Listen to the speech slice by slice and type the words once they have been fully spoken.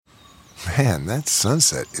Man, that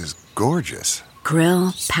sunset is gorgeous.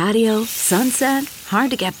 Grill, patio, sunset.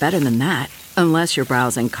 Hard to get better than that. Unless you're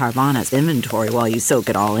browsing Carvana's inventory while you soak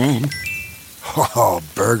it all in. Oh,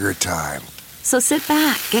 burger time. So sit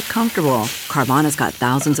back, get comfortable. Carvana's got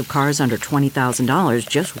thousands of cars under $20,000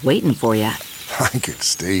 just waiting for you. I could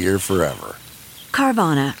stay here forever.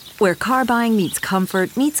 Carvana, where car buying meets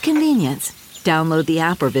comfort meets convenience. Download the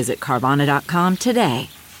app or visit Carvana.com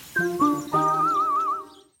today.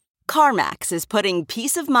 CarMax is putting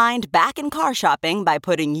peace of mind back in car shopping by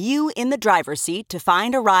putting you in the driver's seat to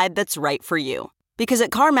find a ride that's right for you. Because at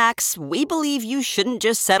CarMax, we believe you shouldn't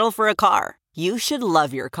just settle for a car. You should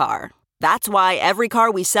love your car. That's why every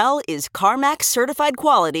car we sell is CarMax certified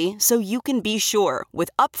quality, so you can be sure with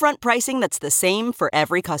upfront pricing that's the same for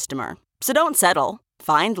every customer. So don't settle.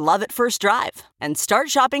 Find love at first drive and start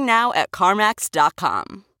shopping now at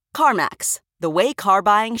CarMax.com. CarMax, the way car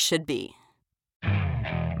buying should be.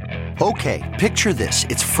 Okay, picture this.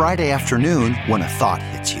 It's Friday afternoon when a thought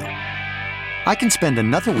hits you. I can spend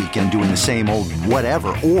another weekend doing the same old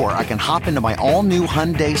whatever, or I can hop into my all-new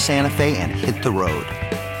Hyundai Santa Fe and hit the road.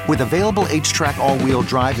 With available H-Track all-wheel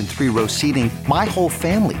drive and 3-row seating, my whole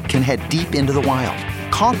family can head deep into the wild.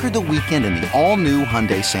 Conquer the weekend in the all-new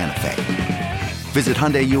Hyundai Santa Fe. Visit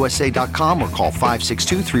HyundaiUSA.com or call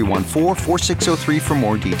 562-314-4603 for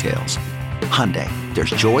more details. Hyundai, there's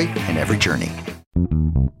joy in every journey.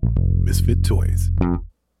 Misfit Toys.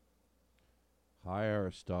 Hi,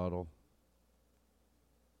 Aristotle.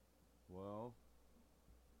 Well,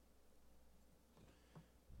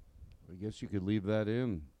 I guess you could leave that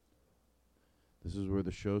in. This is where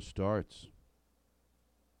the show starts.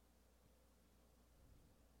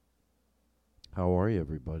 How are you,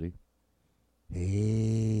 everybody?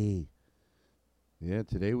 Hey. Yeah,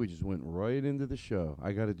 today we just went right into the show.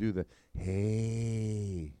 I got to do the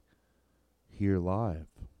hey here live.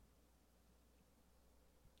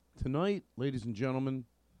 Tonight, ladies and gentlemen,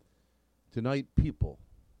 tonight, people,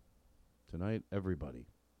 tonight, everybody.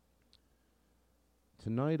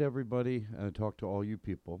 Tonight, everybody, and I talk to all you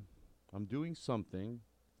people, I'm doing something,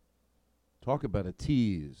 talk about a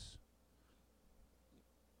tease.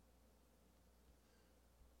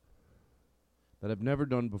 That I've never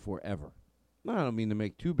done before, ever. Now, I don't mean to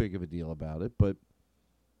make too big of a deal about it, but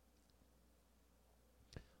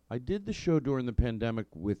I did the show during the pandemic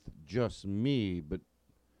with just me, but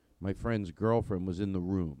my friend's girlfriend was in the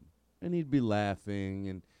room, and he'd be laughing,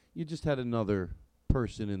 and you just had another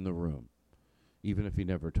person in the room, even if he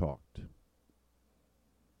never talked.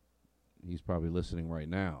 He's probably listening right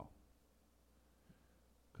now,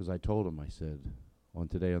 because I told him, I said,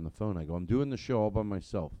 today on the phone, I go, I'm doing the show all by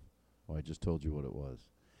myself. Oh, I just told you what it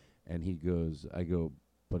was. And he goes, I go,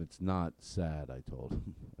 but it's not sad, I told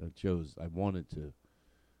him. I wanted to.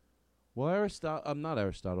 Well, I'm not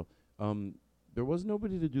Aristotle. There was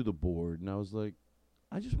nobody to do the board, and I was like,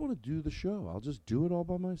 I just want to do the show. I'll just do it all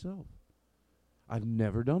by myself. I've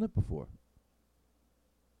never done it before.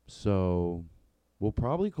 So we'll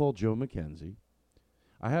probably call Joe McKenzie.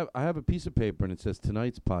 I have a piece of paper, and it says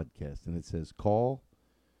tonight's podcast, and it says call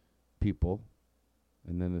people,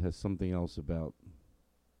 and then it has something else about,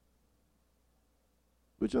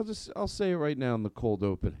 which I'll say it right now in the cold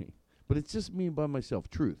opening. But it's just me by myself,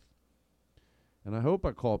 truth. And I hope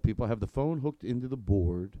I call people. I have the phone hooked into the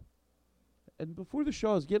board. And before the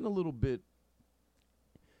show, I was getting a little bit,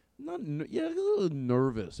 a little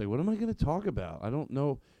nervous. Like, what am I going to talk about? I don't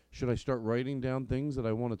know. Should I start writing down things that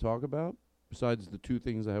I want to talk about? Besides the two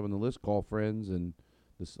things I have on the list, call friends and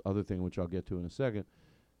this other thing, which I'll get to in a second.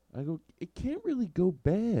 I go, it can't really go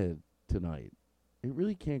bad tonight. It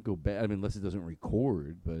really can't go bad. I mean, unless it doesn't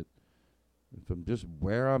record, but if I'm just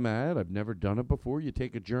where I'm at, I've never done it before, you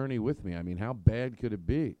take a journey with me. I mean, how bad could it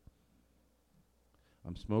be?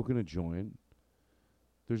 I'm smoking a joint.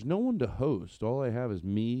 There's no one to host. All I have is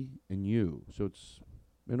me and you. So it's,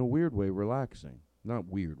 in a weird way, relaxing. Not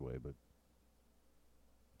weird way, but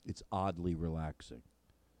it's oddly relaxing.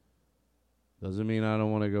 Doesn't mean I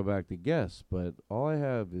don't want to go back to guests, but all I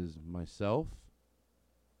have is myself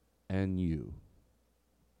and you.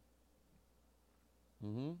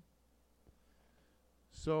 Mm-hmm.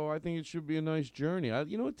 So I think it should be a nice journey.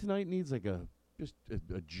 You know what tonight needs? Like a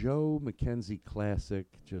Joe McKenzie classic,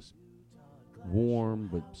 just warm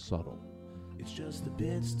but subtle. It's just the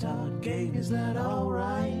bits Todd gave, is that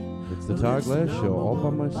alright? It's the Todd Glass Show, all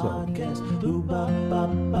by myself. Ooh, bop,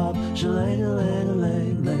 bop, bop,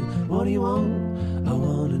 shalang-a-lang-a-lang-lang. What do you want? I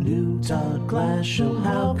want a new Todd Glass Show,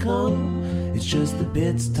 how come? It's just the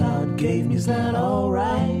bits Todd gave me, is that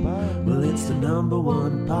alright? Well, it's the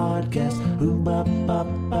 #1 podcast. Ooh, bop, bop,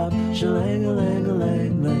 bop,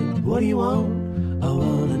 shalang-a-lang-a-lang-lang. What do you want? I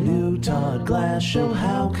want a new Todd Glass Show.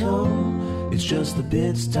 How come? It's just the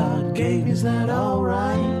bits Todd gave me. Is that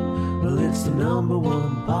alright? Well, it's the number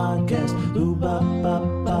one podcast. Ooh, bop, bop,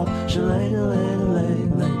 bop,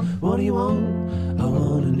 shalang-a-lang-a-lang-lang. What do you want? I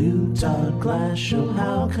want a new Todd Glass Show.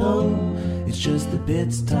 How come? It's just the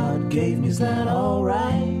bits Todd gave me. Is that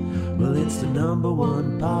alright? Well, it's the number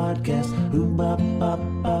one podcast. Ooh, bop, bop,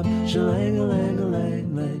 bop,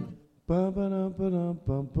 shalang-a-lang-a-lang-lang.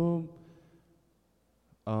 Ba-ba-dum-ba-dum-bum-boom.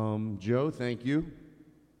 Joe, thank you.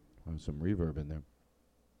 Some reverb in there.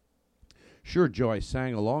 Sure, Joe, I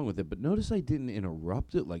sang along with it, but notice I didn't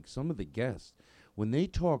interrupt it like some of the guests. When they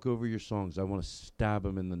talk over your songs, I want to stab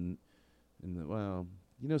them in the, well,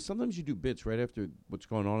 you know, sometimes you do bits right after what's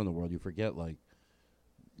going on in the world. You forget, like,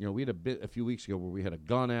 you know, we had a bit a few weeks ago where we had a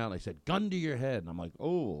gun out. I said, gun to your head. And I'm like,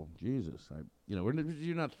 oh, Jesus.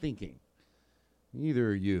 You're not thinking. Neither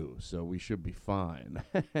are you, so we should be fine.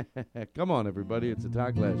 Come on, everybody. It's the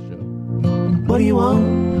Todd Glass Show. What do you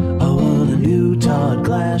want? I want a new Todd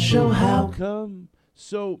Glass Show. How come?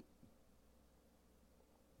 So,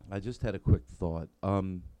 I just had a quick thought.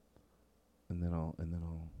 And then I'll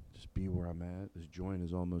just be where I'm at. This joint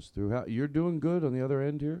is almost through. You're doing good on the other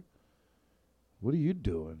end here? What are you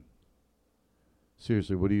doing?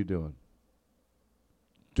 Seriously, what are you doing?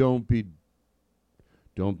 Don't be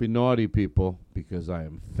naughty, people, because I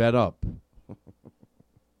am fed up.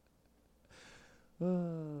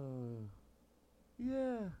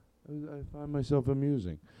 Yeah, I find myself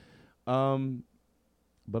amusing.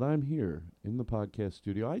 But I'm here in the podcast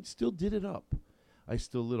studio. I still did it up. I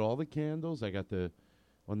still lit all the candles. I got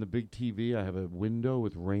on the big TV, I have a window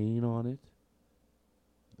with rain on it.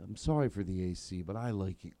 I'm sorry for the AC, but I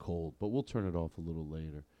like it cold. But we'll turn it off a little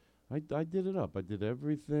later. I did it up. I did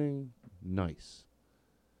everything nice.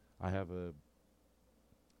 I have a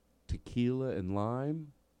tequila and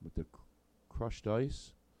lime with the crushed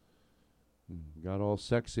ice. Got all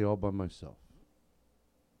sexy all by myself.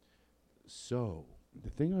 So, the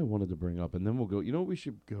thing I wanted to bring up, and then we'll go, you know what we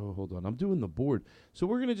should go, hold on, I'm doing the board. So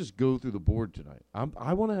we're going to just go through the board tonight.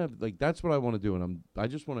 I want to have, like, that's what I want to do, and I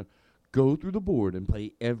just want to go through the board and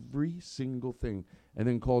play every single thing, and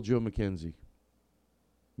then call Joe McKenzie.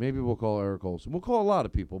 Maybe we'll call Eric Olson. We'll call a lot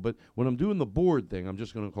of people, but when I'm doing the board thing, I'm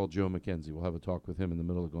just going to call Joe McKenzie. We'll have a talk with him in the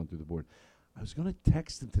middle of going through the board. I was going to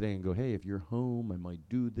text him today and go, hey, if you're home, I might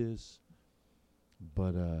do this.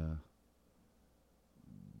 But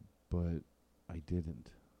I didn't.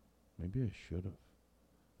 Maybe I should have.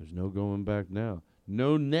 There's no going back now.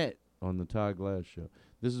 No net on the Todd Glass Show.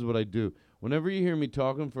 This is what I do. Whenever you hear me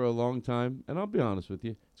talking for a long time, and I'll be honest with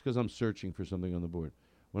you, it's because I'm searching for something on the board.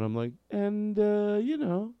 When I'm like, and, you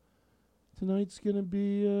know, tonight's going to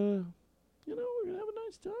be, you know, we're going to have a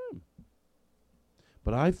nice time.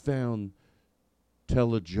 But I found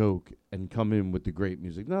tell a joke and come in with the great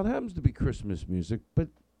music. Now, it happens to be Christmas music, but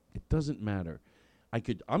it doesn't matter.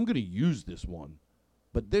 I'm going to use this one,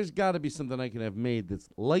 but there's got to be something I can have made that's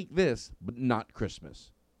like this, but not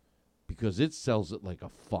Christmas, because it sells it like a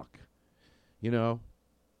fuck, you know?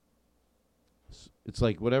 It's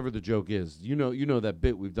like whatever the joke is. You know that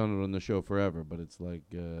bit, we've done it on the show forever, but it's like,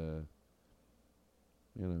 you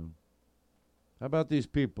know, how about these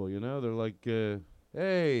people, you know? They're like,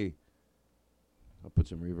 hey, I'll put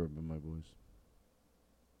some reverb in my voice.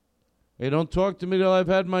 Hey, don't talk to me till I've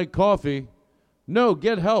had my coffee. No,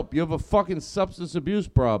 get help. You have a fucking substance abuse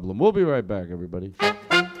problem. We'll be right back, everybody. That's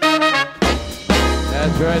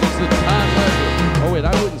right, it's the Todd Glass Show. Oh, wait,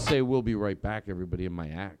 I wouldn't say we'll be right back, everybody, in my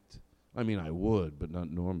act. I mean, I would, but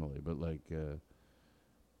not normally. But, like, you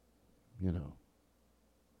know.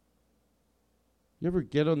 You ever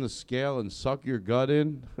get on the scale and suck your gut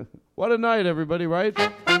in? What a night, everybody, right?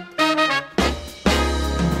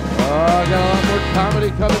 Oh, I got a lot more comedy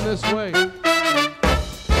coming this way. On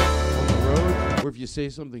the road, or if you say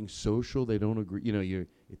something social, they don't agree. You know, you're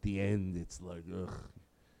at the end, it's like, ugh.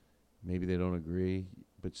 Maybe they don't agree,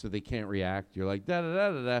 but so they can't react. You're like,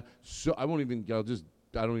 da-da-da-da-da. So I don't even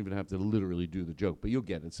have to literally do the joke, but you'll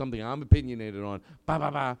get it. Something I'm opinionated on.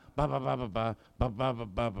 Ba-ba-ba, ba-ba-ba-ba-ba,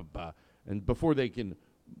 ba-ba-ba-ba-ba-ba. And before they can,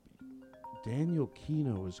 Daniel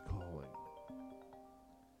Kino is calling.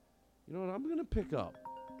 You know what? I'm going to pick up.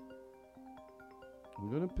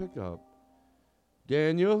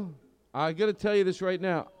 Daniel, I got to tell you this right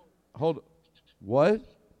now. Hold on. What?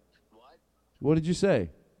 What did you say?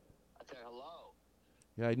 I said hello.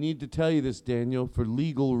 Yeah, I need to tell you this, Daniel, for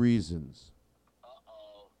legal reasons.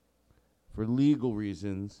 Uh-oh. For legal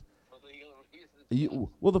reasons.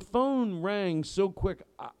 Well, the phone rang so quick.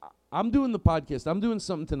 I'm doing the podcast. I'm doing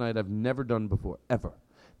something tonight I've never done before, ever.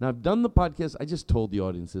 Now, I've done the podcast. I just told the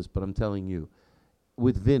audience this, but I'm telling you.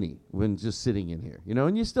 with Vinny when just sitting in here, you know,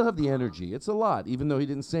 and you still have the energy. It's a lot, even though he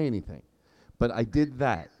didn't say anything. But I did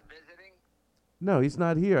that. Visiting? No, he's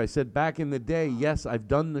not here. I said back in the day, yes, I've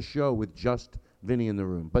done the show with just Vinny in the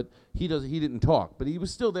room, but he didn't talk, but he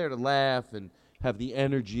was still there to laugh and have the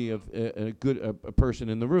energy of a person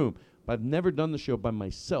in the room. But I've never done the show by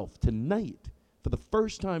myself. Tonight, for the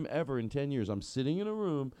first time ever in 10 years, I'm sitting in a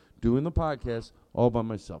room doing the podcast all by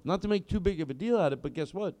myself. Not to make too big of a deal out of it, but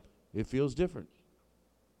guess what? It feels different.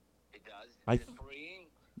 It does. I It's freeing.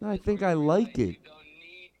 No, I think I like it. You don't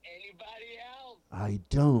need anybody else. I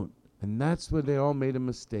don't. And that's where they all made a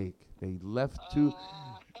mistake. They left too.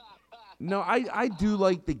 No, I do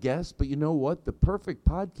like the guests, but you know what? The perfect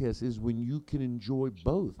podcast is when you can enjoy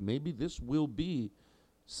both. Maybe this will be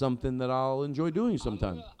something that I'll enjoy doing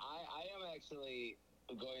sometime. I am actually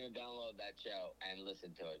going to download that show and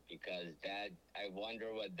listen to it because I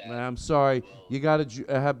wonder what that. I'm sorry. You got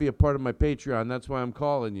to be a part of my Patreon. That's why I'm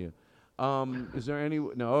calling you. Is there any?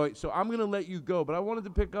 No. All right, so I'm going to let you go, but I wanted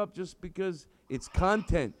to pick up just because it's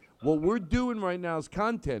content. What we're doing right now is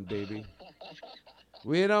content, baby.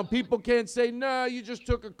 You know, people can't say, no, you just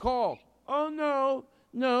took a call. Oh,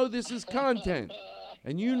 no, this is content.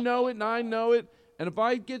 And you know it and I know it. And if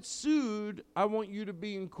I get sued, I want you to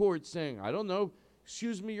be in court saying, I don't know,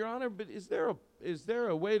 excuse me, Your Honor, but is there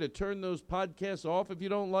a way to turn those podcasts off if you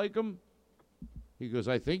don't like them? He goes,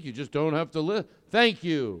 I think you just don't have to listen. Thank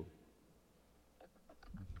you.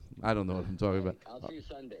 I don't know what I'm talking about. I'll see you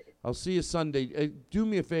Sunday. I'll see you Sunday. Do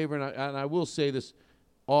me a favor, and I will say this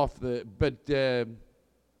off but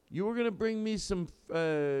you were going to bring me some,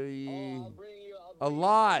 a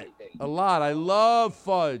lot. I love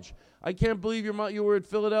fudge. I can't believe you were at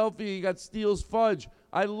Philadelphia. You got Steele's fudge.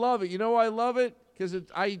 I love it. You know why I love it? Because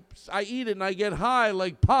I eat it and I get high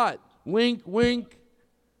like pot. Wink, wink.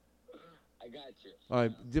 I got you.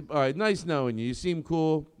 All right. Nice knowing you. You seem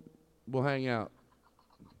cool. We'll hang out.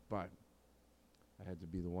 Bye. I had to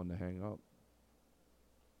be the one to hang up.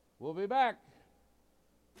 We'll be back.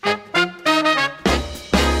 I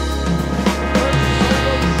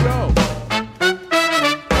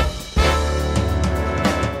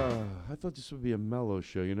thought this would be a mellow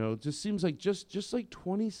show, you know. It just seems like just like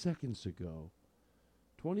 20 seconds ago,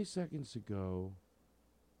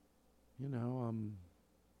 you know,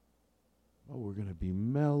 we're going to be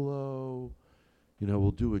mellow. You know,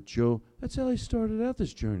 we'll do a Joe. That's how I started out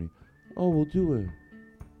this journey. Oh, we'll do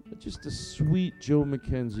just a sweet Joe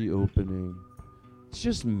McKenzie opening. It's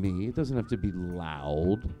just me. It doesn't have to be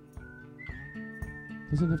loud.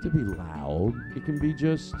 It can be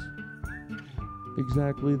just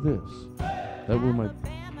exactly this. That were my...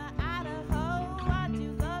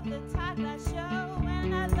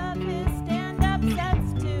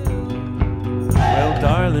 Well,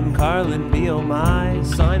 darling, Carlin, me oh my,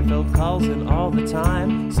 Seinfeld calls in all the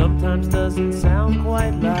time. Sometimes doesn't sound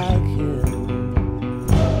quite like him.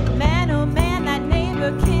 Man, oh man, that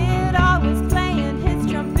neighbor kid always playing his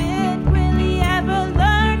trumpet. Will he ever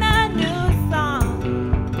learn a new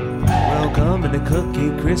song? Welcome in a cookie,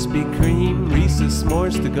 Krispy Kreme, Reese's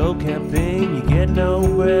s'mores to go camping. You get no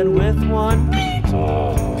bread with one meat.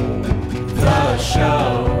 The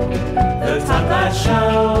show, the Todd Glass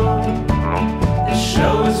Show. The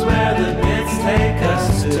show is where the bits take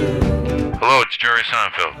us to. Hello, it's Jerry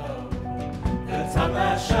Seinfeld. The Todd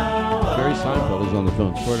Glass Show. Jerry Seinfeld is on the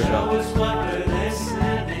phone. Swear to God. Is what we're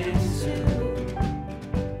listening to.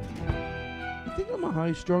 I think I'm a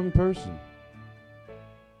high-strung person.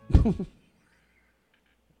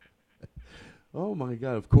 Oh my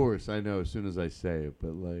God! Of course, I know as soon as I say it,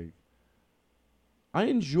 but like, I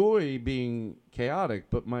enjoy being chaotic.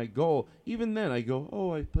 But my goal, even then, I go,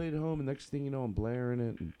 "Oh, I played at home," and next thing you know, I'm blaring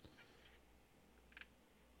it. And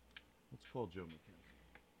let's call Joe McKenzie.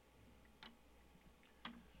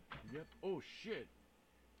 Yep. Oh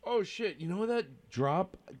shit! You know that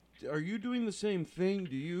drop? Are you doing the same thing?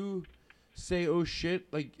 Do you say "oh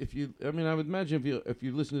shit"? Like if you, I mean, I would imagine if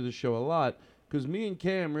you listen to the show a lot. Because me and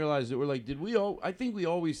Cam realized that we're like, I think we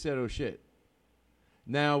always said, oh, shit.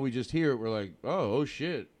 Now we just hear it, we're like, oh,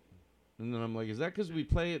 shit. And then I'm like, is that because we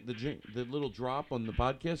play it, the little drop on the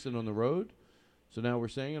podcast and on the road? So now we're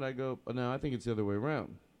saying it, I go, oh, no, I think it's the other way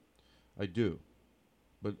around. I do.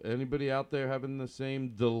 But anybody out there having the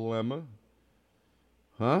same dilemma?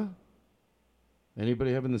 Huh?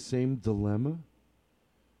 Anybody having the same dilemma?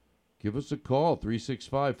 Give us a call,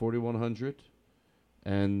 365-4100.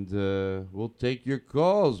 And we'll take your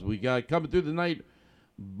calls. We got coming through the night.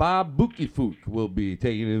 Bob Bookie-Fook will be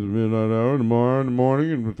taking his midnight hour tomorrow in the morning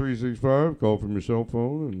in the 365. Call from your cell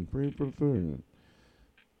phone and pray for the thing.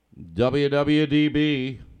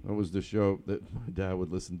 WWDB. That was the show that my dad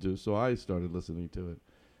would listen to, so I started listening to it.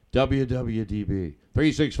 WWDB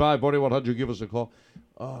 365-4100. Give us a call.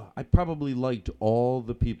 I probably liked all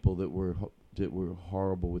the people that were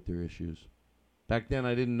horrible with their issues. Back then,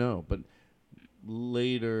 I didn't know, but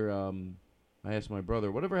later, I asked my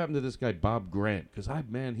brother, "Whatever happened to this guy Bob Grant?" Because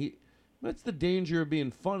that's the danger of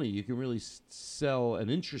being funny. You can really sell an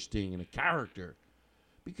interesting and a character.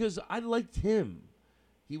 Because I liked him.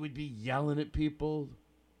 He would be yelling at people.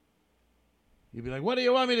 He'd be like, "What do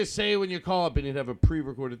you want me to say when you call up?" And he'd have a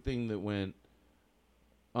pre-recorded thing that went,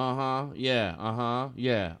 yeah,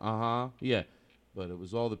 yeah. But it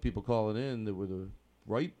was all the people calling in that were the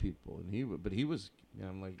right people. And he was,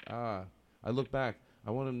 I'm like, I look back.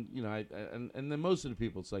 I want him, and then most of the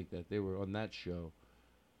people, it's like that. They were on that show.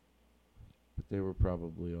 But they were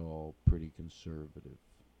probably all pretty conservative.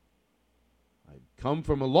 I come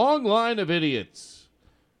from a long line of idiots.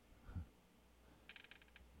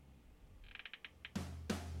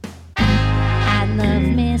 I love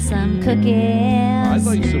me some cookies. I'd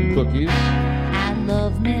like some cookies. I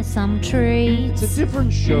love me some treats. It's a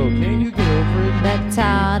different show. Can't you get over it? But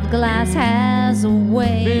Todd Glass has a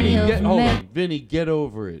way Vinny, get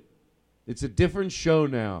over it. It's a different show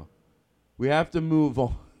now. We have to move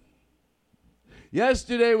on.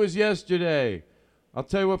 Yesterday was yesterday. I'll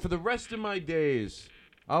tell you what, for the rest of my days,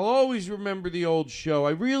 I'll always remember the old show.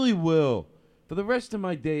 I really will. For the rest of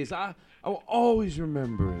my days, I will always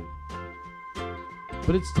remember it.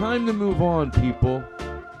 But it's time to move on, people.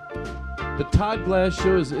 The Todd Glass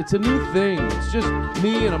Show it's a new thing. It's just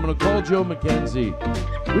me, and I'm going to call Joe McKenzie.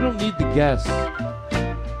 We don't need the guests.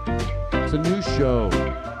 It's a new show.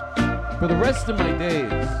 For the rest of my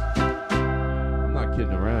days, I'm not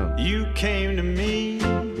kidding around. You came to me.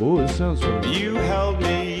 Oh, this sounds familiar. You held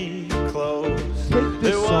me close. Take this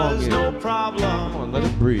there was song no in. problem. Come on, let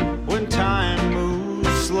it breathe. When time moved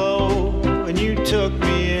slow and you took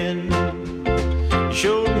me in, you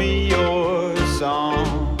showed me your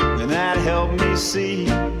song, and that helped me see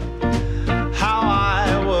how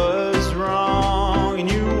I was wrong, and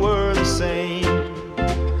you were the same.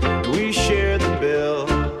 We shared the bill,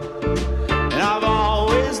 and I've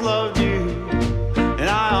always loved you, and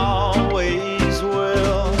I always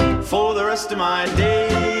will. For the rest of my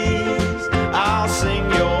days, I'll sing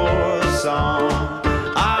your song.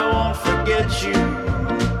 I won't forget you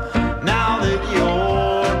now that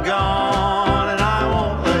you're gone, and I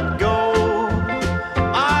won't let go.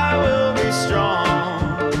 I will be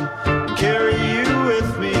strong and carry you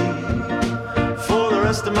with me for the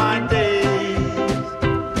rest of my days.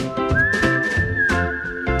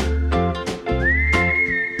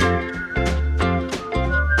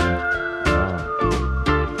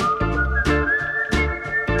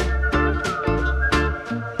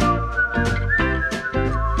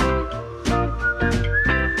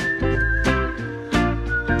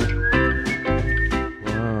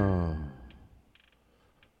 Wow.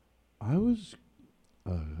 I was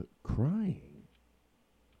crying.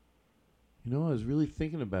 I was really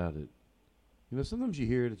thinking about it. Sometimes you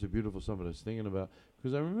hear it, it's a beautiful song, but I was thinking about,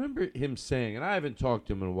 because I remember him saying, and I haven't talked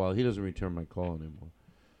to him in a while, he doesn't return my call anymore.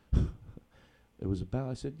 It was about,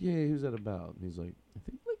 I said, yeah, who's that about? And he's like, I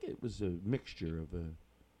think like it was a mixture of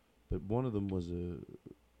but one of them was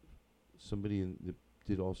somebody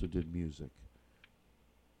that also did music.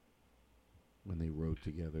 When they wrote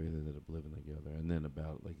together and ended up living together, and then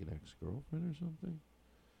about like an ex-girlfriend or something.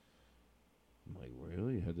 I'm like,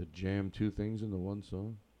 really? You had to jam two things into one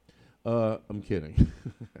song? I'm kidding.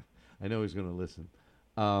 I know he's gonna listen,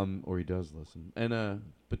 or he does listen. And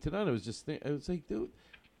but tonight I was just I was like, dude,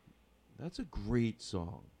 that's a great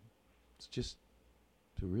song. It's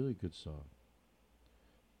a really good song.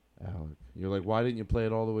 Alec, you're like, why didn't you play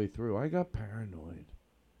it all the way through? I got paranoid.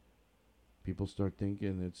 People start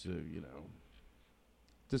thinking it's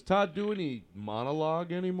Does Todd do any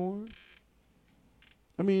monologue anymore?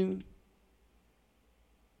 I mean,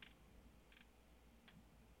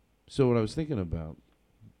 so what I was thinking about,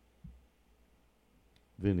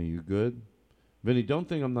 Vinny, you good? Vinny, don't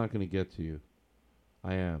think I'm not going to get to you.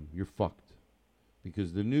 I am. You're fucked.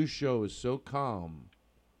 Because the new show is so calm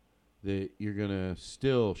that you're going to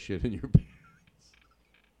still shit in your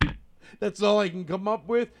pants. That's all I can come up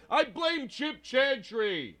with. I blame Chip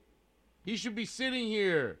Chantry. He should be sitting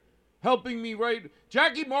here helping me write.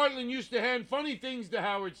 Jackie Martling used to hand funny things to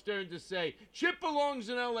Howard Stern to say. Chip belongs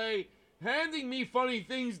in L.A. handing me funny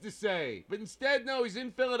things to say. But instead, no, he's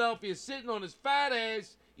in Philadelphia sitting on his fat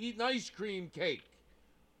ass eating ice cream cake.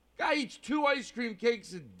 Guy eats 2 ice cream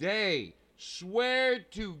cakes a day. Swear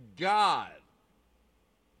to God.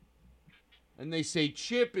 And they say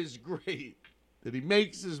Chip is great. That he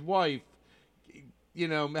makes his wife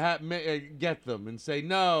get them and say,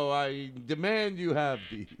 no, I demand you have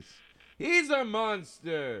these. He's a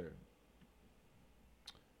monster.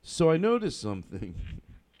 So I noticed something.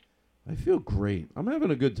 I feel great. I'm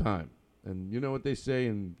having a good time. And you know what they say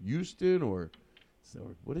in Houston or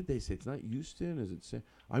what did they say? It's not Houston, is it?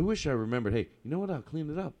 I wish I remembered. Hey, you know what? I'll clean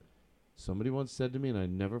it up. Somebody once said to me, and I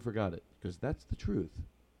never forgot it, because that's the truth.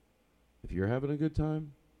 If you're having a good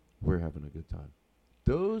time, we're having a good time.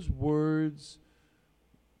 Those words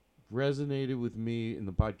resonated with me in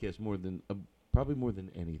the podcast probably more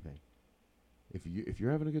than anything. If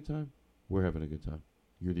you're having a good time, we're having a good time.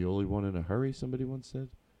 You're the only one in a hurry, somebody once said.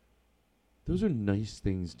 Those are nice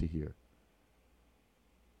things to hear.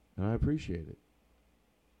 And I appreciate it.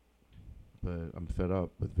 But I'm fed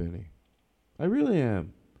up with Vinny. I really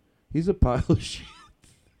am. He's a pile of shit.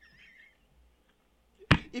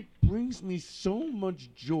 It brings me so much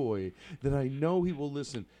joy that I know he will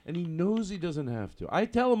listen. And he knows he doesn't have to. I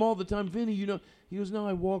tell him all the time, Vinny, he goes, no,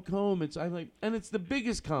 I walk home. And it's the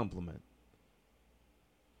biggest compliment.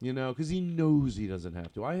 Because he knows he doesn't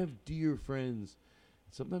have to. I have dear friends.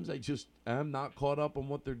 Sometimes I'm not caught up on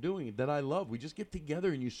what they're doing that I love. We just get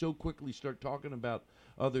together and you so quickly start talking about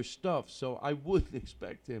other stuff. So I wouldn't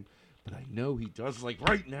expect him. But I know he does, like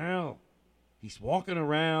right now. He's walking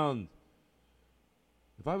around.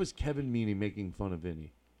 If I was Kevin Meaney making fun of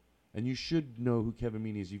Vinny, and you should know who Kevin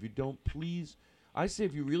Meaney is. If you don't, please, I say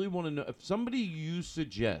if you really want to know, if somebody you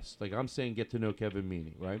suggest, like I'm saying get to know Kevin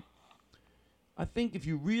Meaney, right? I think if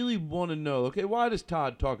you really want to know, okay, why does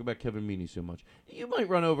Todd talk about Kevin Meaney so much? You might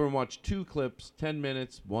run over and watch 2 clips, 10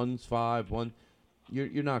 minutes, one's 5, one.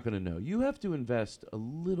 You're not going to know. You have to invest a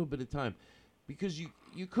little bit of time because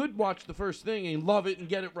you could watch the first thing and love it and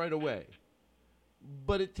get it right away.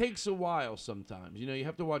 But it takes a while sometimes. You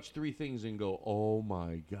have to watch 3 things and go, oh,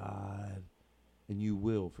 my God. And you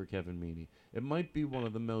will for Kevin Meaney. It might be one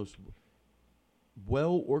of the most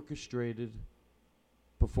well-orchestrated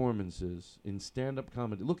performances in stand-up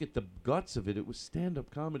comedy. Look at the guts of it. It was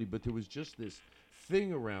stand-up comedy, but there was just this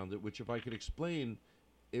thing around it, which if I could explain,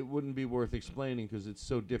 it wouldn't be worth explaining because it's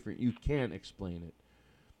so different. You can't explain it.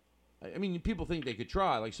 I mean, people think they could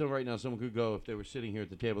try. Like, so right now, someone could go, if they were sitting here at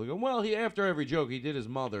the table, they go, well, after every joke, he did his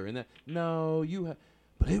mother. And that, no,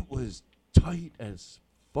 but it was tight as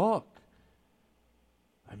fuck.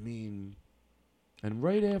 I mean, and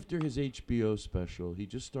right after his HBO special, he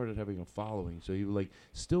just started having a following. So he would,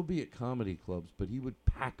 still be at comedy clubs, but he would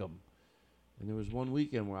pack them. And there was one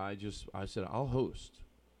weekend where I said, I'll host,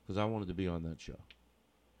 because I wanted to be on that show.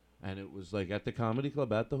 And it was, at the comedy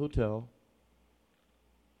club at the hotel.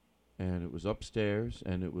 And it was upstairs,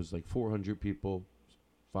 and it was 400 people,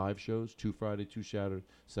 5 shows, 2 Friday, 2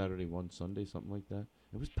 Saturday, 1 Sunday, something like that.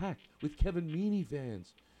 It was packed with Kevin Meaney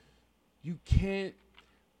fans. You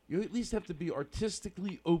at least have to be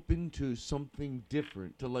artistically open to something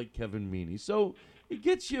different to like Kevin Meaney. So it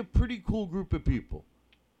gets you a pretty cool group of people.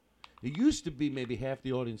 It used to be maybe half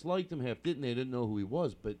the audience liked him, half didn't. They didn't know who he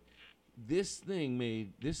was, but this thing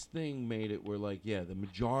made it where the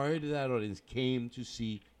majority of that audience came to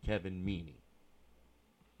see Kevin Meaney.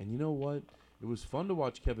 And you know what? It was fun to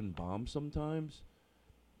watch Kevin bomb sometimes,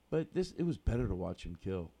 but it was better to watch him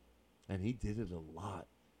kill. And he did it a lot.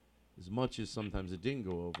 As much as sometimes it didn't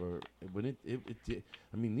go over. When it did,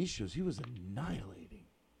 I mean, these shows, he was annihilating.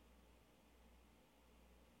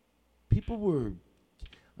 People were,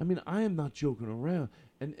 I am not joking around.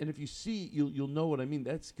 And if you see, you'll know what I mean.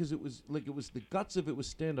 That's because it was the guts of it was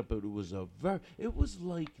stand-up, but it was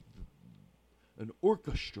like an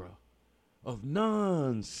orchestra of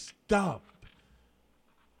non-stop.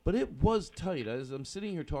 But it was tight. As I'm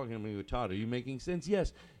sitting here talking to me with Todd, are you making sense?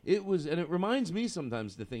 Yes, it was, and it reminds me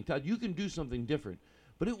sometimes to think, Todd, you can do something different.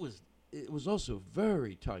 But it was also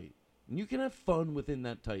very tight. And you can have fun within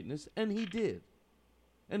that tightness, and he did.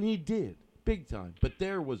 And he did, big time. But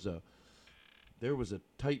there was a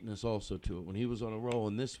tightness also to it when he was on a roll,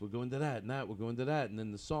 and this would go into that, and that would go into that, and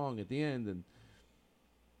then the song at the end, and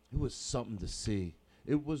it was something to see.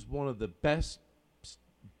 It was one of the best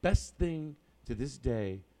thing to this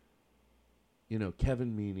day.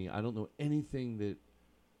 Kevin Meaney. I don't know anything that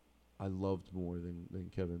I loved more than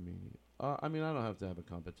Kevin Meaney. I don't have to have a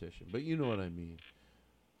competition, but you know what I mean.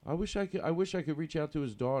 I wish I could reach out to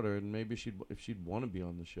his daughter, and maybe if she'd want to be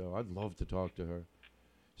on the show. I'd love to talk to her.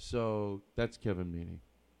 So that's Kevin Meaney.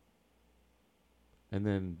 And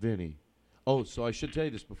then Vinny. Oh, so I should tell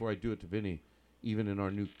you this before I do it to Vinny. Even in our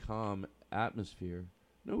new calm atmosphere.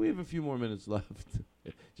 No, we have a few more minutes left.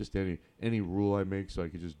 Just any rule I make so I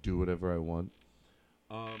can just do whatever I want.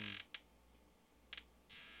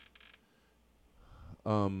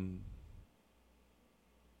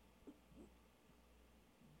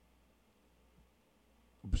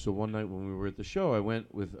 So one night when we were at the show, I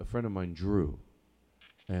went with a friend of mine, Drew,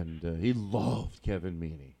 and he loved Kevin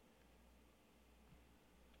Meaney.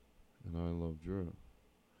 And I love Drew.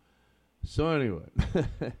 So anyway,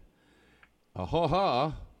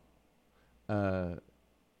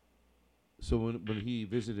 so when he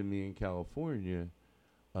visited me in California,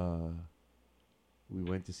 we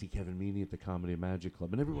went to see Kevin Meaney at the Comedy Magic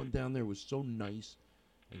Club, and everyone down there was so nice,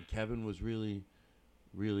 and Kevin was really,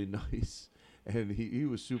 really nice, and he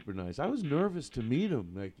was super nice. I was nervous to meet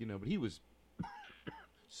him, like, you know, but he was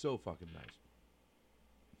so fucking nice.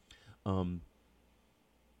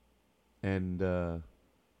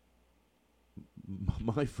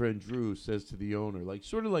 My friend Drew says to the owner, like,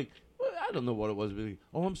 sort of like, well, I don't know what it was, but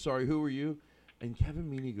oh, I'm sorry, who are you? And Kevin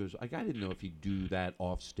Meaney goes, I didn't know if he'd do that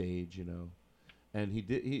off stage, you know. And he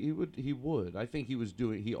did. He would. I think he was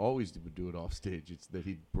doing. He always would do it off stage. It's that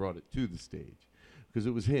he brought it to the stage, because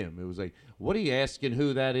it was him. It was like, what are you asking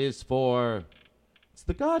who that is for? It's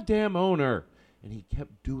the goddamn owner. And he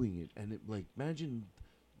kept doing it. And it, like, imagine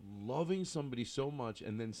loving somebody so much,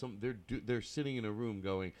 and then they're sitting in a room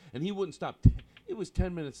going, and he wouldn't stop. It was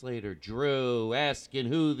 10 minutes later. Drew asking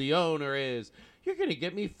who the owner is. You're gonna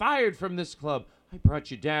get me fired from this club. I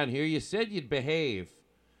brought you down here. You said you'd behave.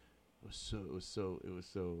 So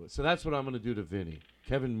that's what I'm going to do to Vinny.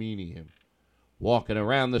 Kevin Meaney him. Walking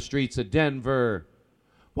around the streets of Denver.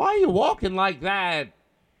 Why are you walking like that?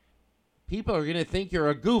 People are going to think you're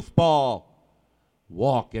a goofball.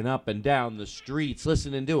 Walking up and down the streets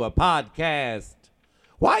listening to a podcast.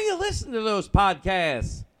 Why are you listening to those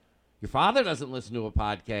podcasts? Your father doesn't listen to a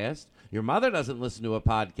podcast. Your mother doesn't listen to a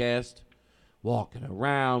podcast. Walking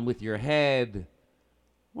around with your head.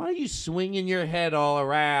 Why are you swinging your head all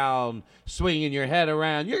around? Swinging your head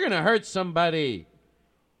around. You're going to hurt somebody.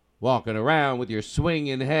 Walking around with your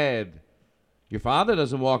swinging head. Your father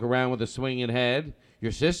doesn't walk around with a swinging head.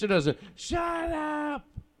 Your sister doesn't. Shut up.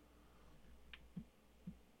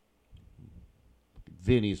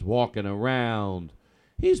 Vinny's walking around.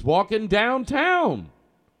 He's walking downtown.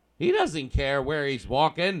 He doesn't care where he's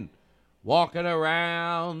walking. Walking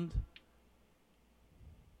around.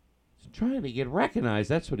 Trying to get recognized.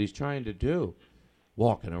 That's what he's trying to do.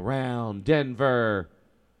 Walking around Denver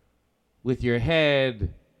with your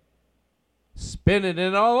head spinning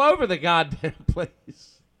it all over the goddamn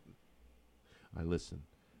place. I listen.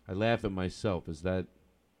 I laugh at myself. Is that,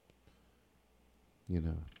 you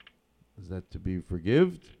know, is that to be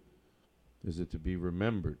forgived? Is it to be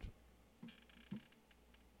remembered?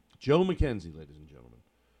 Joe McKenzie, ladies and gentlemen.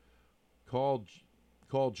 Call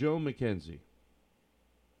Joe McKenzie.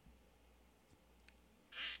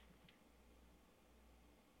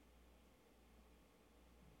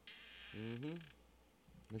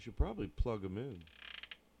 I should probably plug him in.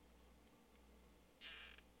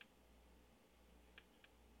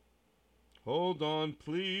 Hold on,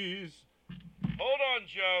 please. Hold on,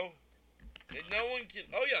 Joe. And no one can...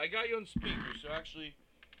 Oh, yeah, I got you on speaker, so actually...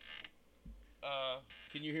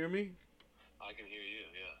 can you hear me? I can hear you,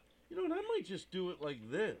 yeah. You know what, I might just do it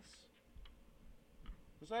like this.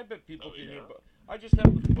 Because I bet people can hear... I just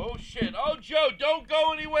have... Oh, shit. Oh, Joe, don't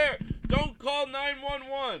go anywhere. Don't call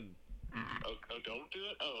 911. Oh, don't do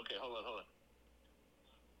it? Oh, okay, hold on.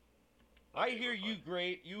 I hear you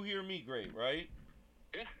great. You hear me great, right?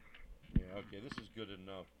 Yeah. Yeah, okay, this is good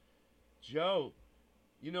enough. Joe,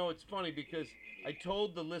 you know, it's funny because I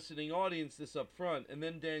told the listening audience this up front, and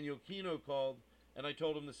then Daniel Kino called, and I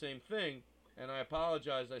told him the same thing, and I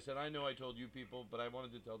apologized. I said, I know I told you people, but I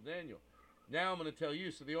wanted to tell Daniel. Now I'm going to tell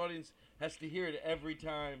you, so the audience has to hear it every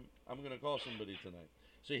time I'm going to call somebody tonight.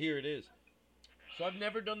 So here it is. So I've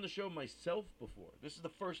never done the show myself before. This is the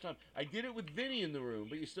first time. I did it with Vinny in the room,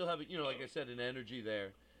 but you still have, you know, like I said, an energy there.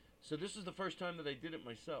 So this is the first time that I did it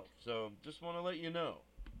myself. So just want to let you know.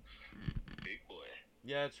 Big boy.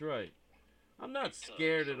 Yeah, that's right. I'm not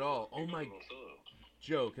scared at all. Oh, my...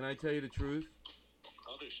 Joe, can I tell you the truth?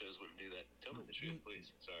 Other shows wouldn't do that. Tell me the truth,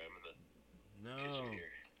 please. Sorry, I'm in the No. kitchen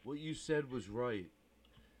here. What you said was right.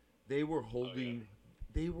 They were holding...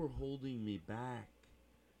 They were holding me back.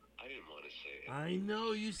 I didn't want to say it. I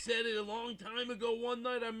know, you said it a long time ago one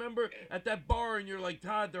night. I remember at that bar, and you're like,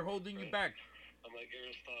 Todd, they're holding you back. I'm like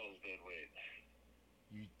Aristotle's dead weight.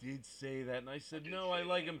 You did say that, and I said, no, I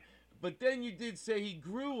like him. But then you did say he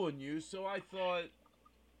grew on you, so I thought...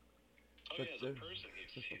 Oh, yeah, as a person,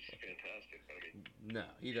 he's fantastic. I mean, no,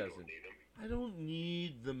 he doesn't. Don't need him. I don't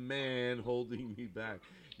need the man holding me back.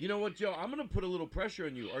 You know what, Joe? I'm going to put a little pressure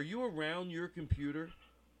on you. Are you around your computer?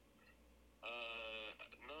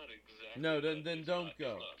 Not exactly. No, then don't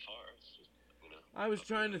go. It's not far. It's just, you know, I was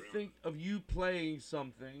trying to think of you playing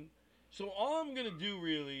something. So all I'm going to do,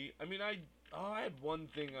 really, I mean, I had one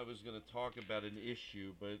thing I was going to talk about, an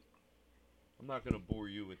issue, but I'm not going to bore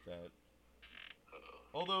you with that.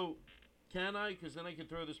 Although, can I? Because then I can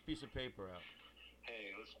throw this piece of paper out.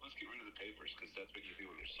 Hey, let's get rid of the papers, because that's what you do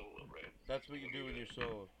when you're solo, right? That's what you do when you're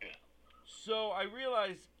solo. Yeah. So I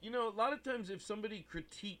realized, a lot of times if somebody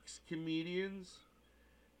critiques comedians,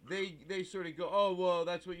 they sort of go, oh, well,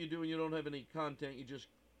 that's what you do when you don't have any content. You just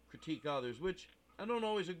critique others, which I don't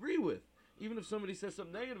always agree with. Even if somebody says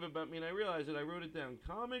something negative about me and I realize it, I wrote it down.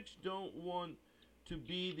 Comics don't want to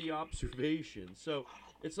be the observation. So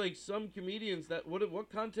it's like some comedians, that what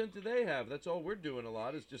content do they have? That's all we're doing a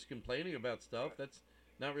lot, is just complaining about stuff. That's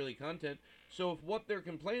not really content. So if what they're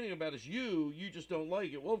complaining about is you just don't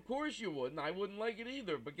like it. Well, of course you wouldn't. I wouldn't like it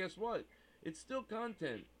either. But guess what? It's still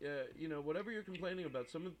content. Whatever you're complaining about,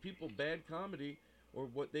 some of the people, bad comedy, or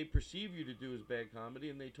what they perceive you to do is bad comedy,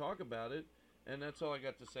 and they talk about it. And that's all I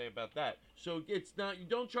got to say about that. So it's not, you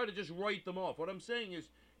don't try to just write them off. What I'm saying is,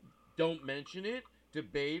 don't mention it,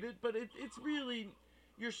 debate it, but it's really,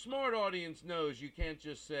 your smart audience knows you can't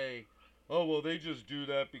just say, oh, well, they just do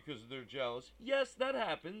that because they're jealous. Yes, that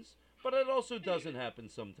happens, but it also doesn't happen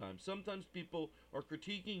sometimes. Sometimes people are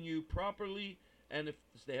critiquing you properly, and if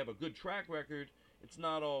they have a good track record, it's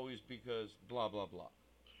not always because blah, blah, blah.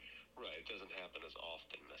 Right, it doesn't happen as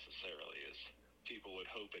often necessarily as people would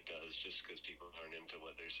hope it does, just because people aren't into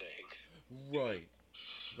what they're saying. Right.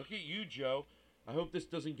 Look at you, Joe. I hope this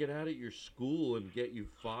doesn't get out at your school and get you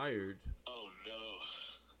fired. Oh, no.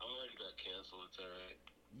 I already got canceled. It's all right.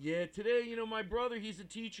 Yeah, today, my brother, he's a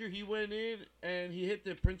teacher. He went in and he hit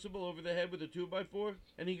the principal over the head with a 2x4,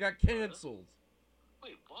 and he got canceled.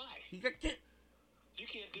 Wait, why? He got canceled. You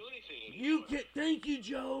can't do anything anymore. Thank you,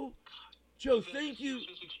 Joe. Joe, thank you. He's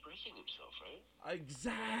just expressing himself, right?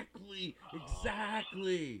 Exactly.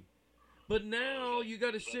 But now you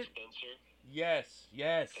got to sit. Spencer? Yes.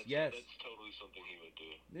 That's totally something he would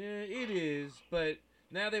do. Yeah, it is. But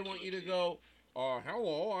now they want you to go,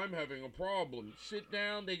 hello, I'm having a problem. Sit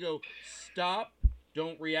down. They go, stop.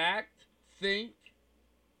 Don't react. Think.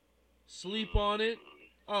 Sleep on it.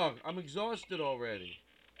 Oh, I'm exhausted already.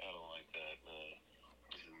 I don't like that.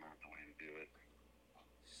 This is not the way to do it.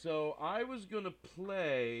 So I was going to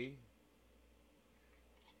play...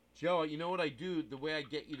 Joe, you know what I do? The way I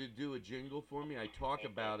get you to do a jingle for me, I talk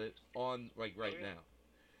about it on, right now.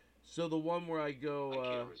 So the one where I go, I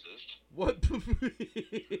can't resist. What? I like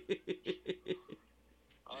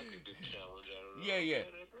a good challenge. I don't know. Yeah.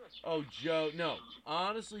 Oh, Joe, no.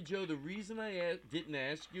 Honestly, Joe, the reason I didn't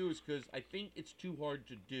ask you is because I think it's too hard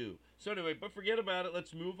to do. So anyway, but forget about it.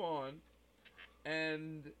 Let's move on.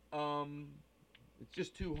 And, it's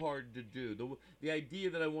just too hard to do. The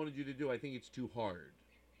idea that I wanted you to do, I think it's too hard.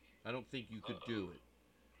 I don't think you could do it.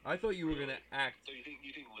 I thought you were going to act... So you think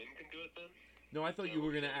Lynn can do it then? No, I thought you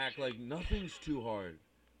were going to act like nothing's too hard.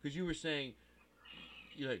 Because you were saying,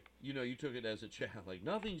 you took it as a challenge. Like,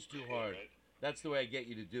 nothing's too hard. Right. That's the way I get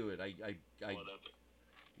you to do it. I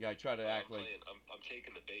try to act like... I'm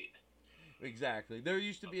taking the bait. Exactly. There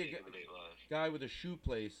used to be a guy with a shoe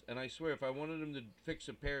place, and I swear, if I wanted him to fix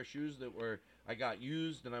a pair of shoes that I got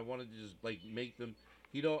used, and I wanted to just, make them...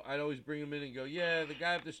 I'd always bring him in and go, yeah, the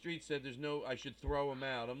guy up the street said I should throw him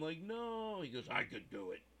out. I'm like, no. He goes, I could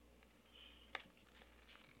do it.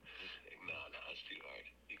 No, it's too hard.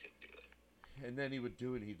 You couldn't do that. And then he would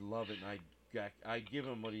do it, and he'd love it, and I'd give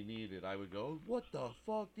him what he needed. I would go, what the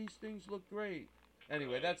fuck? These things look great.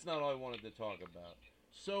 Anyway, that's not all I wanted to talk about.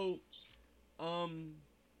 So,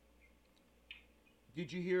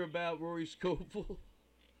 did you hear about Rory Scovel?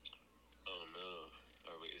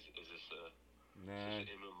 Nah. Is this an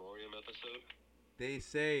in memoriam episode? They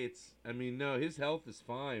say no, his health is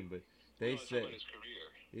fine, but they say about his career.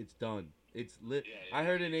 It's done. It's lit. Yeah. I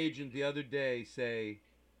heard an agent the other day say,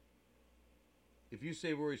 if you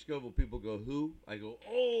say Rory Scovel, people go, who? I go,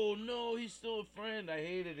 oh, no, he's still a friend. I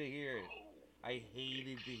hated to hear it.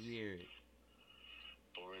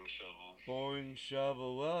 Boring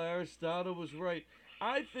shovel. Well, Aristotle was right.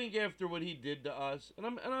 I think after what he did to us,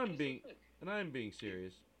 and I'm being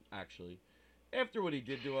serious, actually. After what he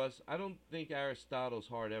did to us, I don't think Aristotle's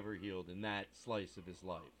heart ever healed in that slice of his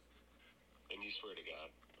life. And you swear to God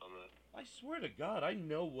on that? I swear to God, I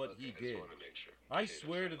know what he did. I just want to make sure. I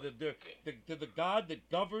swear to the God that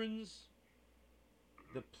governs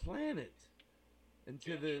the planet, and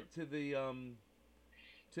to the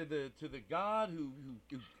God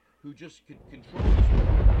who just could control this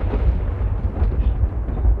world.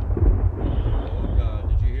 Oh God,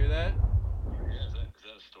 did you hear that? Yeah, is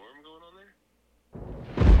that a storm going on there?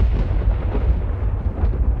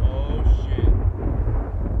 Oh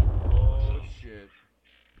shit.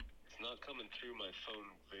 It's not coming through my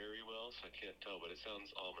phone very well, so I can't tell, but it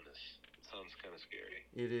sounds ominous. It sounds kind of scary.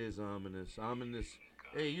 It is ominous. Ominous.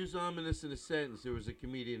 Hey, use ominous in a sentence. There was a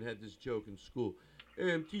comedian had this joke in school.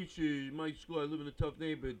 Hey, I'm teacher in my school. I live in a tough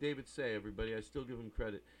neighborhood. David Say, everybody. I still give him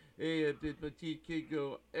credit. Hey, my kid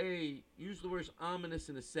go, hey, use the words ominous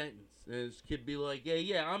in a sentence. And his kid be like, hey,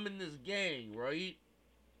 yeah, I'm in this gang, right?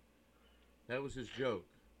 That was his joke.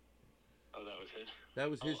 Oh, that was it? That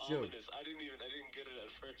was his joke. Ominous. I didn't get it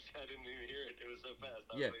at first. I didn't even hear it. It was so fast.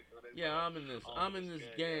 Ominous. I'm in this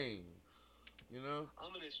gang. You know?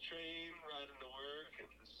 I'm in this train riding to work, and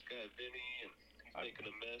this guy Vinny, and he's making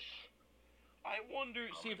a mess. I wonder,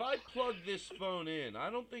 see, if I plug this phone in,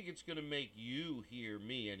 I don't think it's going to make you hear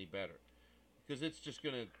me any better. Because it's just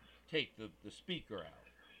going to take the speaker out,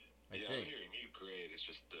 I think. I'm hearing you great. It's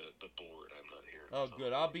just the board I'm not hearing. Oh,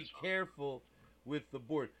 good. I'll be careful with the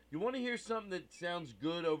board. You want to hear something that sounds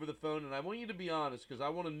good over the phone? And I want you to be honest, because I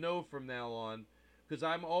want to know from now on. Because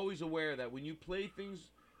I'm always aware that when you play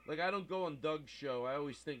things, like I don't go on Doug's show, I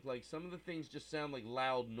always think like some of the things just sound like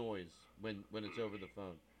loud noise when it's over the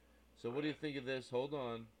phone. So what do you think of this? Hold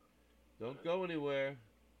on. Don't go anywhere.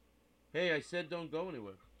 Hey, I said don't go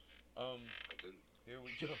anywhere. Here we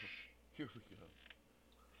go. Here we go.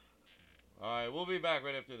 All right, we'll be back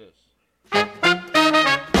right after this.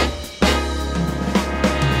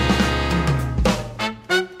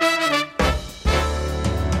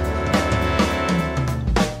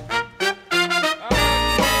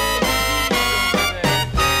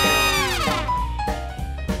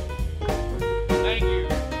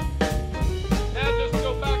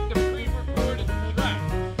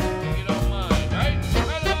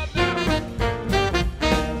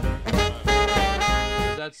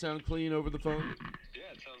 Sound clean over the phone?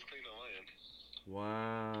 Yeah, it sounds clean on my end.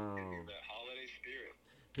 Wow. That holiday spirit.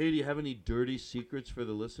 Hey, do you have any dirty secrets for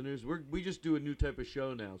the listeners? We just do a new type of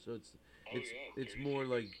show now, so it's more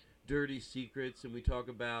like dirty secrets, and we talk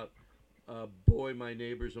about boy, my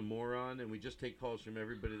neighbor's a moron, and we just take calls from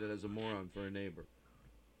everybody that has a moron for a neighbor.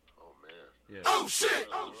 Oh man. Yeah. Oh shit!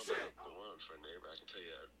 Oh shit! The moron for a neighbor. I can tell you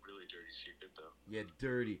a really dirty secret though. Yeah,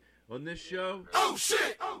 dirty. On this show? Oh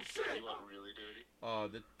shit! Oh shit! You want really dirty? Oh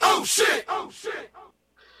shit! Oh shit!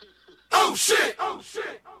 Oh shit! Oh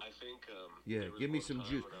shit! I think yeah, give me some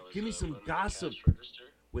juice. Give me some gossip.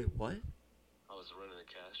 Wait, what? I was running a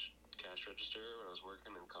cash register when I was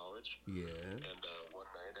working in college. Yeah. And one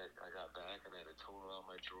night I got back and I had to total out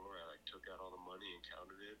my drawer. I took out all the money and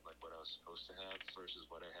counted it, like what I was supposed to have versus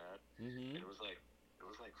what I had. Mm-hmm. And it was like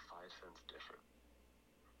 5 cents different.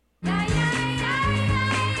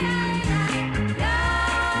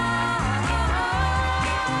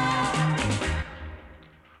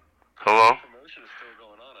 Hello? Promotion is still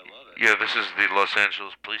going on. I love it. Yeah, this is the Los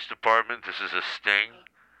Angeles Police Department. This is a sting.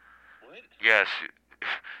 What? Yes.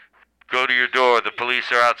 Go to your door. The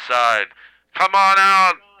police are outside. Come on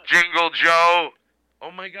out, Jingle Joe. Oh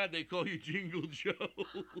my God, they call you Jingle Joe.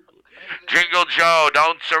 Jingle Joe,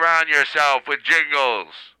 don't surround yourself with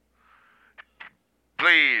jingles.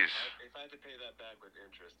 Please. If I had to pay that back with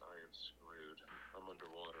interest, I am screwed. I'm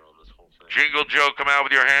underwater on this whole thing. Jingle Joe, come out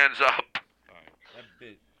with your hands up. All right, that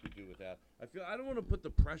bit could do with that. I don't want to put the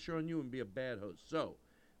pressure on you and be a bad host. So,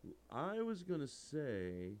 I was gonna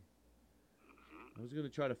say, I was gonna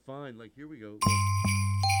try to find, like, here we go. Look.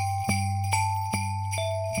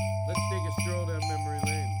 Let's take a stroll down memory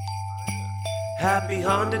lane. Happy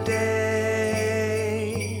Honda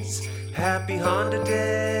days, happy Honda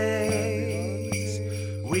days.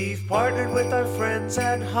 We've partnered with our friends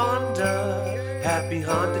at Honda. Happy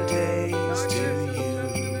Honda days to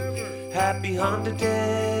you. Happy Honda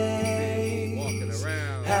days,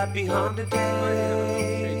 happy Honda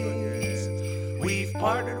days. We've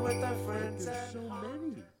partnered with our friends at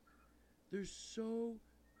Honda. There's so many. There's so...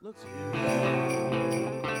 Look.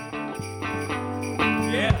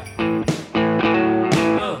 Yeah.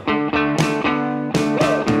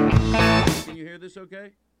 Can you hear this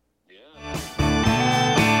okay? Yeah.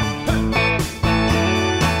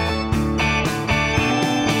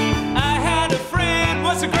 I had a friend,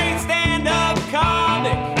 was a great stand-up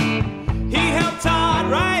comic. He helped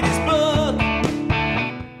Todd write his book.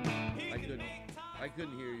 I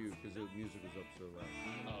couldn't hear you because the music was up so loud.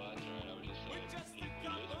 Oh, that's right. I was just saying, he is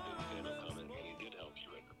a good stand-up comic, and he did help you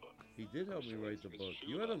write the book. He did help me write the book.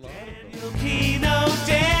 You had a lot of them. Daniel Kino.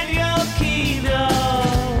 Daniel Kino.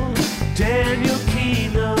 Daniel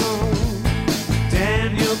Kino.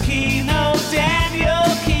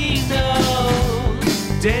 Daniel Kino.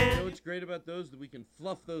 You know what's great about those? That we can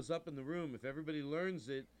fluff those up in the room. If everybody learns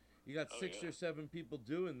it, you got 6 or 7 people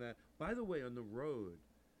doing that. By the way, on the road,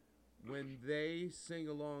 when they sing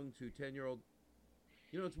along to 10-year-old...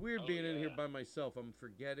 You know, it's weird being in here by myself. I'm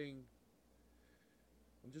forgetting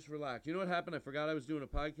I'm just relaxed. You know what happened? I forgot I was doing a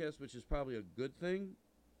podcast, which is probably a good thing.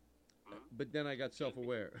 But then I got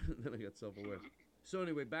self-aware. So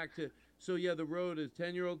anyway, back to... So, yeah, The Road is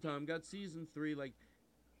 10-Year-Old Tom. Got season 3. Like,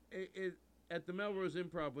 at the Melrose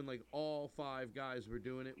Improv, when, like, all 5 guys were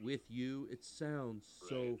doing it with you, it sounds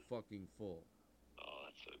so fucking full. Oh,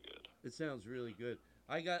 that's so good. It sounds really good.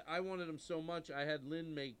 I wanted them so much, I had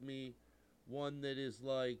Lynn make me one that is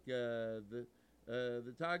like, the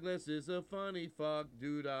Todd Glass is a funny fuck,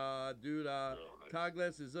 doo-dah, doo-dah. Todd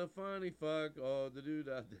Glass is a funny fuck, oh, the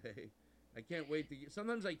doo-dah day. I can't wait to get...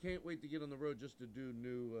 Sometimes I can't wait to get on the road just to do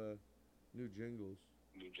new jingles.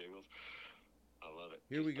 New jingles? I love it.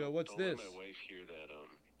 Here we go. What's this? Don't let my wife hear that,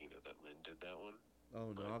 that Lynn did that one.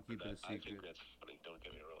 Oh, no, I'll keep it a secret. I think that's funny. Don't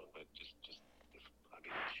get me wrong, but just she's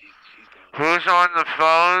down. Who's on the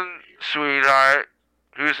phone, sweetheart?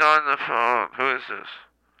 Who's on the phone? Who is this?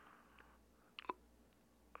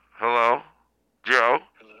 Hello? Joe?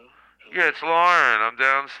 Hello? Yeah, it's Lauren. I'm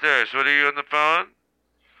downstairs. What are you on the phone?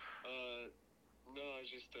 No, I was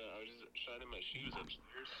just shining my shoes upstairs.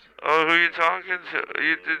 Oh, who you talking to?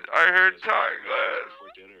 I heard Todd Glass.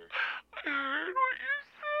 Before dinner. I heard what you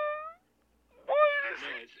said. What is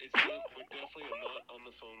No, we're definitely not on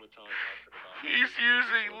the phone with Todd talking about it. He's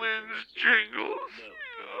using Lynn's jingles.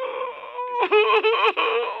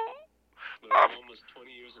 We're almost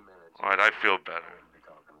 20 years of marriage. All right, I feel better. I'm going to be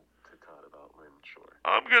talking to Todd about Lynn, sure.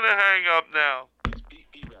 I'm going to hang up now. Just be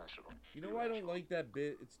rational. You know why I don't like that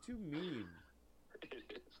bit? It's too mean.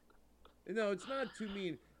 It is. No, it's not too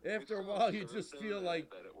mean. After a while, you just feel like...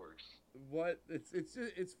 That it works. What?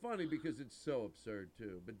 It's funny because it's so absurd,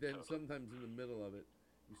 too. But then sometimes in the middle of it,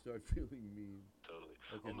 you start feeling mean. Totally.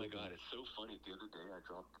 Okay, oh my God, it's so funny. The other day, I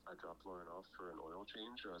dropped Lauren off for an oil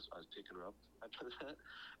change. I was picking her up after that,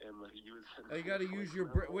 and like you was. Oh, you got to use your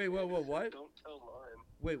brain. Wait, whoa, what? Don't tell Lauren.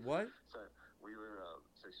 Wait, what? So we were.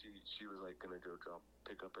 So she was like gonna go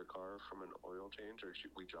pick up her car from an oil change, or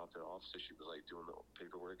we dropped it off. So she was like doing the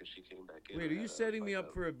paperwork, and she came back in. Wait, are you setting me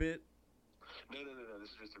up for a bit? No.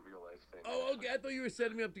 This is just a real life thing. Oh, okay. I thought you were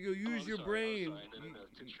setting me up to go use your brain. I'm sorry. No.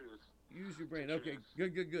 The truth. Use your brain. Okay.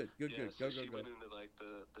 Good. Yeah, so Go. She went into like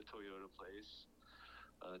the Toyota place,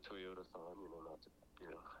 Toyota-thon, not the,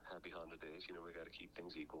 happy Honda days. We got to keep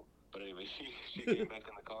things equal. But anyway, she came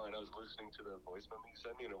back in the car, and I was listening to the voice memo you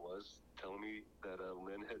sent me, and it was telling me that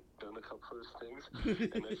Lynn had done a couple of things.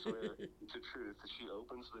 And I swear, it's the truth. She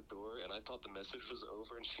opens the door, and I thought the message was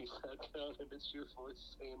over, and she sat down, and it's your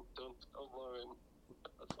voice saying, "Don't tell Lauren."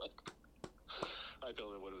 I was like... I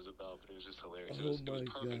told her what it was about, but it was just hilarious. It was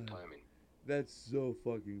perfect timing. That's so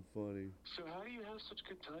fucking funny. So how do you have such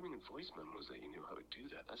good timing in voice memos that you knew how to do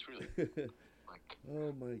that? That's really like...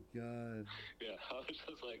 Oh my God. Yeah, I was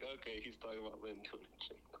just like, okay, he's talking about Lynn doing a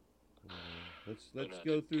jingle. Let's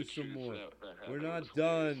go through some more. We're not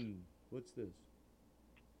done. What's this?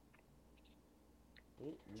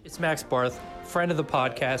 It's Max Barth, friend of the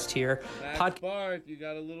podcast here. Max Barth, you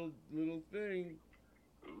got a little thing.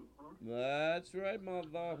 That's right,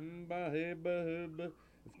 mother.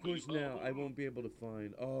 Of course, now I won't be able to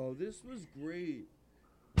find. Oh, this was great.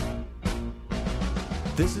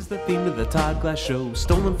 This is the theme of the Todd Glass Show,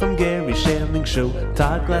 stolen from Gary Shandling Show.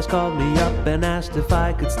 Todd Glass called me up and asked if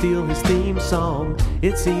I could steal his theme song.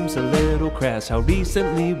 It seems a little crass how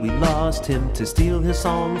recently we lost him to steal his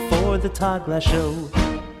song for the Todd Glass Show.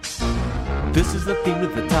 This is the theme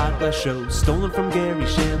of the Todd Glass Show, stolen from Gary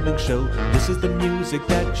Shandling Show. This is the music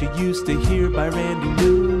that you used to hear by Randy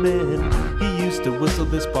Newman. He used to whistle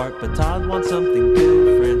this part, but Todd wants something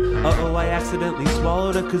different. Uh-oh, I accidentally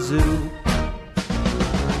swallowed a kazoo.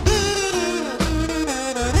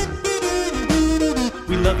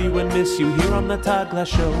 We love you and miss you here on the Todd Glass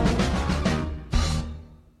Show.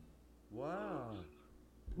 Wow.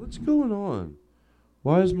 What's going on?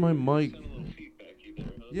 Why is my mic...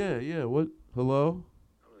 Yeah, what? Hello?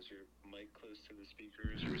 Was your mic close to the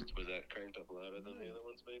speakers, or was that cranked up louder than the other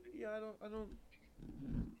ones, maybe? Yeah, I don't...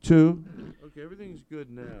 2. Okay, everything's good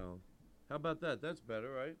now. How about that? That's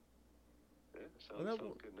better, right? Yeah, sounds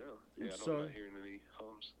good now. Yeah, I'm not hearing any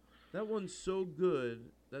hums. That one's so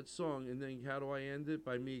good, that song, and then how do I end it?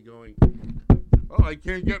 By me going, oh, I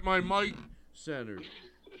can't get my mic centered.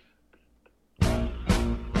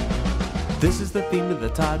 This is the theme of the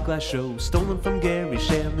Todd Glass Show, stolen from Gary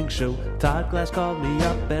Shandling Show. Todd Glass called me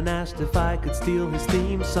up and asked if I could steal his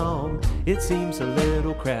theme song. It seems a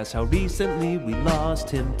little crass how recently we lost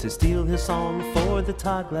him to steal his song for the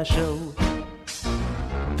Todd Glass Show.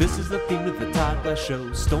 This is the theme of the Todd Glass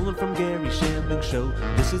Show, stolen from Gary Shandling Show.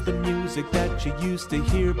 This is the music that you used to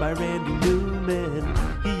hear by Randy Newman.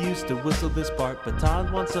 He used to whistle this part, but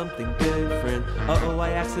Todd wants something different. Uh-oh,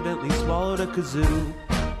 I accidentally swallowed a kazoo.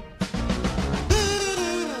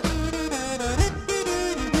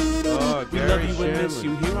 Gary love you and miss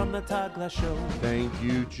you Shandling. here on the Todd Glass Show. Thank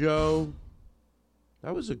you, Joe.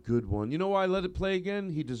 That was a good one. You know why I let it play again?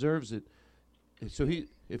 He deserves it. So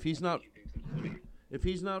if he's not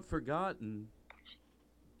forgotten,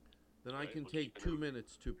 then I can take 2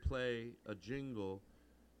 minutes to play a jingle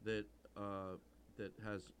that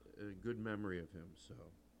has a good memory of him. So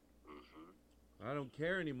I don't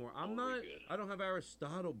care anymore. I don't have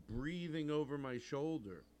Aristotle breathing over my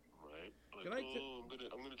shoulder. Right. Like, Can I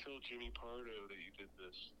I'm gonna tell Jimmy Pardo that you did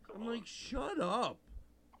this. I'm like, shut up.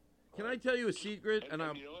 Can I tell you a secret? And you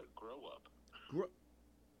know what? Grow up.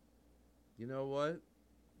 You know what?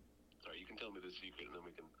 Sorry, you can tell me the secret, and then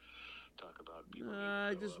we can talk about.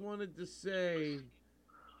 I just wanted to say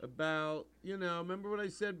about, remember what I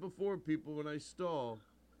said before, people, when I stall.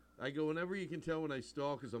 I go, whenever you can tell when I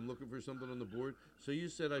stall because I'm looking for something on the board. So you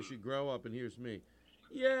said I should grow up, and here's me.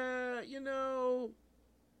 Yeah,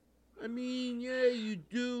 I mean, yeah, you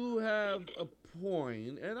do have a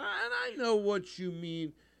point, and I know what you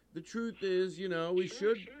mean. The truth is,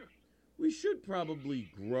 we should probably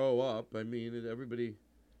grow up. I mean, everybody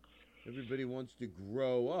wants to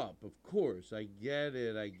grow up, of course. I get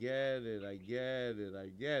it.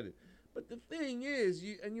 But the thing is,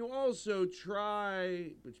 you also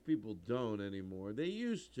try, which people don't anymore. They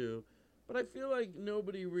used to, but I feel like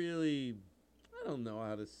nobody really, I don't know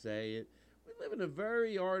how to say it. We live in a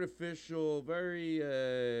very artificial, very,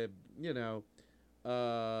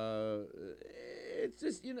 it's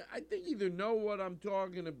just, I think either know what I'm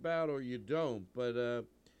talking about or you don't. But,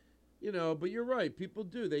 but you're right. People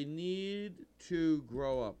do. They need to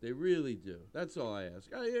grow up. They really do. That's all I ask.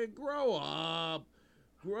 Grow up.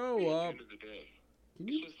 Grow up.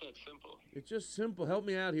 It's just that simple. It's just simple. Help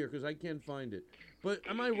me out here because I can't find it. But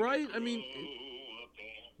am I right? I mean,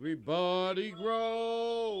 everybody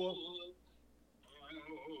grow.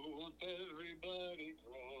 Everybody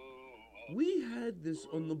grow. We had this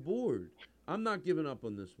on the board. I'm not giving up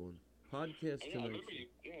on this one. Podcast I tonight. remember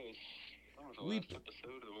that was the last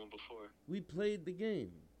episode of the one before. We played the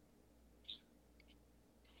game.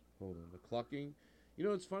 Hold on, the clucking. You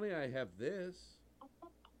know, it's funny. I have this.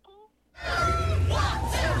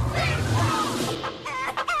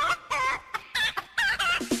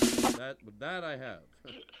 That I have.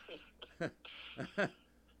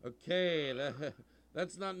 Okay,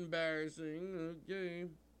 that's not embarrassing. Okay.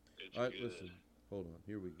 All right, listen. Hold on.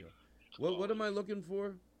 Here we go. What am I looking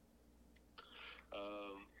for?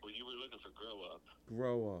 Well, you were looking for grow up.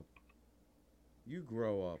 Grow up. You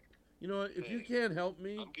grow up. You know what? If you can't help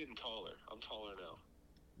me, I'm getting taller. I'm taller now.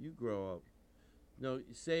 You grow up. No,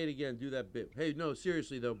 say it again. Do that bit. Hey, no,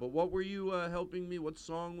 seriously though. But what were you helping me? What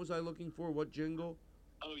song was I looking for? What jingle?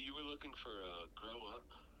 Oh, you were looking for grow up.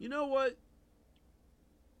 You know what?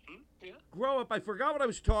 Yeah. Grow up. I forgot what I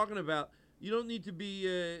was talking about. You don't need to be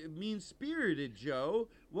mean-spirited, Joe.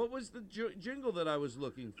 What was the jingle that I was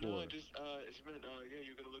looking for? No, I just it's meant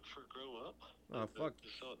you're gonna look for grow up. Oh, fuck.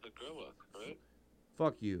 The grow up, right?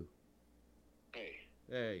 Fuck you.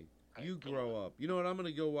 Hey, you grow up. You know what? I'm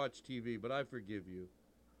gonna go watch TV, but I forgive you.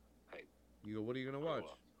 Hey. You go. What are you gonna watch?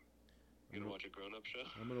 You gonna watch a grown-up show?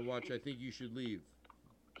 I'm gonna watch. I Think You Should Leave.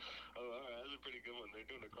 Oh, all right. That's a pretty good one. They're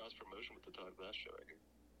doing a cross promotion with the Todd Glass Show, I hear.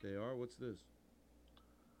 They are. What's this?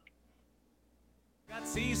 Got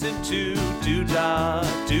season 2,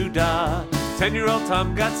 doo-dah, doo-dah. 10-year-old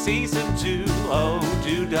Tom got season 2, oh,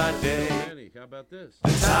 doo-dah day. Danny, how about this?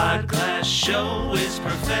 The Todd Glass Show is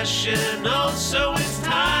professional, so it's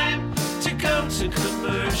time to go to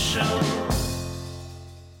commercial.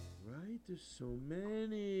 Right? There's so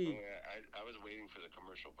many. Oh, yeah, I was waiting for the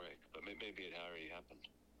commercial break, but maybe it already happened.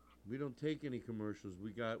 We don't take any commercials.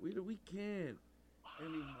 We can't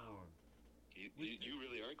anymore. You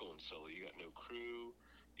really are going solo. You got no crew.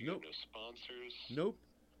 You Nope. got no sponsors. Nope.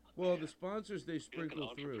 Well, the sponsors, they You're like sprinkle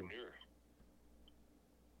an through. entrepreneur.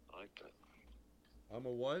 I like that. I'm a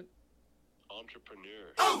what?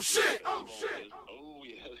 Entrepreneur. Oh, shit! Oh, shit! Oh,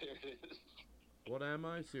 yeah, there it is. What am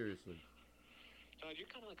I? Seriously. Todd, you're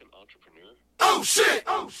kind of like an entrepreneur. Oh, shit!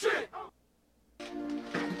 Oh, shit!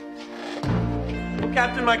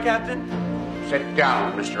 Captain, my captain. Sit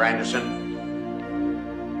down, Mr. Anderson.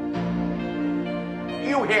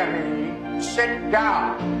 You hear me? Sit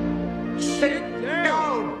down. Sit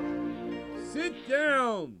down. Sit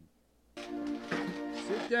down.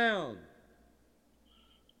 Sit down.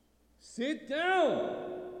 Sit down.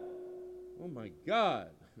 Oh my God.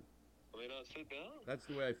 Will they not sit down? That's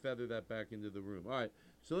the way I feather that back into the room. All right.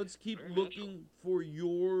 So let's keep looking for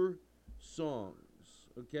your songs.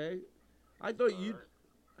 Okay? I thought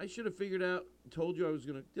I should have figured out, told you I was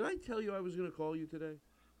going to. Did I tell you I was going to call you today?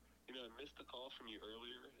 You know, I missed the call from you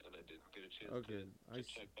earlier, and I didn't get a chance Okay, to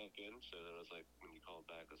check back in. So then I was like, when you called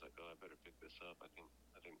back, I was like, oh, I better pick this up. I think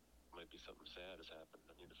might be something sad has happened.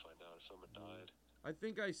 I need to find out if someone died. I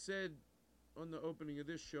think I said on the opening of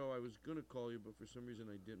this show I was gonna call you, but for some reason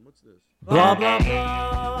I didn't. What's this? Blah blah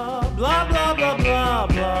blah blah blah blah blah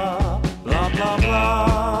blah blah blah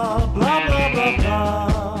blah blah blah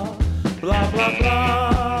blah blah blah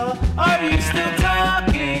blah. Are you still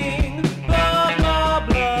talking? Blah blah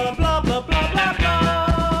blah blah blah blah blah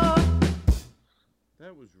blah.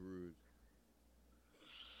 That was rude.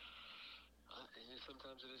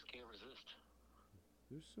 Sometimes I just can't resist.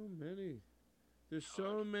 There's so many. There's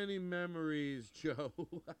so many memories, Joe.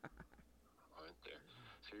 Aren't there?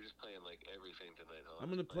 So you're just playing like everything tonight, huh? I'm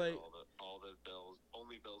gonna Just play playing all the bells,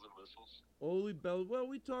 only bells and whistles. Only Bell. Well,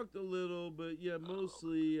 we talked a little, but yeah,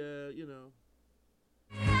 mostly, you know.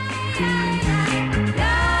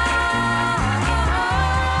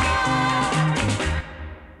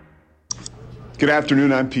 Good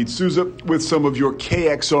afternoon, I'm Pete Souza with some of your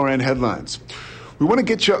KXRN headlines. We want to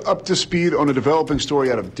get you up to speed on a developing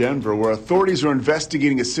story out of Denver where authorities are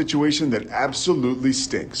investigating a situation that absolutely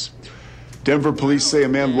stinks. Denver police say a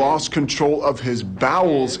man lost control of his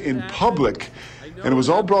bowels in public, and it was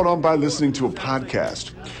all brought on by listening to a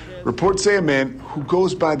podcast. Reports say a man who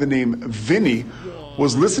goes by the name Vinny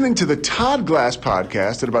was listening to the Todd Glass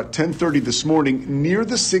podcast at about 10:30 this morning near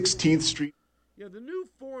the 16th Street. Yeah, the new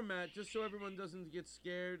format, just so everyone doesn't get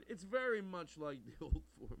scared, it's very much like the old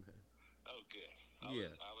format. Okay. I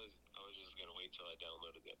was just gonna wait till I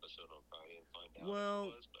downloaded the episode on Friday and find out what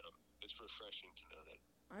it was, but it's refreshing to know that.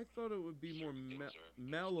 I thought it would be more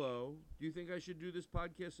mellow. Do you think I should do this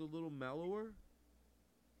podcast a little mellower?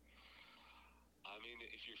 I mean,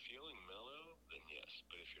 if you're feeling mellow, then yes.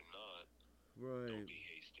 But if you're not, right, don't be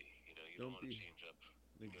hasty. You know, you don't want to change up.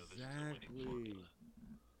 Exactly.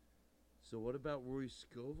 So what about Roy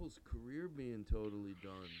Scovel's career being totally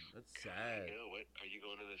done? That's sad. You know what? Are you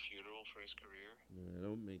going to the funeral for his career? Yeah, I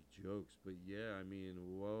don't make jokes, but yeah, I mean,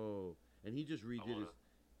 whoa. And he just redid his...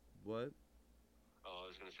 What? Oh, I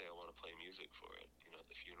was going to say I want to play music for it, you know, at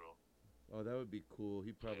the funeral. Oh, that would be cool.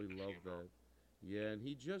 He'd probably love that. Yeah, and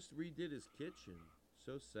he just redid his kitchen.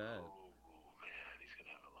 So sad. Oh, man, he's going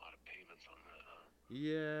to have a lot of payments on that, huh?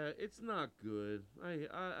 Yeah, it's not good.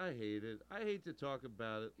 I hate it. I hate to talk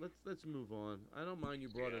about it. Let's move on. I don't mind you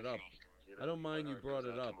brought it up. I don't mind you brought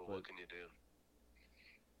it up, but what can you do?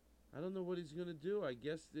 I don't know what he's gonna do. I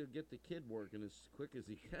guess they'll get the kid working as quick as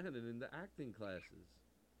he can and in the acting classes.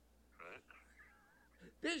 Right.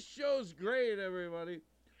 This show's great, everybody.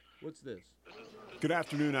 What's this? Good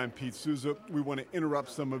afternoon, I'm Pete Souza. We want to interrupt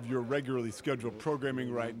some of your regularly scheduled programming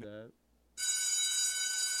right now.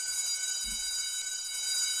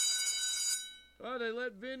 Oh, they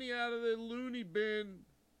let Vinny out of the loony bin.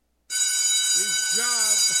 His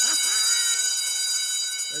job.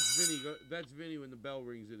 That's Vinny when the bell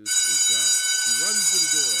rings at his job. He runs to the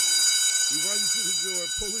door.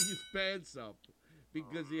 Pulling his pants up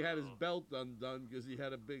because he had his belt undone because he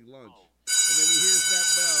had a big lunch. And then he hears that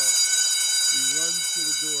bell. He runs to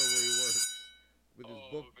the door where he works with his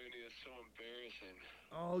book. Oh, Vinny, it's so embarrassing.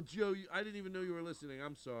 Oh, Joe, I didn't even know you were listening.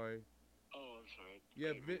 I'm sorry. Oh, I'm sorry.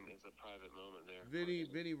 Yeah, it's a private moment there.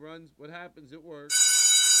 Vinny runs. What happens? It works.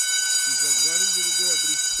 He's like running to the door, but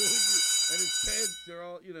he's pulling you, and his pants are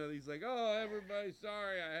all, you know. He's like, "Oh, everybody,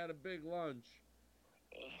 sorry, I had a big lunch."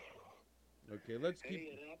 Okay, let's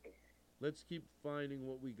keep finding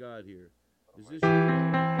what we got here. Is this? Pays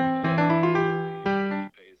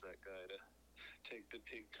that guy to take the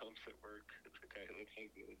big dumps at work. The guy who looks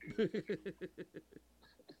like the other dude.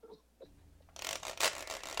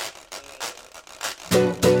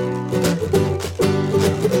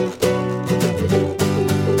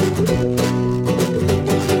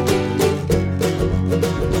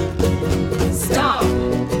 Stop.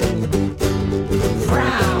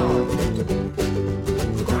 Frown.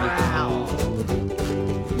 Growl.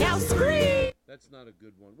 Now scream. That's not a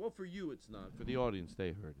good one. Well, for you, it's not. For the audience,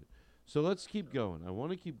 they heard it. So let's keep going. I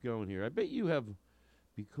want to keep going here. I bet you have,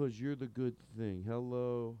 because you're the good thing.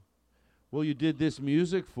 Hello. Well, you did this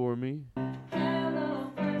music for me. And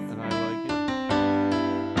I like it.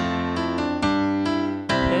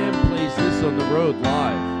 Pam plays this on the road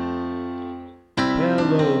live.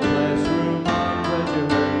 Hello, classroom. I'm glad you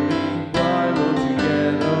heard me. Why won't you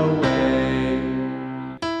get away?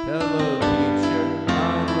 Hello, teacher.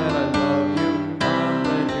 I'm glad I love you. I'm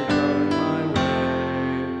glad you're coming my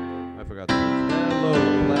way. I forgot the words. Hello,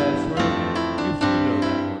 classroom. You know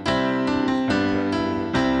that one.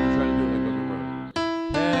 Try to do it like on the road.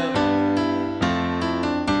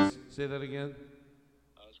 Say that again.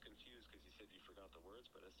 I was confused because you said you forgot the words,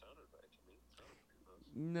 but it sounded right to me.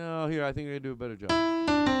 No, here, I think I can do a better job.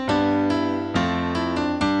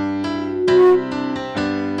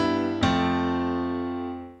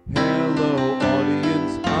 Hello,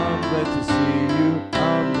 audience. I'm glad to see you.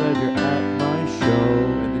 I'm glad you're at my show.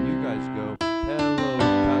 And then you guys go, hello,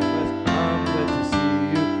 podcast. I'm glad to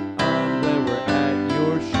see you. I'm glad we're at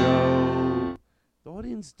your show. The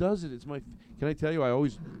audience does it. It's my. Can I tell you? I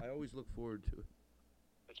always look forward to it.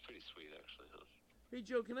 That's pretty sweet, actually. Hey,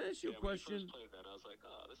 Joe, can I ask you a question? When you first played that, I was like,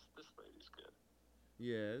 oh, this lady's good.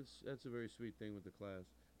 Yeah, that's a very sweet thing with the class.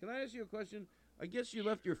 Can I ask you a question? I guess you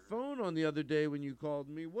left your phone on the other day when you called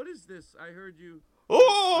me. What is this? I heard you.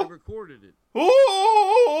 I recorded it.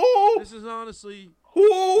 This is honestly.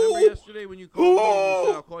 Remember yesterday when you called me and you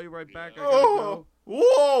said, I'll call you right back. I gotta go.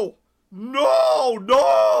 Whoa! No!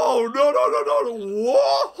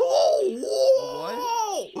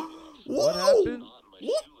 What happened?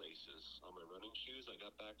 What? On my running shoes, I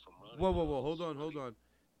got back from running. Whoa. Hold on.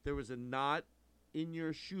 There was a knot in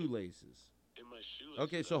your shoelaces. In my shoelaces.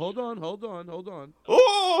 Okay, so hold on. Oh! Walk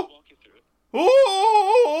you through it.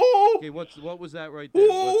 Okay, what was that right there?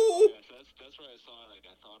 That's where I saw it. Like,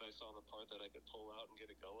 I thought I saw the part that I could pull out and get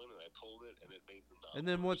it going, and I pulled it, and it made the knot. And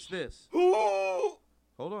then what's this? Hold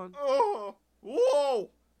on. Whoa!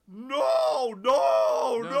 No!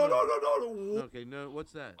 Okay, no,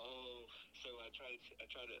 what's that? Oh, so I tried to,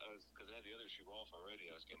 because I had the other shoe off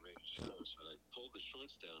already, I was getting ready to show, so I pulled the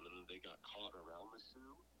shorts down, and then they got caught around the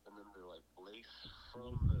shoe, and then they're like lace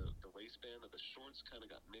from the waistband of the shorts kind of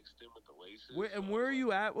got mixed in with the laces. Where are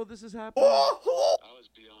you at while this is happening? I was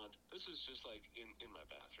beyond, this is just like in my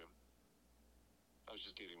bathroom. I was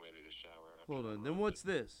just getting ready to shower. Hold on, then what's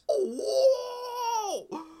this? Whoa!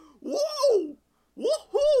 No!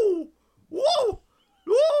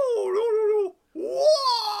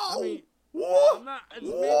 I mean, I'm not. Maybe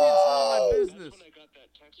it's not my business. That's when I got that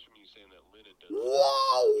text from you saying that Lynn had done.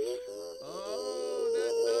 Oh,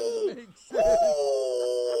 that does make sense.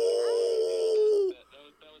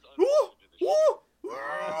 Wow! No! Whoa!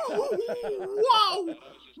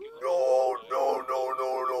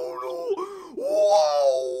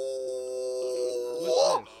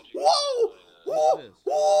 What's this?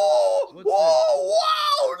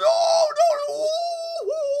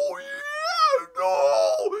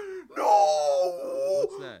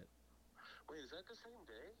 What's that? Wait, is that the same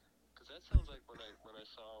day? Because that sounds like when I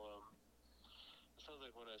saw it sounds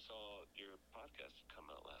like when I saw your podcast come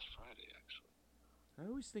out last Friday, actually. I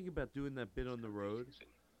always think about doing that bit on the road.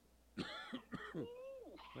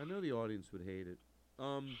 I know the audience would hate it.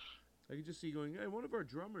 I could just see going, hey, one of our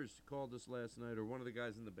drummers called us last night, or one of the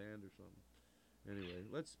guys in the band or something. Anyway,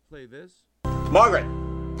 let's play this. Margaret,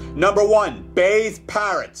 number 1, bathe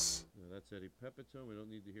parrots. No, that's Eddie Pepitone. We don't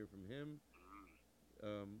need to hear from him.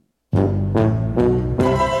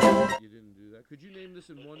 You didn't do that. Could you name this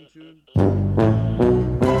in one tune?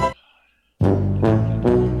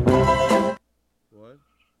 What?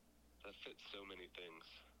 That fits so many things.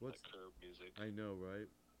 What's like curb music? I know, right?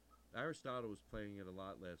 Aristotle was playing it a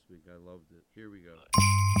lot last week. I loved it. Here we go.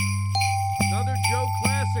 Another Joe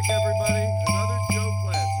classic, everybody. Another Joe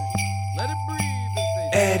classic. Let it breathe, as they say.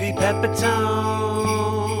 Eddie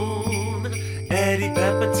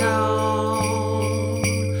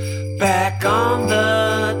Pepitone, back on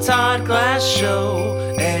the Todd Glass Show.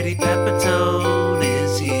 Eddie Pepitone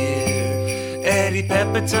is here. Eddie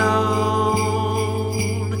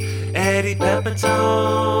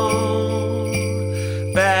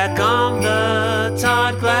Pepitone, back on the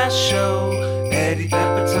Todd Glass Show. Eddie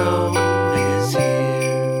Pepitone is here.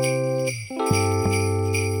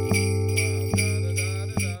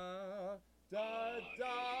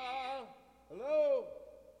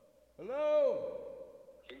 Hello.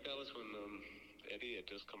 I think that was when Eddie had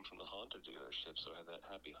just come from the Honda dealership, so I had that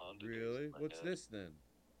happy Honda. Really? What's this then?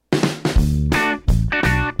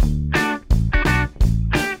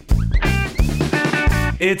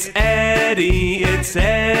 It's Eddie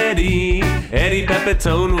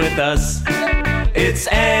Pepitone with us. It's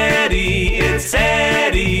Eddie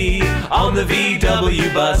on the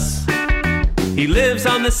VW bus. He lives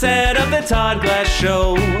on the set of the Todd Glass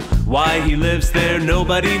Show. Why he lives there,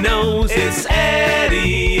 nobody knows. It's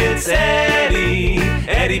Eddie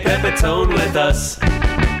Pepitone with us. Hey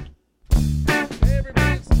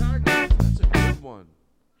everybody, it's Todd Glass. That's a good one.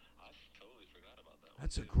 I totally forgot about that one.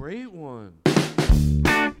 That's a great one.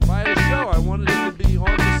 If I had a show, I wanted him to be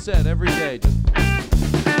on the set every day.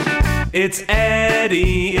 It's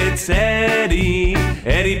Eddie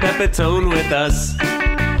Pepitone with us.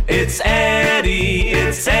 It's Eddie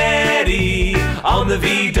on the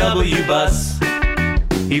VW bus.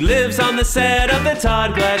 He lives on the set of the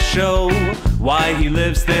Todd Glass Show. Why he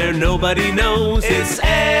lives there, nobody knows. It's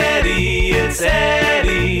Eddie,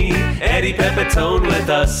 Eddie Pepitone with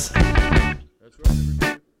us. That's right,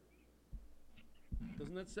 everybody.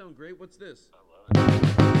 Doesn't that sound great? What's this?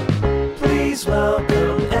 Please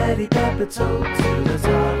welcome Eddie Pepitone to the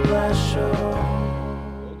Todd Glass Show.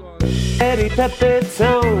 Eddie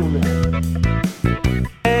Pepitone.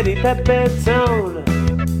 Eddie Pepitone.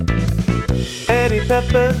 Eddie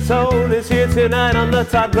Pepitone is here tonight on the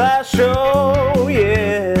Todd Glass Show.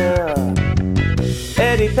 Yeah.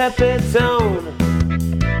 Eddie Pepitone.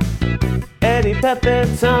 Eddie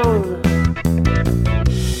Pepitone.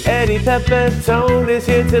 Eddie Pepitone is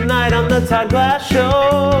here tonight on the Todd Glass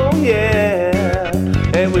Show, yeah.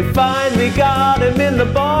 And we finally got him in the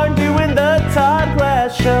barn doing the Todd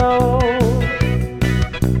Glass Show.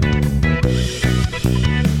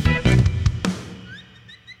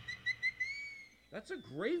 That's a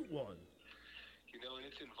great one. You know, and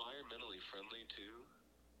it's environmentally friendly too.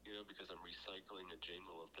 You know, because I'm recycling a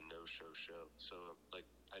jingle of the no-show show. So, like,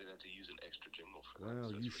 I didn't have to use an extra jingle for that. Wow,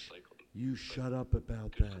 So it's recycling. you shut up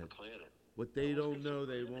about Good for that. the planet. What they don't know,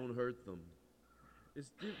 they won't hurt them.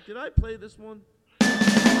 Did I play this one?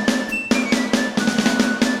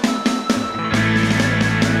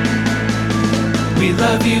 We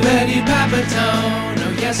love you, Eddie Pepitone.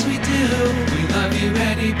 Oh, yes, we do. We love you,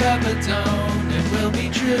 Eddie Pepitone. It will be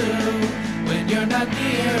true when you're not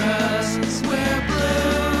near us. We're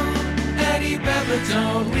blue. Eddie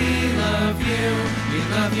Pepitone, we love you. We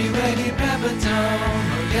love you, Eddie Pepitone.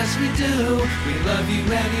 Oh, yes, we do. We love you,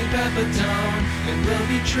 Eddie Pepitone. It will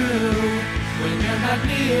be true when you're not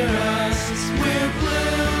near us. We're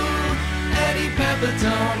blue. Eddie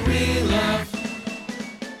Pepitone, we love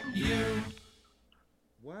you.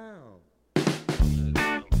 Wow.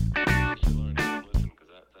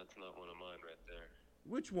 That's not one of mine right there.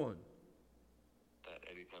 Which one? That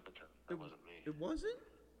Eddie Pepitone. That wasn't me. It wasn't?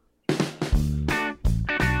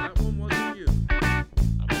 That one wasn't you.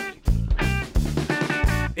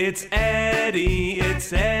 It's Eddie,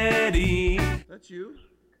 it's Eddie. That's you?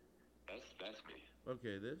 That's me.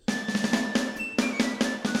 Okay, this?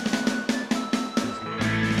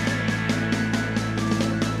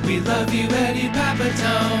 We love you, Eddie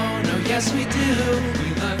Pepitone. Oh, yes, we do.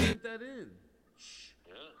 We love you. Put that in. Shh.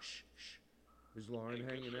 Shh. Shh. Is Lauren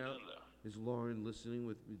hanging out? Is Lauren listening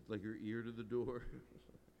with like her ear to the door?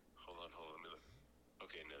 Hold on. Let me look.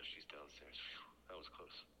 Okay, no, she's downstairs. Phew, that was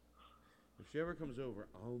close. If she ever comes over,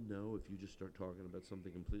 I'll know if you just start talking about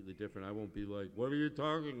something completely different. I won't be like, what are you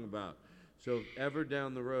talking about? So if ever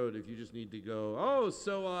down the road, if you just need to go, oh,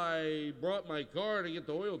 so I brought my car to get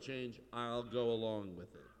the oil change, I'll go along with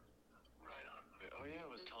it. Right on. Oh, yeah, it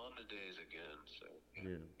was Honda days again, so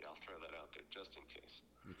Yeah. I'll throw that out there just in case.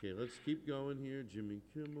 Okay, let's keep going here. Jimmy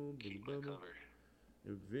Kimmel, Keep my cover.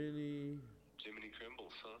 and Vinny. Jiminy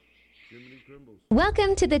Crimbles, huh? Jiminy Crimbles.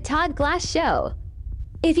 Welcome to the Todd Glass Show.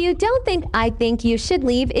 If you don't think I Think You Should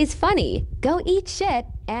Leave is funny, go eat shit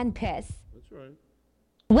and piss. That's right.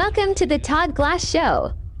 Welcome to the Todd Glass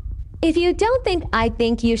Show. If you don't think I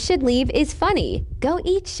Think You Should Leave is funny, go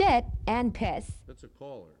eat shit and piss. That's a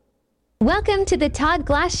caller. Welcome to the Todd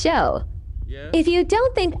Glass Show. Yeah? If you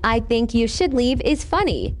don't think I Think You Should Leave is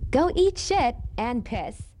funny, go eat shit and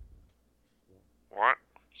piss. What?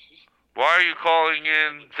 Why are you calling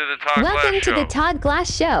in to the Todd Welcome Glass to Show? the Todd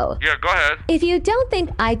Glass Show. Yeah, go ahead. If you don't think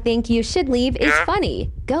I Think You Should Leave is Yeah?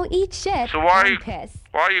 funny, go eat shit So why are and you piss.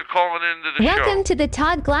 why are you calling into the Welcome show? to the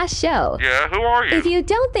Todd Glass Show. Yeah, who are you? If you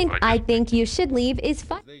don't think I Think You Should Leave is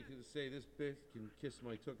funny. They can say this bitch can kiss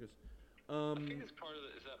my tuchus. I think it's part of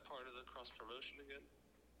the, is that part of the cross promotion again?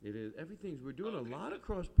 It is. Everything's. We're doing a lot of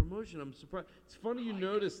cross promotion. I'm surprised. It's funny you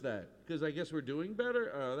noticed that because I guess we're doing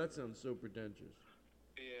better. Oh, that sounds so pretentious.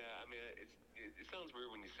 Yeah, I mean, it sounds weird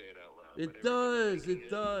when you say it out loud. It does. It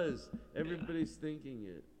does. Everybody's thinking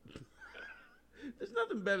it. There's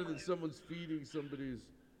nothing better than someone's feeding somebody's.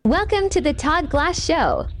 Welcome to the Todd Glass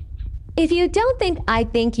Show. If you don't think I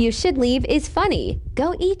Think You Should Leave is funny,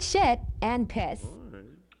 go eat shit and piss. All right.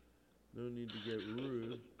 No need to get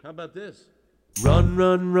rude. How about this? Run,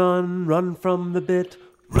 run, run, run from the bit.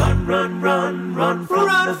 Run, run, run, run from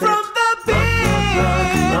the bit.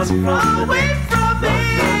 Run from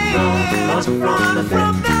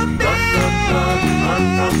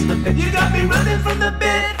the bit. You got me running from the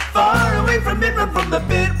bit. Far away from it, run from the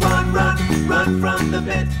bit. Run, run from the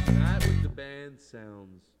bit. That was the band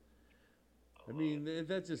sounds. I mean,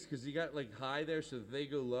 that's just because you got like high there, so if they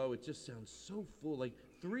go low, it just sounds so full. Like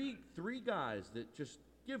three guys that just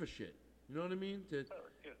give a shit. You know what I mean?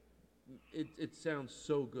 It sounds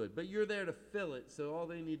so good, but you're there to fill it, so all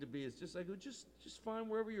they need to be is just like just find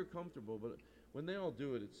wherever you're comfortable. But When they all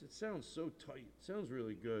do it, it sounds so tight. It sounds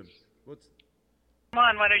really good. What's... Come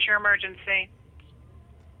on, what is your emergency?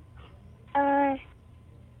 How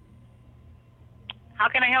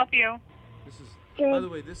can I help you? This is, by the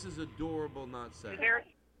way, this is adorable, not sad.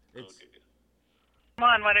 It's... Come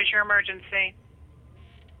on, what is your emergency?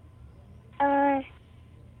 How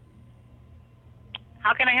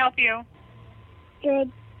can I help you?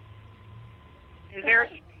 Good.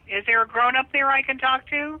 Is there a grown-up there I can talk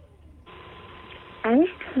to? I'm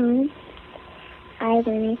home. I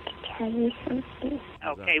wanted to tell you something.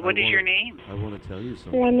 Okay, what is your name? I want to tell you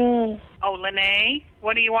something. Lene. Oh, Lene.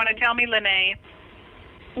 What do you want to tell me, Lene?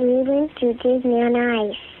 We went to Disney on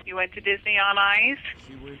Ice. You went to Disney on Ice?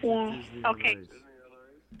 She went Yeah. to Disney on Okay. Ice.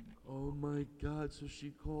 Oh my God! So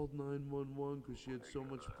she called 911 because she had so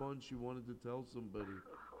much fun. She wanted to tell somebody.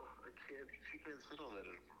 She can't sit on that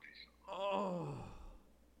information. Oh,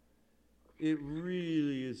 it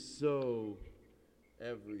really is so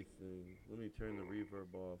everything. Let me turn the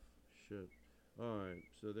reverb off. Shit. All right.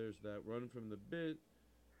 So there's that. Run from the bit.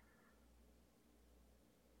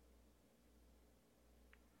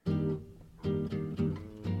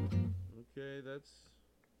 Okay, that's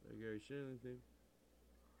Gary Shannington.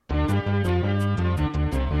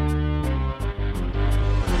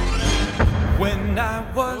 When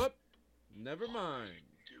I was... Never mind.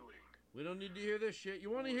 We don't need to hear this shit.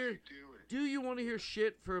 You want to hear... Do you want to hear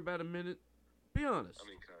shit for about a minute? Be honest.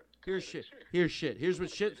 Here's shit. Here's shit. Here's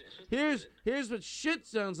what shit... Here's what shit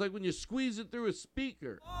sounds like when you squeeze it through a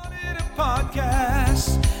speaker.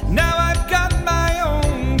 Podcast. Now I've got my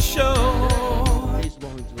own show.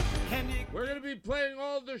 We're going to be playing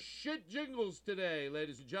all the shit jingles today,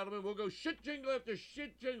 ladies and gentlemen. We'll go shit jingle after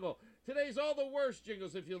shit jingle. Today's all the worst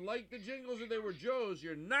jingles. If you like the jingles or they were Joe's,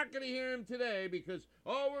 you're not going to hear them today because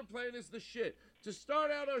all we're playing is the shit. To start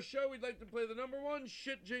out our show, we'd like to play the number one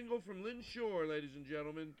shit jingle from Lynn Shore, ladies and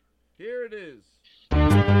gentlemen. Here it is.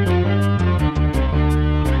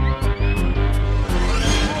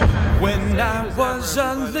 When I was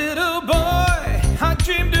a little boy, I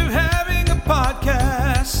dreamed of having a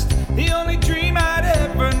podcast. The only dream I'd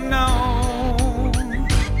ever known.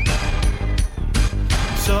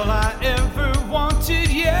 It's all I ever wanted,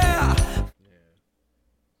 yeah.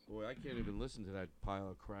 Boy, I can't even listen to that pile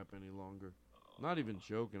of crap any longer. I'm not even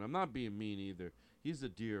joking. I'm not being mean either. He's a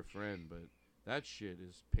dear friend, but that shit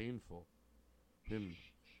is painful. Him,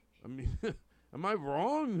 I mean, am I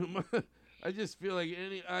wrong? I just feel like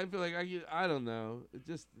I don't know. It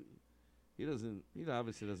just, he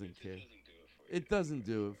obviously doesn't care. It doesn't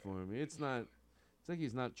do it for me. It's like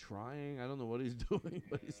he's not trying. I don't know what he's doing,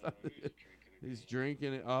 but he's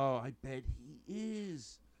drinking it. Oh, I bet he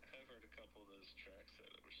is. I've heard a couple of those tracks that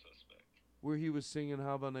were suspect. Where he was singing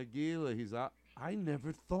Hava Nagila. I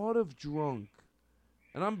never thought of drunk.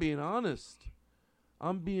 And I'm being honest.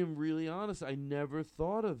 I'm being really honest. I never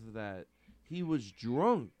thought of that. He was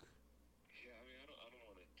drunk. Yeah, I mean, I don't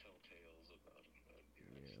want to tell tales about him, but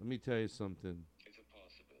Yeah, let me tell you something. it's a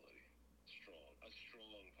possibility. A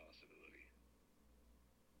strong possibility.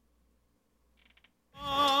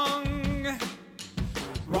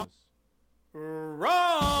 Wrong.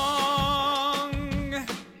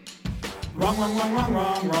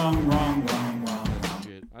 Wrong.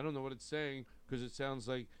 Shit. I don't know what it's saying because it sounds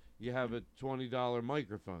like you have a $20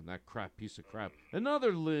 microphone. That crap piece of crap.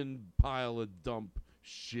 Another Lynn pile of dump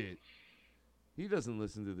shit. He doesn't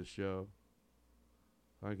listen to the show.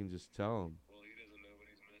 I can just tell him. Well, he doesn't know what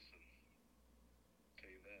he's missing. I'll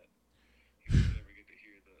tell you that. You never get to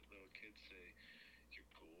hear the little kids say, "You're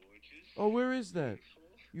gorgeous." Oh, where is that?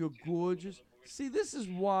 You're gorgeous. See, this is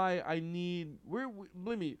why I need...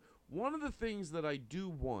 Believe me, one of the things that I do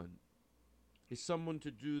want is someone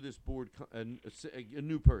to do this board, a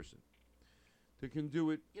new person that can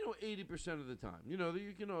do it, 80% of the time. You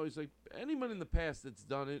can always, anyone in the past that's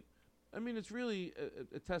done it, I mean, it's really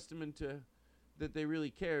a testament to that they really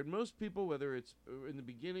cared. Most people, whether it's in the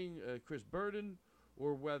beginning, Chris Burden,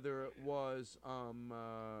 or whether it was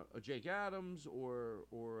Jake Adams or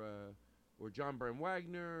John Bram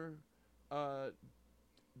Wagner,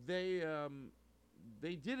 they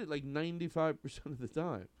did it like 95% of the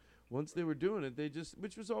time. Once they were doing it,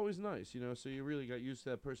 which was always nice, so you really got used to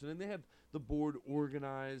that person. And they have the board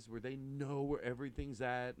organized where they know where everything's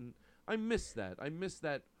at. And I miss that. I miss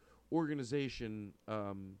that organization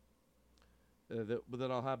that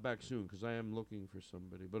I'll have back soon because I am looking for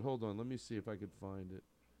somebody. But hold on. Let me see if I could find it.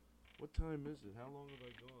 What time is it? How long have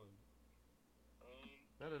I gone?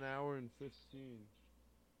 About an hour and 15.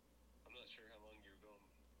 I'm not sure how long you're going.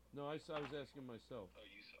 No, I was asking myself. Oh,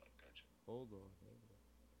 you saw it. Gotcha. Hold on.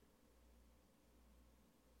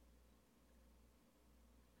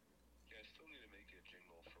 Yeah, I still need to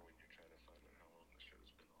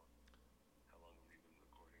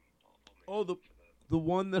Oh, the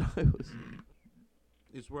one that I was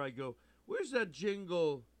is where I go, where's that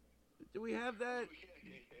jingle? Do we have that?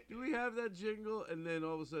 Do we have that jingle? And then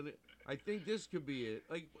all of a sudden, I think this could be it.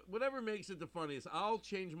 Like, whatever makes it the funniest. I'll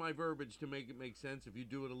change my verbiage to make it make sense if you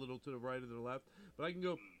do it a little to the right or to the left. But I can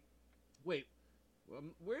go, wait,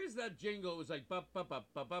 where's that jingle? It was like, ba ba ba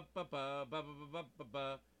ba ba ba ba ba ba ba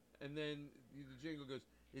ba. And then the jingle goes,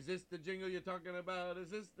 is this the jingle you're talking about?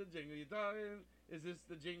 Is this the jingle you're talking? Is this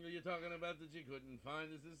the jingle you're talking about that you couldn't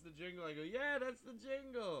find? Is this the jingle? I go, yeah, that's the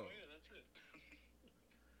jingle. Oh, yeah, that's it.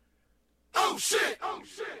 Oh, shit! Oh,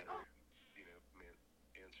 shit! You know, man,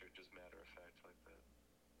 answer just matter of fact like that.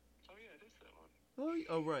 Oh, yeah, it is that one.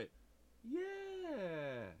 Oh, right.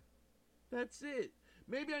 Yeah. That's it.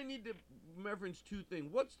 Maybe I need to reference two things.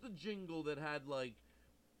 What's the jingle that had, like,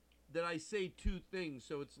 that I say two things?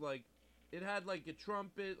 So it's like, it had, like, a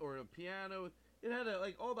trumpet or a piano. It had,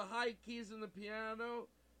 like, all the high keys in the piano.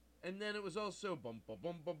 And then it was also bum, bum,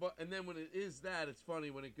 bum, bum, bum. And then when it is that, it's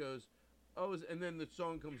funny when it goes, and then the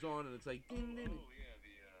song comes on and it's like, ding, ding. Oh, yeah, do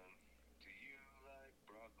you like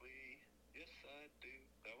broccoli? Yes, I do.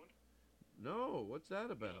 That one? No, what's that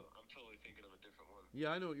about? No, I'm totally thinking of a different one.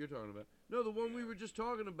 Yeah, I know what you're talking about. No, the one we were just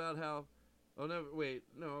talking about how, hold on,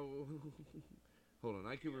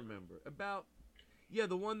 I can remember.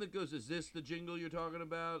 The one that goes, is this the jingle you're talking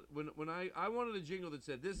about? When I wanted a jingle that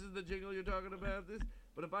said, this is the jingle you're talking about,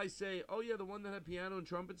 but if I say, oh yeah, the one that had piano and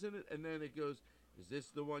trumpets in it, and then it goes, is this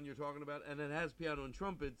the one you're talking about? And it has piano and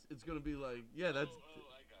trumpets, it's going to be like, yeah, that's...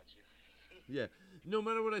 Oh, I got you. Yeah. No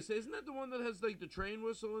matter what I say, isn't that the one that has, like, the train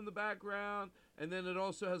whistle in the background? And then it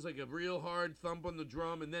also has, like, a real hard thump on the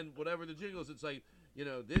drum, and then whatever the jingles, it's like, you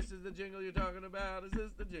know, this is the jingle you're talking about. Is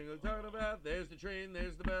this the jingle you're talking about? There's the train,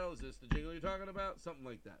 there's the bell. Is this the jingle you're talking about? Something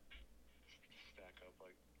like that. Stack up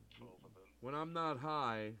like 12 of them. When I'm not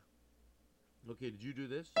high... Okay, did you do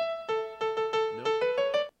this? Nope.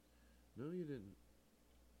 No, you didn't.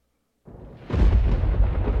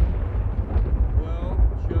 Well,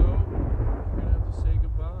 Joe, we're going to have to say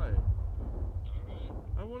goodbye.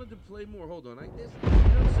 I wanted to play more. Hold on. What? Hey,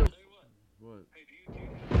 do you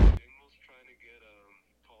have jingles trying to get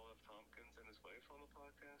Paul F. Tompkins and his wife on the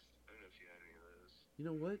podcast? I don't know if you had any of those. You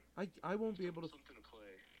know what? I won't be able to... Something to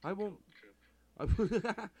play.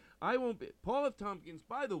 I won't be... Paul F. Tompkins,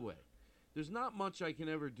 by the way, there's not much I can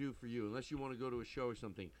ever do for you unless you want to go to a show or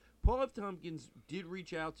something. Paul F. Tompkins did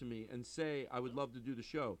reach out to me and say I would love to do the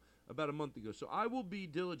show about a month ago. So I will be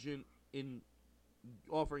diligent in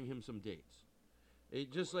offering him some dates. It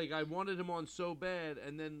just like I wanted him on so bad,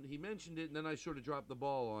 and then he mentioned it, and then I sort of dropped the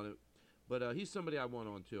ball on it. But he's somebody I want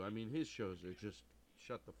on too. I mean, his shows are just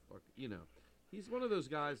shut the fuck. You know, he's one of those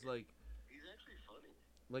guys like. He's actually funny.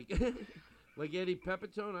 Like. Like Eddie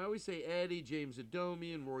Pepitone, I always say Eddie, James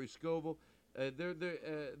Adomian, Rory Scovel.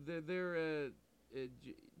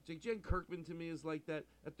 Jen Kirkman to me is like that.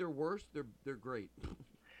 At their worst, they're great.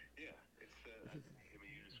 Yeah, it's. I mean,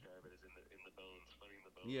 you describe it as in the bones, funny in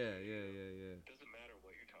the bones. Yeah. It doesn't matter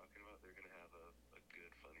what you're talking about; they're gonna have a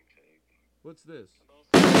good, funny take. What's this?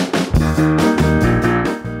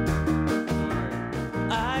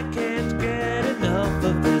 I can't get enough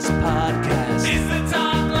of this podcast. It's the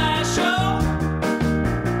Todd Glass Show.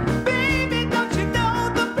 Baby, don't you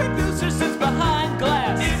know the producer sits behind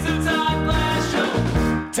glass? It's the Todd Glass Show.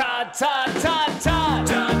 Todd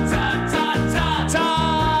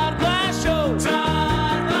Glass Show.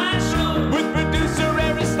 Todd Glass Show. With producer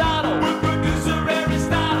Aristotle.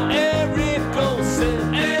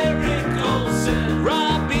 Eric Olsen.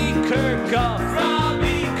 Robbie Kirkhoff.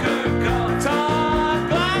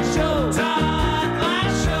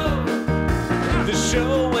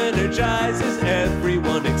 Show energizes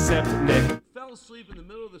everyone except Nick. Fell asleep in the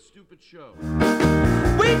middle of the stupid show.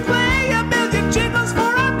 We play a million jingles for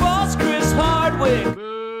our boss, Chris Hardwick.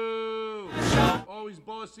 Boo! Always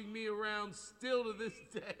bossing me around still to this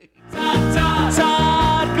day.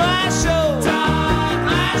 Todd Glass Show.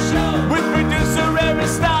 With producer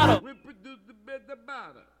Aristotle.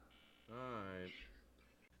 Alright.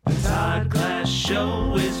 The Todd Glass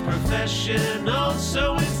Show is professional,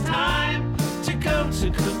 so it's time to go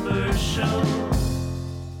to commercial.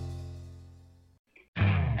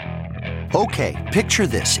 Okay, picture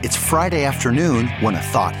this. It's Friday afternoon when a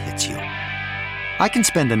thought hits you. I can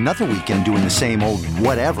spend another weekend doing the same old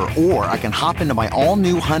whatever, or I can hop into my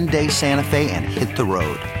all-new Hyundai Santa Fe and hit the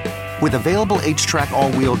road. With available H-Track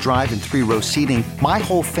all-wheel drive and 3-row seating, my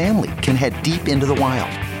whole family can head deep into the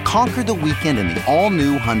wild. Conquer the weekend in the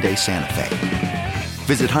all-new Hyundai Santa Fe.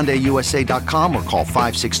 Visit HyundaiUSA.com or call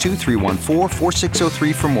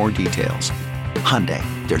 562-314-4603 for more details. Hyundai,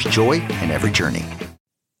 there's joy in every journey.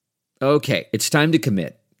 Okay, it's time to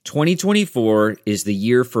commit. 2024 is the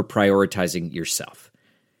year for prioritizing yourself.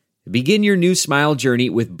 Begin your new smile journey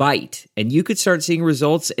with Byte, and you could start seeing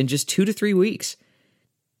results in just 2 to 3 weeks.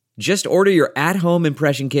 Just order your at-home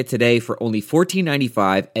impression kit today for only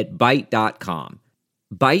 $14.95 at Byte.com.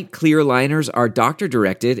 Byte clear liners are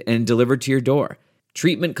doctor-directed and delivered to your door.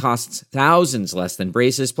 Treatment costs thousands less than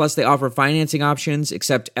braces, plus they offer financing options,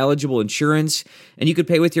 accept eligible insurance, and you could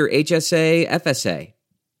pay with your HSA, FSA.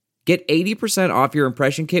 Get 80% off your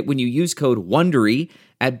impression kit when you use code WONDERY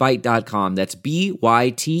at Byte.com. That's BYTE.com.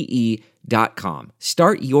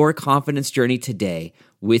 Start your confidence journey today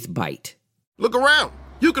with Byte. Look around.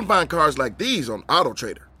 You can find cars like these on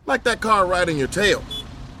AutoTrader, like that car riding your tail.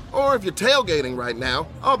 Or if you're tailgating right now,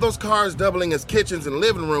 all those cars doubling as kitchens and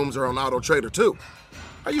living rooms are on AutoTrader too.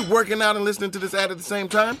 Are you working out and listening to this ad at the same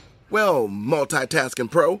time? Well,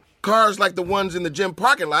 multitasking pro, cars like the ones in the gym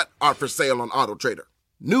parking lot are for sale on AutoTrader.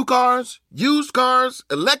 New cars, used cars,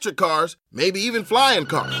 electric cars, maybe even flying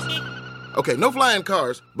cars. Okay, no flying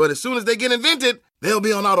cars, but as soon as they get invented, they'll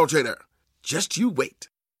be on AutoTrader. Just you wait.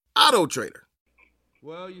 AutoTrader.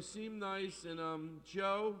 Well, you seem nice, and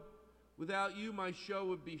Joe, without you, my show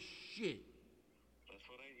would be shit. That's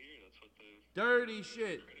what I hear. That's what the dirty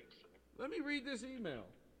shit. critics say. Let me read this email.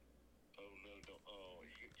 Oh, no, don't. Oh,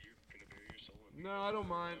 you're going to bury your soul in No, I don't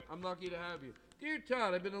mind. I'm lucky to have you. Dear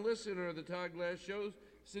Todd, I've been a listener of the Todd Glass shows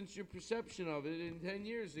since your perception of it 10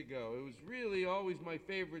 years ago. It was really always my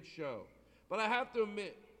favorite show. But I have to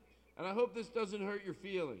admit, and I hope this doesn't hurt your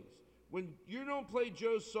feelings, when you don't play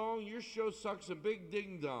Joe's song, your show sucks a big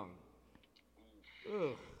ding-dong.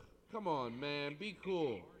 Ugh. Come on, man. Be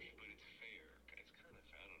cool.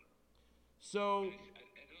 So,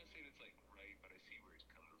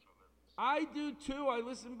 I do too. I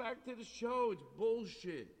listen back to the show. It's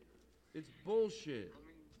bullshit. It's bullshit.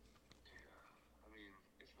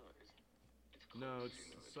 No, it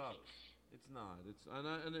sucks. It's not.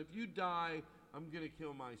 And if you die, I'm gonna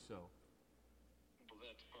kill myself. Well,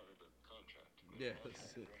 that's part of the contract. Yes.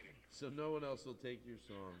 So no one else will take your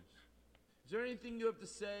songs. Is there anything you have to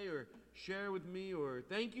say or share with me? Or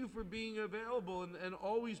thank you for being available and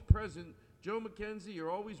always present. Joe McKenzie, you're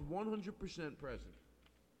always 100% present.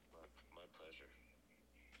 My pleasure.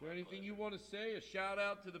 Is there anything you want to say? A shout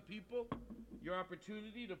out to the people? Your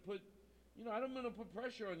opportunity to put, I don't want to put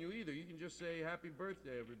pressure on you either. You can just say happy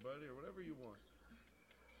birthday, everybody, or whatever you want.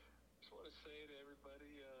 Just want to say to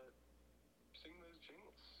everybody, sing those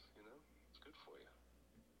jingles, It's good for you.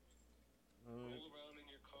 Roll around in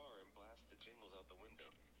your car and blast the jingles out the window.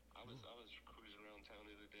 I was cruising around town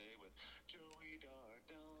the other day with Joey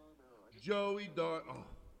Dardano. Joey Dardano.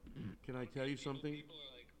 Can I tell you something? People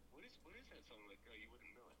are like, what is that song? Like, oh, you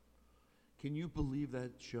wouldn't know it. Can you believe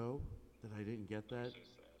that show? That I didn't get that?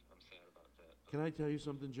 I'm sad about that. Can I tell you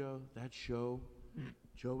something, Joe? That show,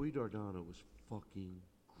 Joey Dardano was fucking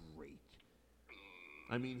great.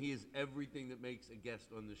 I mean, he is everything that makes a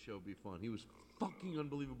guest on the show be fun. He was fucking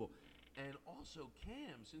unbelievable. And also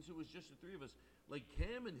Cam, since it was just the three of us, like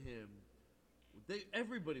Cam and him,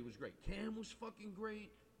 everybody was great. Cam was fucking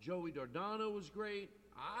great. Joey Dardano was great.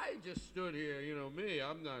 I just stood here, me.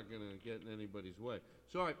 I'm not going to get in anybody's way.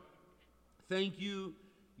 So, all right, thank you.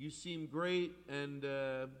 You seem great, and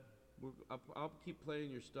I'll keep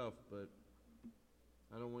playing your stuff, but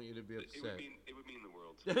I don't want you to be upset. It would mean the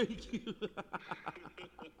world. Thank you.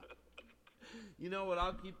 You know what?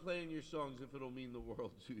 I'll keep playing your songs if it'll mean the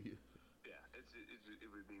world to you. Yeah, it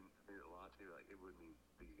would mean a lot to you. Like, it would mean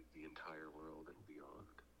the entire world and beyond.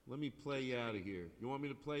 Let me play you out of here. You want me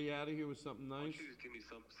to play you out of here with something nice? Why don't you just give me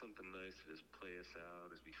something nice to just play us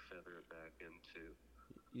out as we feather it back into...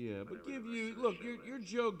 Yeah, but you're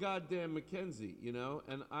Joe goddamn McKenzie,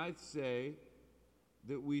 and I'd say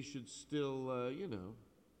that we should still,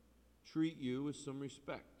 treat you with some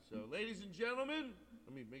respect. So, ladies and gentlemen,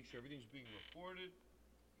 let me make sure everything's being recorded.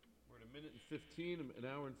 We're at 1 minute and 15, an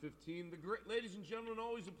hour and 15. Ladies and gentlemen,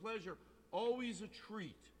 always a pleasure, always a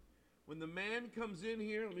treat. When the man comes in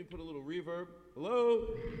here, let me put a little reverb. Hello?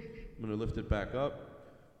 I'm going to lift it back up.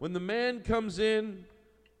 When the man comes in,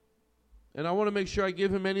 and I want to make sure I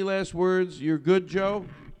give him any last words. You're good, Joe?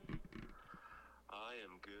 I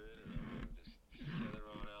am good, and I'm going to just feather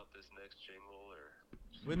on out this next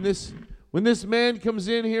jingle. When this man comes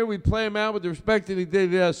in here, we play him out with the respect that he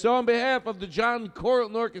did. So on behalf of the John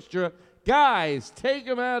Corlton Orchestra, guys, take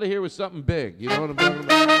him out of here with something big. You know what I'm talking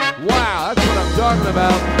about? Wow, that's what I'm talking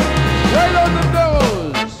about. Right on the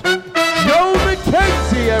nose. Joe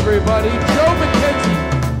McKenzie, everybody. Joe McKenzie.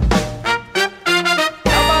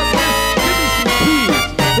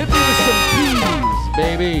 Hit me with some keys,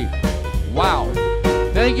 baby. Wow.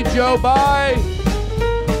 Thank you, Joe. Bye.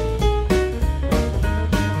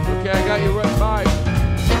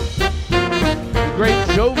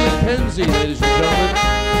 Lindsay, ladies and gentlemen.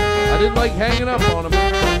 I didn't like hanging up on him.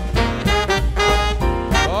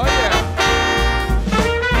 Oh, yeah.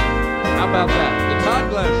 How about that? The Todd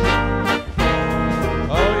Glass Show.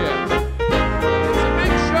 Oh, yeah. It's a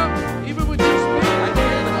big show, even with just me. I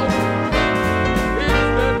can't help it. It's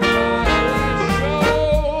the Todd Glass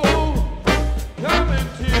Show coming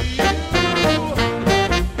to you.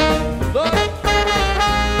 Look.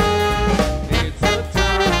 It's the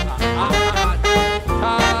Todd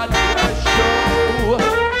Glass Show.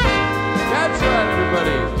 That's right,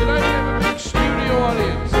 everybody. Tonight we have a big studio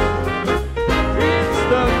audience. It's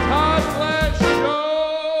the Todd Glass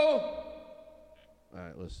Show. All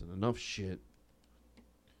right, listen, enough shit.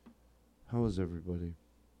 How is everybody?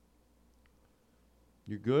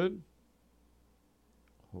 You good?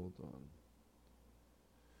 Hold on.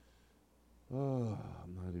 Oh,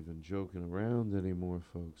 I'm not even joking around anymore,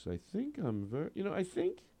 folks. I think I'm I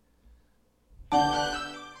think. That's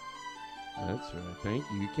right. Thank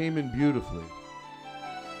you. You came in beautifully.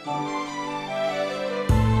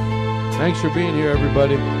 Thanks for being here,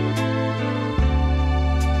 everybody.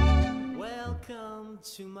 Welcome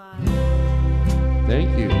to my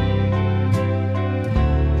Thank you.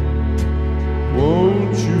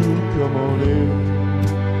 Won't you come on in?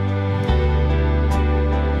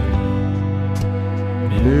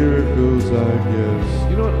 Miracles, I guess.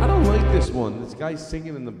 You know what? I don't like this one. This guy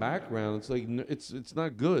singing in the background. It's like it's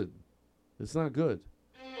not good. It's not good.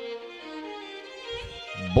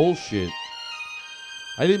 Bullshit.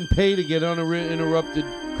 I didn't pay to get uninterrupted,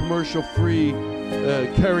 commercial-free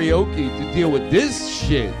karaoke to deal with this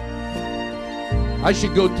shit. I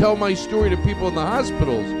should go tell my story to people in the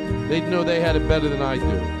hospitals. They'd know they had it better than I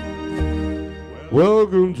do.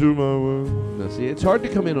 Welcome to my world. Now, see, it's hard to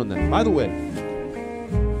come in on that. By the way,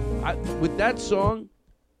 with that song,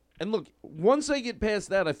 and look, once I get past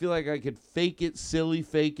that, I feel like I could fake it, silly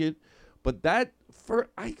fake it. But that,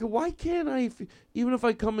 why can't I, even if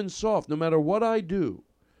I come in soft, no matter what I do.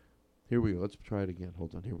 Here we go. Let's try it again.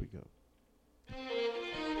 Hold on. Here we go.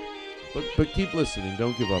 But keep listening.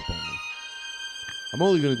 Don't give up on me. I'm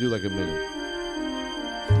only going to do like a minute.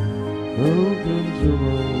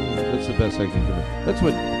 That's the best I can do. That's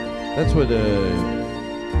what,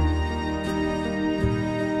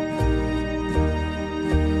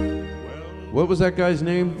 what was that guy's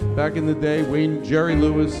name back in the day? Jerry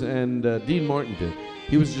Lewis and Dean Martin did.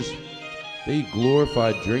 They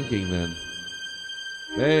glorified drinking then.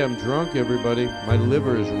 Hey, I'm drunk, everybody. My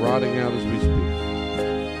liver is rotting out as we speak.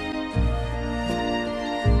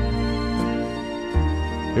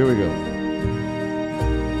 Here we go.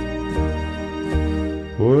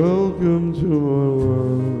 Welcome to my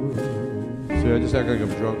world. See, I just act like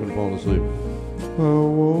I'm drunk and falling asleep. I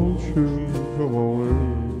want you, come on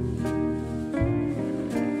in.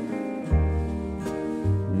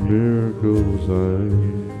 Miracles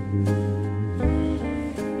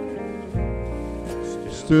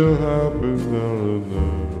still happen now and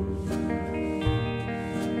then.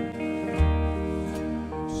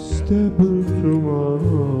 Step into my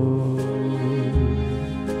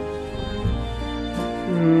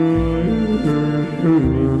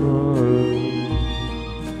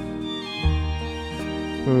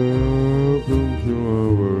welcome to my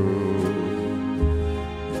world.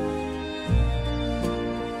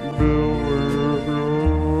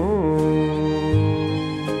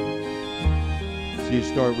 So you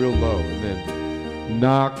start real low and then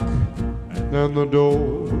knock and the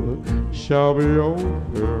door shall be open.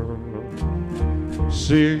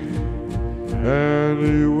 Seek and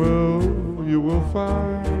you will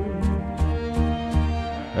find.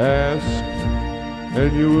 Ask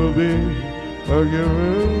and you will be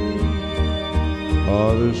given.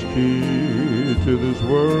 All this key to this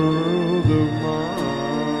world of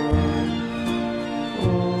mine.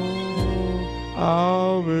 Oh,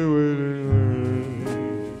 I'll be waiting there.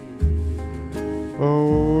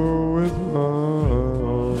 Oh, with my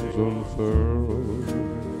arms unfurled.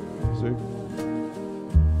 See?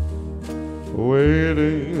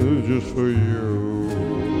 Waiting just for you.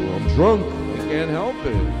 I'm drunk. I can't help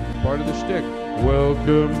it. It's part of the shtick.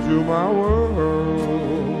 Welcome to my world.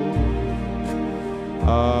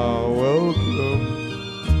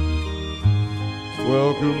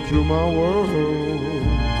 Welcome to my world.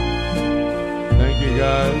 Thank you,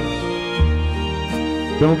 guys.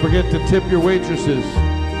 Don't forget to tip your waitresses.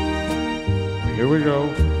 Here we go.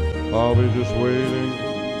 I'll be just waiting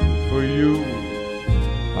for you.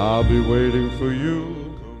 I'll be waiting for you.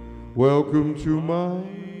 Welcome to my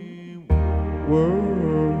world.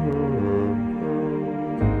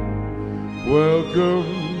 Welcome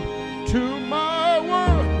to my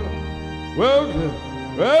world. Welcome,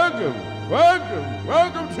 welcome,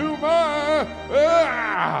 Welcome to my...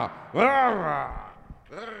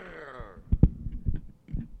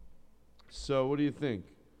 So, what do you think?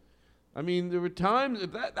 I mean, there were times,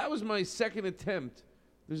 if that was my second attempt,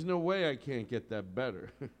 there's no way I can't get that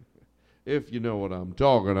better. If you know what I'm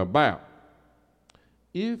talking about.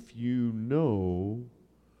 If you know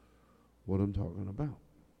what I'm talking about.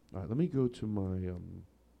 All right, let me go to my,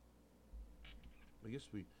 I guess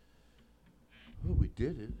we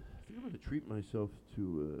did it. I think I'm going to treat myself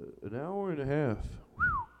to an hour and a half.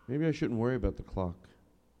 Maybe I shouldn't worry about the clock.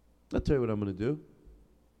 I'll tell you what I'm going to do.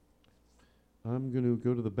 I'm going to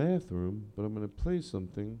go to the bathroom, but I'm going to play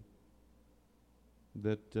something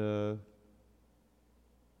that could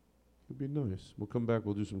be nice. We'll come back,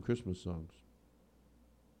 we'll do some Christmas songs.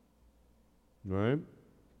 All right?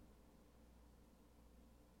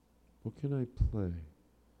 What can I play?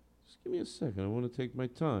 Just give me a second. I want to take my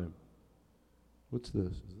time. What's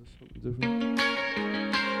this? Is this something different?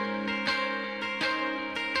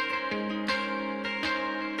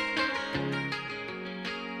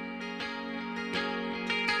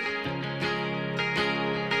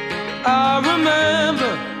 I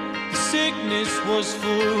remember the sickness was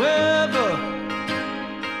forever.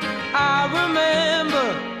 I remember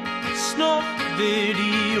snuff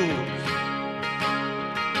videos,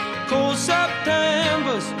 cold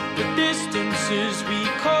Septembers, the distances we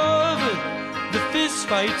covered, the fist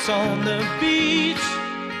fights on the beach,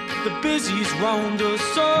 the busies round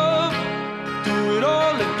us up. Do it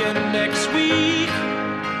all again next week,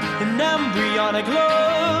 in embryonic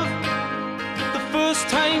love. First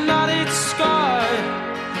time that it's scarred,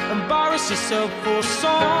 embarrass yourself for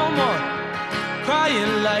someone,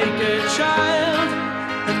 crying like a child,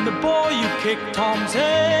 and the boy you kicked Tom's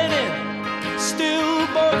head in still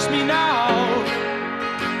bugs me now.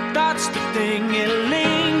 That's the thing, it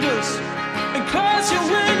lingers and calls you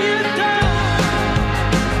when you're down.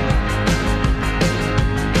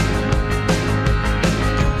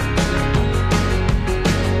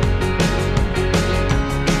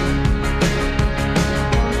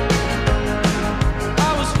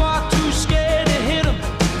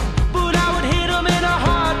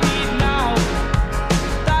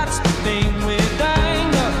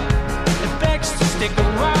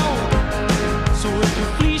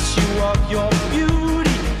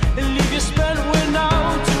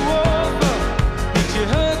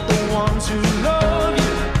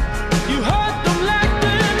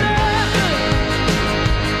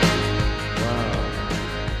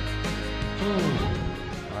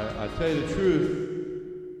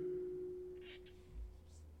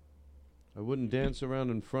 I wouldn't dance around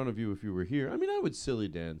in front of you if you were here. I mean, I would silly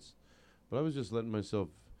dance, but I was just letting myself.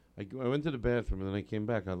 I went to the bathroom and then I came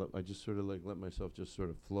back. I just sort of let myself just sort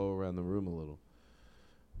of flow around the room a little.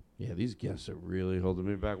 Yeah, these guests are really holding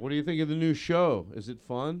me back. What do you think of the new show? Is it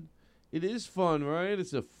fun? It is fun, right?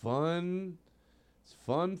 It's fun. It's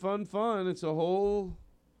fun. It's a whole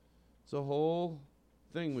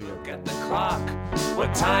thing we have. Look at the clock.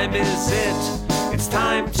 What time is it? It's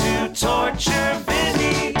time to torture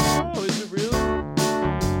Vinny. Oh, is it really?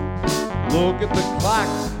 Look at the clock.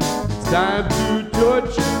 It's time to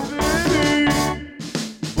torture Vinny.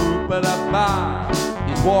 Boop-a-da-ba.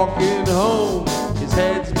 He's walking home. His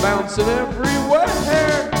head's bouncing everywhere.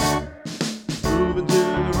 He's moving to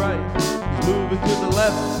the right. He's moving to the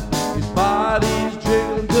left. His body's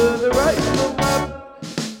jiggling to the right and the left.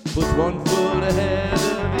 Puts one foot ahead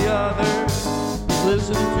of the other. He's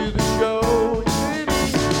listening to the show.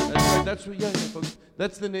 That's right. That's what. Yeah, folks.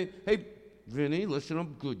 That's the name. Hey, Vinny, listen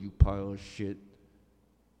up good, you pile of shit.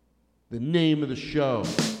 The name of the show.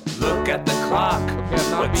 Look at the clock. Okay,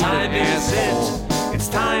 what time is it? It's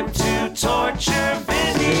time to torture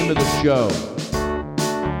Vinny. Name of the show.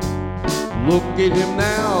 Look at him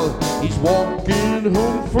now. He's walking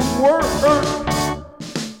home from work.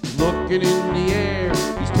 Looking in the air.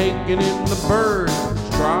 He's taking in the birds. He's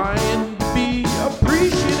trying to be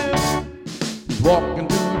appreciative. He's walking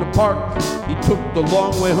through the park. He took the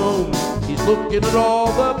long way home. He's looking at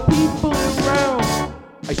all the people around.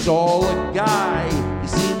 I saw a guy. He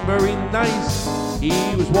seemed very nice. He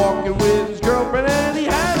was walking with his girlfriend and he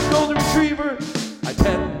had a golden retriever. I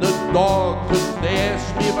pet the dog because they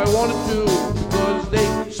asked me if I wanted to, because they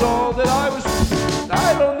saw that I was,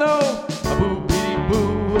 I don't know, a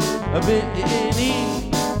boo-bitty-boo, a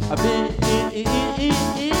Vinny, a Vinny.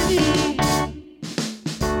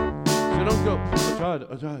 So don't go,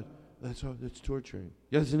 Todd, that's torturing.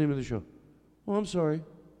 Yeah, that's the name of the show. Oh, I'm sorry.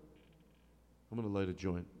 I'm going to light a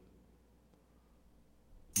joint.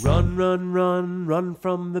 Run, run, run, run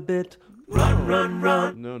from the bit. Run, run,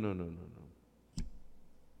 run. No.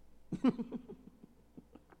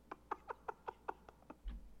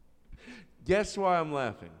 Guess why I'm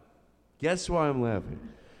laughing? Guess why I'm laughing?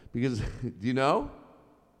 Because, do you know?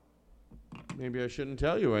 Maybe I shouldn't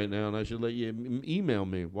tell you right now, and I should let you email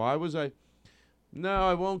me. Why was I? No,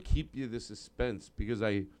 I won't keep you the suspense, because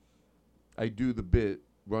I do the bit,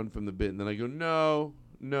 run from the bit, and then I go, no,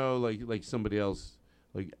 like somebody else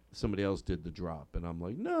did the drop, and I'm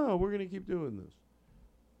like, no, we're gonna keep doing this.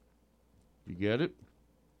 You get it?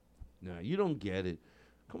 No, you don't get it.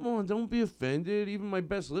 Come on, don't be offended. Even my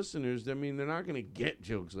best listeners, I mean, they're not going to get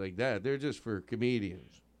jokes like that. They're just for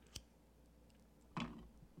comedians. I'm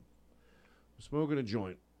smoking a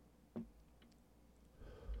joint.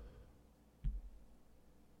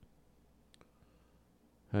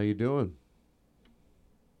 How you doing?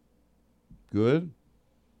 Good?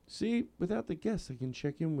 See, without the guests, I can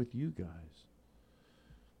check in with you guys.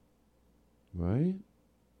 Right?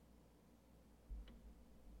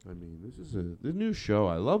 I mean, this is the new show.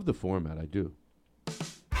 I love the format. I do. The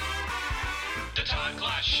Todd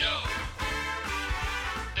Glass Show.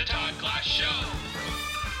 The Todd Glass Show.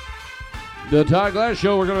 The Todd Glass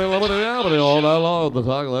Show. We're going to be loving it now, but all night long. The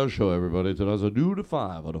Todd Glass Show, everybody. Tonight's a 2 to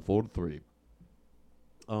 5 on a 4 to 3.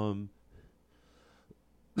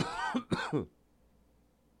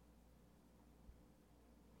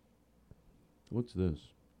 What's this?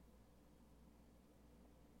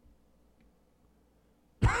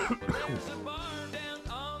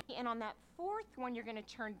 And on that fourth one, you're going to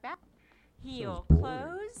turn back. Heel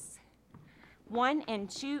close. 1 and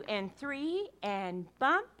 2 and 3 and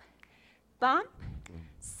bump, bump.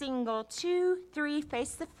 Single 2, 3.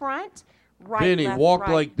 Face the front. Right, Benny, left, walk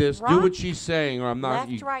right, like this. rock. Do what she's saying, or I'm not.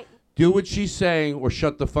 Left, right. Do what she's saying, or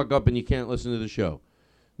shut the fuck up, and you can't listen to the show.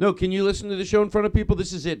 No, can you listen to the show in front of people?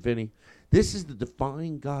 This is it, Vinny. This is the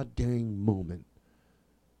defining goddamn moment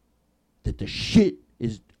that the shit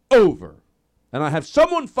is over. And I have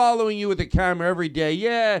someone following you with a camera every day.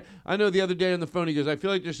 Yeah, I know the other day on the phone he goes, I feel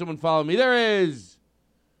like there's someone following me. There is.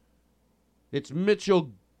 It's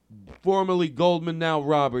Mitchell, formerly Goldman, now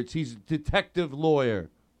Roberts. He's a detective lawyer.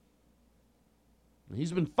 And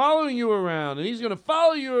he's been following you around, and he's going to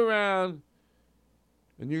follow you around.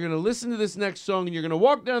 And you're going to listen to this next song, and you're going to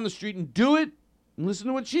walk down the street and do it, and listen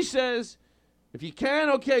to what she says. If you can,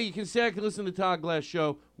 okay, you can say I can listen to Todd Glass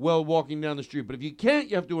Show while walking down the street. But if you can't,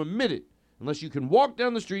 you have to admit it. Unless you can walk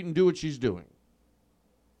down the street and do what she's doing.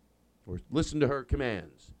 Or listen to her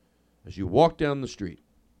commands as you walk down the street.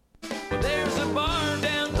 Well, there's a barn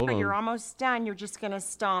down. Hold on. You're almost done. You're just going to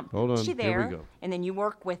stomp. Hold on. She Here there, we go. and then you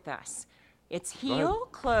work with us. It's heel,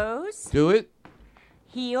 close. Do it.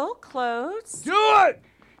 Heel, close. Do it!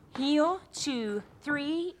 Heel, 2,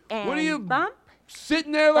 3, and What are you bump.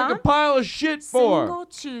 Sitting there like a pile of shit for? Single,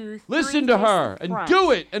 2, 3. Listen to face her the and front.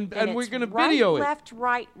 do it, and Then we're it's going to right, video it. Left,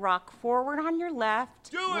 right, rock forward on your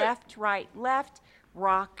left. Do it. Left, right, left,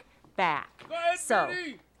 rock back. Go ahead, so,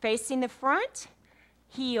 Benny. facing the front,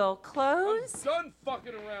 heel close. I'm done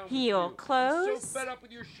fucking around Heel with you. close. I'm so fed up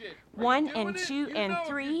with your shit. Are 1 you doing and it? 2 You and know if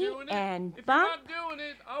 3 you're doing it. and If bump. you're not doing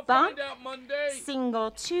it, I'll Bump. find out Monday.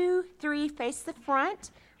 Single 2, 3, face the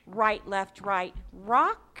front. Right, left, right,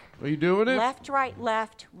 rock. Are you doing it? Left, right,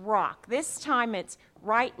 left, rock. This time it's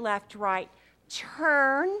right, right,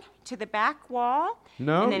 turn to the back wall.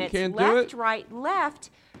 No, and then you it's can't do left, it? right,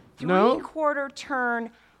 No. 3/4 turn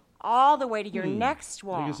all the way to your next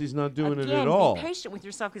wall. I guess he's not doing it Again, at all. Be patient with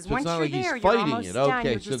yourself, because So once it's not you're like there, he's you're fighting almost it. done.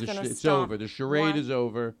 Okay, You're so just gonna it's stomp. over. The charade One. is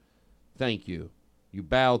over. Thank you. You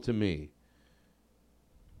bow to me.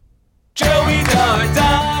 Joey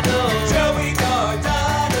Cardano. Joey Cardano.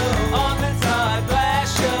 On the Todd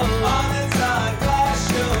Glass Show. On the Todd Glass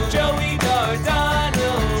Show. Joey Cardano.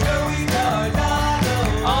 Joey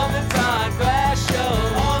Cardano. On the Todd Glass Show.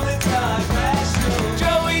 On the Todd Glass Show.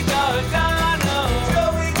 Joey Cardano.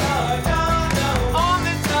 Joey Cardano. On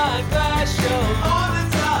the Todd Glass Show. On the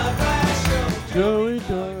Todd Glass Show. Joey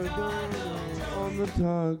Cardano on the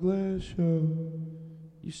Todd Glass Show.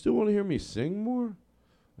 You still want to hear me sing more?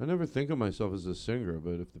 I never think of myself as a singer,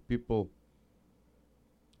 but if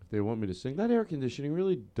they want me to sing, that air conditioning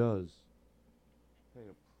really does pay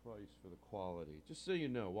a price for the quality. Just so you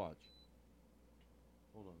know, watch.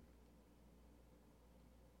 Hold on.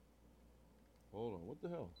 Hold on, what the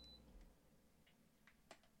hell?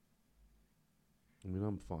 I mean,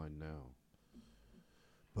 I'm fine now.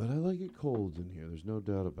 But I like it cold in here, there's no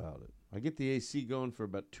doubt about it. I get the AC going for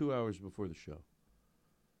about 2 hours before the show.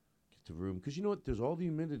 The room, because you know what, there's all the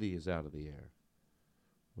humidity is out of the air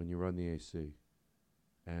when you run the AC,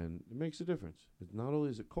 and it makes a difference. Not only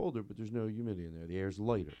is it colder, but there's no humidity in there. The air's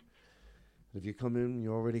lighter. And if you come in,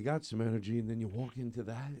 you already got some energy, and then you walk into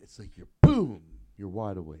that, it's like you're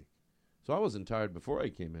wide awake. So I wasn't tired before I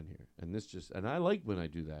came in here. And I like when I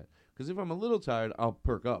do that. Because if I'm a little tired, I'll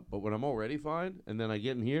perk up. But when I'm already fine, and then I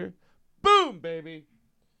get in here, boom, baby.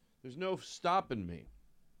 There's no stopping me.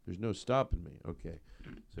 Okay.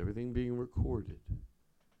 Is everything being recorded?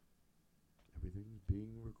 Everything's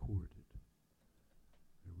being recorded.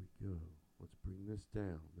 There we go. Let's bring this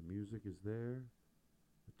down. The music is there.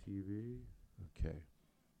 The TV. Okay.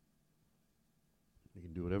 I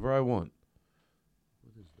can do whatever I want.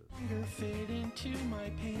 What is this? Fit into my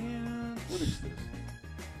pants. What is this?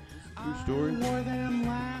 True story? Wore them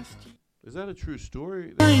last. Is that a true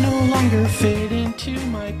story? I no longer fit into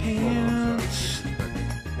my pants.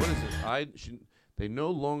 What is it? They no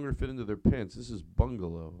longer fit into their pants. This is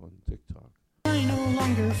Bungalow on TikTok. I no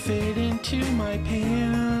longer fit into my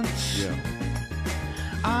pants. Yeah.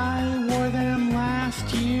 I wore them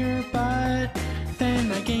last year, but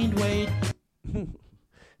then I gained weight.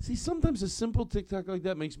 See, sometimes a simple TikTok like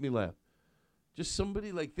that makes me laugh. Just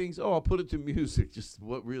somebody like thinks, oh, I'll put it to music, just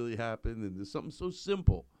what really happened, and there's something so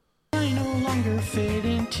simple. I no longer fit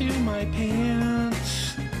into my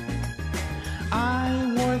pants.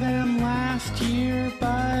 I wore them last year,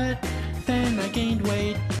 but then I gained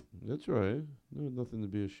weight. That's right. No, nothing to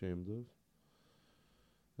be ashamed of.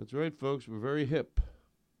 That's right, folks. We're very hip.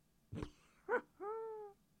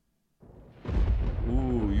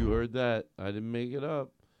 Ooh, you heard that. I didn't make it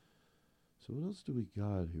up. So what else do we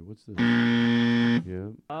got here? What's this?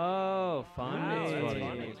 Yeah. Oh, fun. That's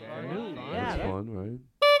funny. That's fun, right?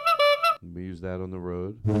 We use that on the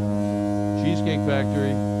road. Cheesecake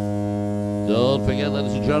Factory. Don't forget,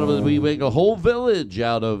 ladies and gentlemen, we make a whole village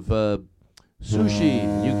out of sushi.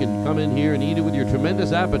 You can come in here and eat it with your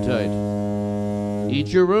tremendous appetite. Eat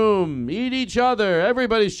your room. Eat each other.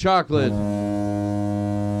 Everybody's chocolate.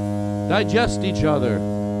 Digest each other.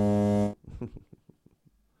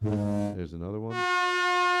 There's another one.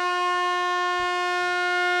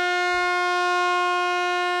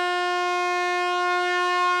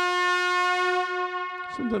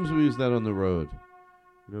 Sometimes we use that on the road.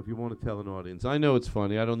 You know, if you want to tell an audience. I know it's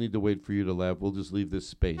funny. I don't need to wait for you to laugh. We'll just leave this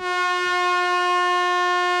space.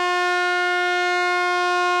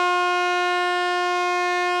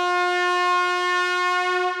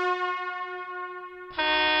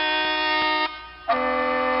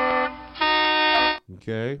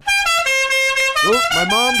 Okay. Oh, my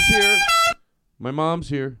mom's here. My mom's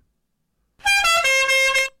here.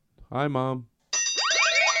 Hi, Mom.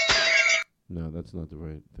 No, that's not the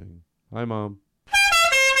right thing. Hi, Mom.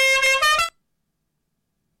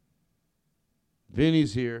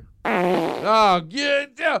 Vinny's here. Oh,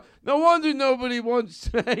 get down. No wonder nobody wants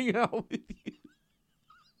to hang out with you.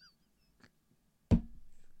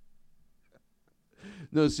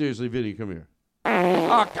 No, seriously, Vinny, come here.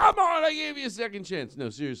 Oh, come on. I gave you a second chance. No,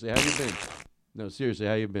 seriously, how you been? No, seriously,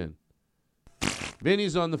 how you been?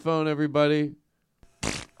 Vinny's on the phone, everybody.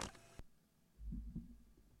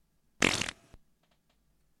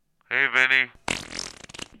 Hey, Vinny.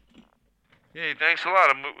 Hey, thanks a lot.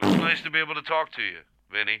 It was nice to be able to talk to you,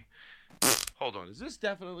 Vinny. Hold on. Is this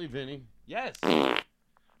definitely Vinny? Yes. Vinny,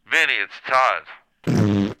 it's Todd.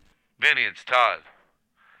 Vinny, it's Todd.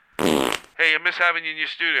 Hey, I miss having you in your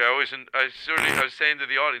studio. I was saying to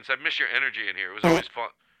the audience, I miss your energy in here. It was always fun.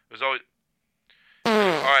 It was always... All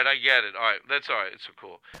right, I get it. All right, that's all right. It's so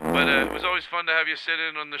cool. But it was always fun to have you sit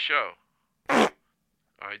in on the show. All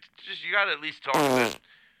right, just you got to at least talk a bit.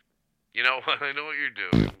 You know what? I know what you're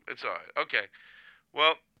doing. It's all right. Okay.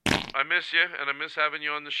 Well, I miss you, and I miss having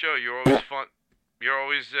you on the show. You're always fun. You're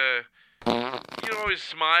always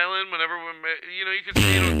smiling whenever you can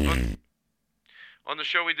see it on the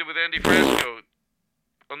show we did with Andy Frasco.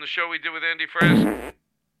 On the show we did with Andy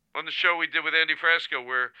Frasco,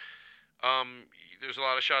 where there's a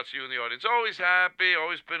lot of shots of you in the audience. Always happy,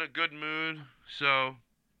 always been a good mood. So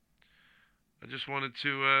I just wanted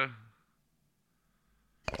to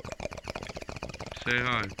say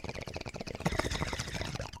hi.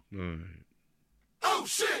 All right. Oh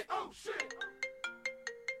shit! Oh shit!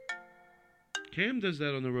 Cam does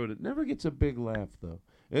that on the road. It never gets a big laugh, though.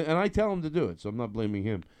 And I tell him to do it, so I'm not blaming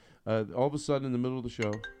him. All of a sudden, in the middle of the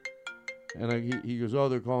show, and he goes, oh,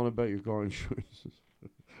 they're calling about your car insurance.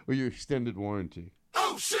 Or your extended warranty.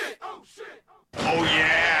 Oh, shit! Oh, shit! Oh,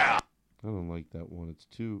 yeah! I don't like that one. It's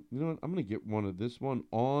too... You know what? I'm going to get one of this one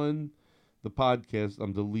on the podcast.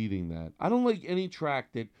 I'm deleting that. I don't like any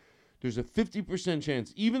track that there's a 50%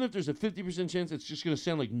 chance. Even if there's a 50% chance, it's just going to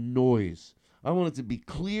sound like noise. I want it to be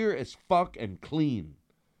clear as fuck and clean.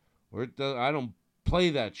 Or it does, I don't play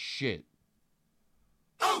that shit.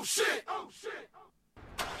 Oh, shit! Oh, shit!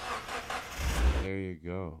 There you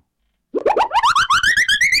go.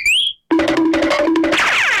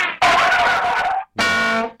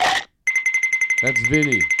 That's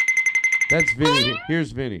Vinny. That's Vinny.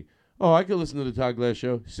 Here's Vinny. Oh, I could listen to the Todd Glass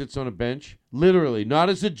Show. Sits on a bench. Literally. Not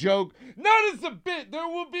as a joke. Not as a bit. There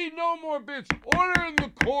will be no more bits. Order in the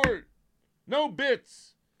court. No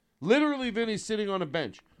bits. Literally, Vinny's sitting on a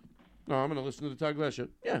bench. No, I'm going to listen to the Todd Glass Show.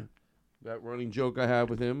 Yeah. That running joke I have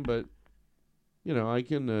with him, but, you know, I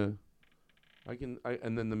can, and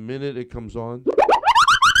then the minute it comes on,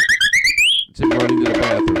 it's him running to the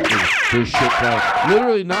bathroom. There's shit cloud.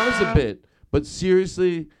 Literally, not as a bit, but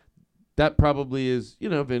seriously, that probably is, you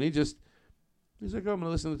know, Vinny he's like, oh, I'm going to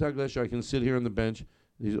listen to the Todd Glass Show. I can sit here on the bench.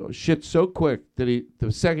 He's shit so quick that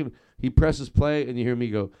the second he presses play and you hear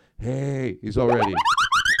me go, hey, he's already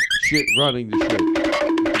shit running to shit.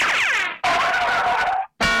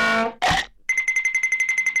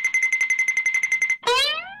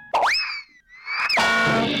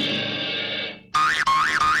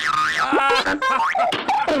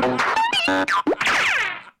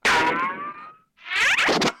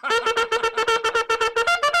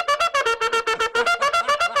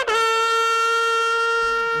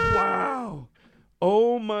 Wow.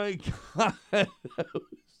 Oh my God.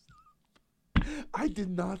 I did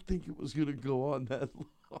not think it was going to go on that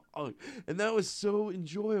long. And that was so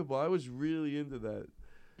enjoyable. I was really into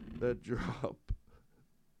that drop.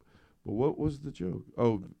 But what was the joke?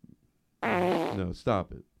 Oh, no,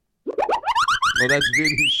 stop it. Oh, that's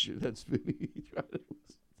Vinny. That's Vinny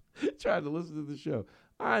trying to listen to the show.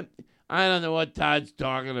 I don't know what Todd's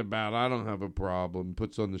talking about. I don't have a problem.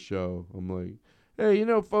 Puts on the show. I'm like, hey, you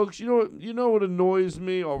know, folks, you know what annoys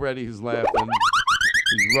me? Already he's laughing.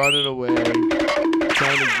 He's running away.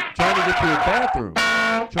 Trying to get to a bathroom.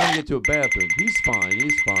 Trying to get to a bathroom. He's fine.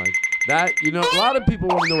 He's fine. That, you know, a lot of people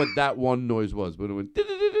want to know what that one noise was. But it went,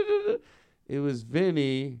 it was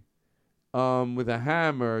Vinny with a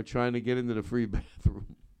hammer trying to get into the free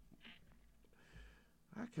bathroom.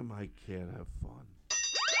 How come I can't have fun?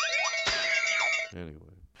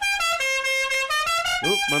 Anyway.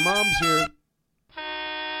 Oop, my mom's here.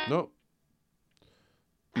 Nope.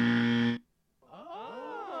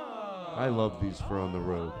 I love these for on the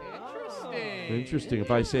road. Interesting.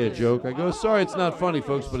 If I say a joke, I go, sorry, it's not funny,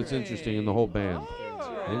 folks, but it's interesting in the whole band.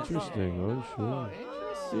 Interesting. Oh, sure.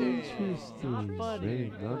 Interesting. Not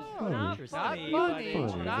funny. Not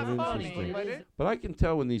funny. But I can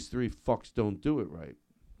tell when these three fucks don't do it right.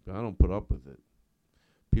 I don't put up with it.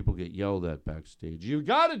 People get yelled at backstage. You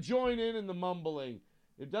got to join in the mumbling.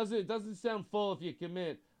 It doesn't sound full if you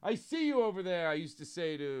commit. I see you over there, I used to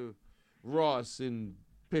say to Ross in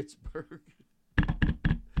Pittsburgh.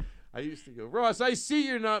 I used to go, Ross, I see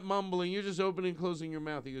you're not mumbling. You're just opening and closing your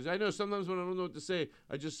mouth. He goes, I know. Sometimes when I don't know what to say,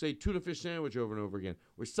 I just say tuna fish sandwich over and over again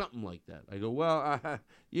or something like that. I go, well,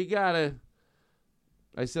 you got to.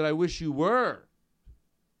 I said, I wish you were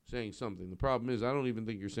saying something. The problem is I don't even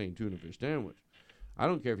think you're saying tuna fish sandwich. I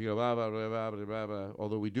don't care if you go blah, blah, blah, blah, blah, blah, blah.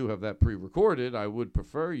 Although we do have that pre-recorded, I would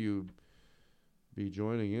prefer you be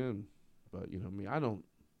joining in. But, you know me, I don't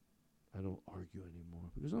argue anymore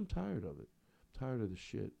because I'm tired of it. I'm tired of the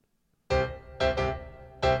shit. Ain't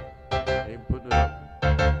putting it up.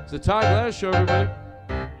 It's the Todd Glass Show, everybody.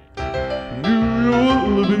 You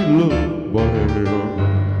want to be loved by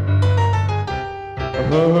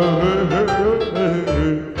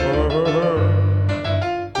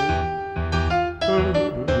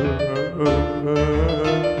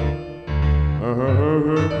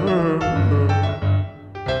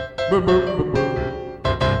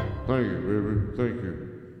Thank you, baby. Thank you.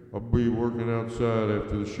 I'll be working outside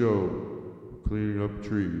after the show, cleaning up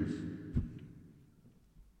trees.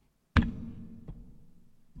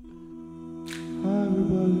 Hi,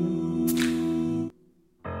 everybody.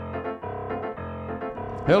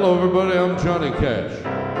 Hello, everybody. I'm Johnny Cash.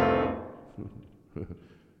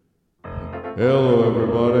 Hello,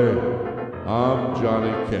 everybody. I'm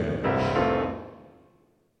Johnny Cash.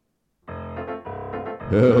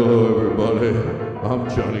 Hello, everybody. I'm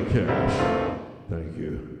Johnny Cash. Thank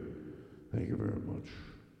you. Thank you very much.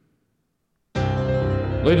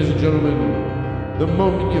 Ladies and gentlemen, the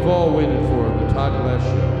moment you've all waited for on the Todd Glass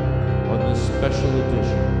Show, on this special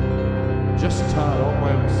edition. Just Todd all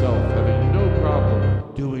by himself, having no problem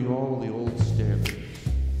doing all the old standards.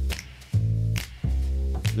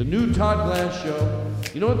 The new Todd Glass Show,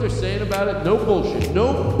 you know what they're saying about it? No bullshit.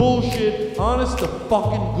 No bullshit. Honest to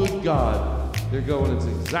fucking good God. They're going, it's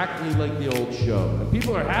exactly like the old show. And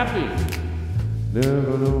people are happy.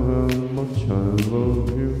 Never know how much I love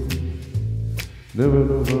you. Never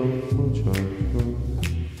know how much I love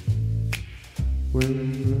you. When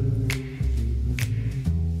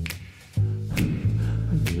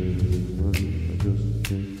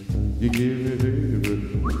you give it everything.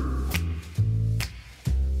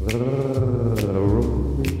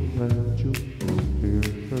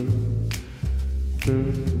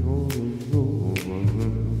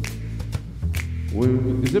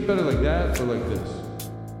 or like this?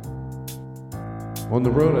 On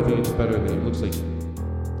the road, I think it's better than it looks like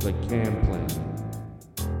Cam playing.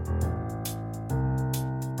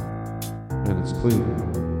 And it's clean.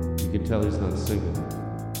 You can tell he's not singing.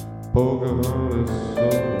 Pocahontas, so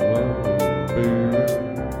baby.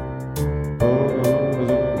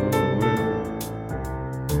 Pocahontas,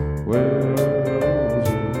 where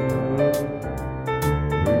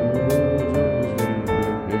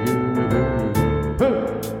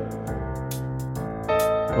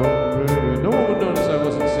no one would notice I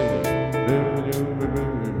wasn't singing. You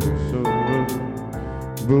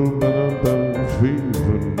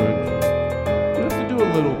have to do a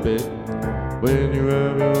little bit. When you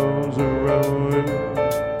have your arms around me,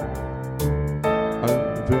 I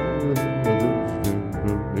feel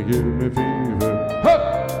you give me fever. Ha!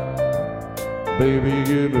 Baby, you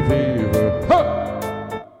give me fever. Ha!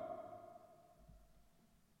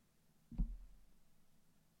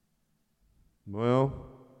 Well,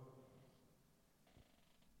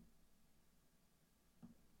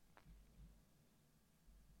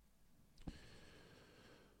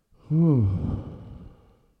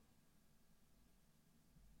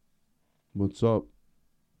 what's up?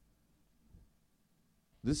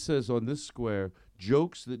 This says on this square,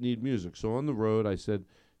 jokes that need music. So on the road, I said,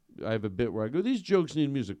 I have a bit where I go, these jokes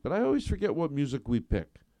need music, but I always forget what music we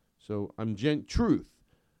pick. So I'm truth.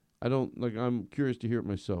 I don't, I'm curious to hear it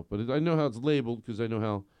myself, but I know how it's labeled because I know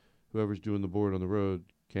how whoever's doing the board on the road,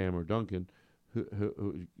 Cam or Duncan,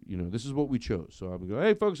 who this is what we chose. So I'm going,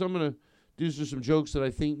 hey folks, I'm going to do some jokes that I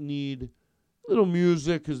think need a little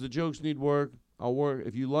music because the jokes need work. I'll work.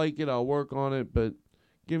 If you like it, I'll work on it, but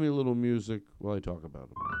give me a little music while I talk about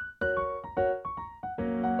it.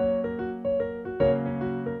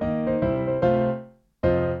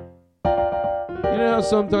 You know how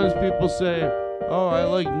sometimes people say, oh, I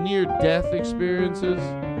like near-death experiences?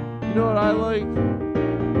 You know what I like?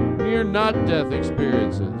 Near-not-death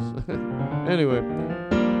experiences. Anyway,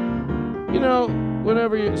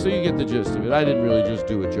 whenever you get the gist of it. I didn't really just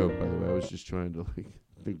do a joke, by the way. I was just trying to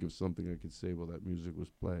think of something I could say while that music was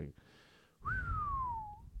playing.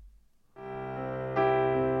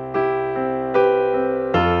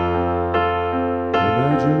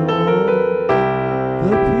 Imagine all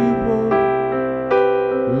the people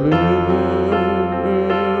living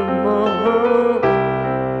in my heart.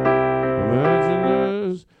 Imagine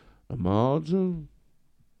there's a margin.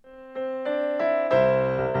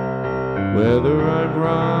 Whether I'm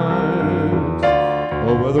right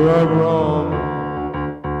or whether I'm wrong,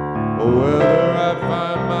 or whether I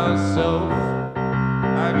find myself,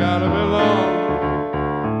 I gotta belong,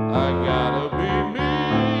 I gotta be me.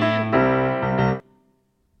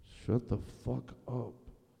 Shut the fuck up.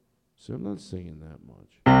 See, I'm not singing that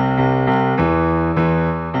much.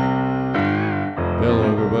 Hello,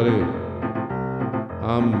 everybody.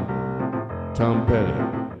 I'm Tom Petty.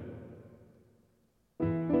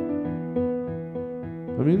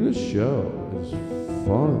 I mean, this show is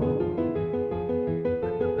fun.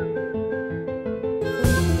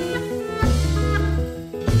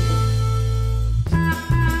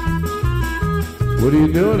 What are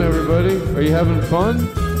you doing, everybody? Are you having fun?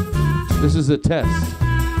 This is a test.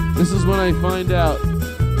 This is when I find out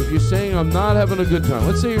if you're saying I'm not having a good time.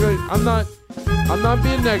 Let's say you're right. I'm not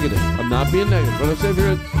being negative. I'm not being negative. But let's say if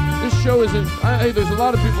you're this show isn't. There's a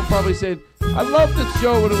lot of people probably saying I love this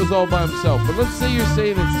show when it was all by himself. But let's say you're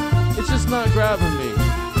saying it's just not grabbing me.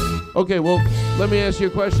 Okay, well, let me ask you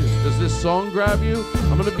a question. Does this song grab you?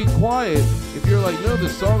 I'm gonna be quiet. If you're like, no,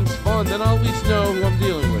 this song's fun, then I'll at least know who I'm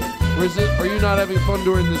dealing with. Or are you not having fun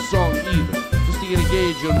during this song either? Just to get a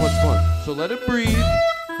gauge on what's fun. So let it breathe.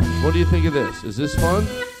 What do you think of this? Is this fun?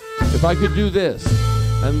 If I could do this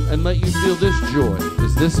and let you feel this joy,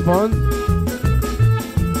 is this fun?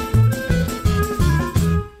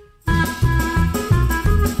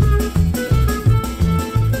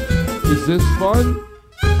 Is this fun?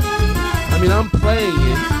 I mean, I'm playing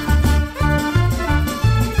it.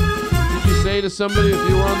 Did you say to somebody if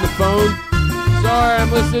you were on the phone, sorry,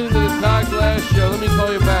 I'm listening to the Todd Glass show, let me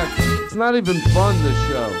call you back. It's not even fun, this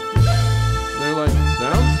show. They're like,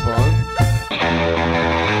 sounds fun.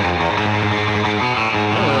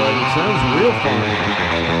 It sounds real fun.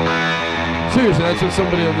 Seriously, that's what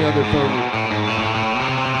somebody on the other phone.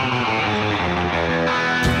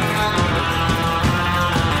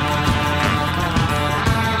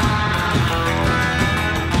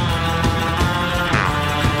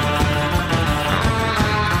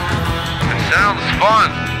 Sounds fun.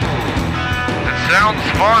 It sounds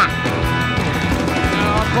fun.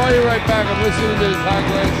 I'll call you right back. I'm listening to the Todd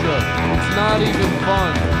Glass show. It's not even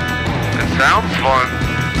fun. It sounds fun.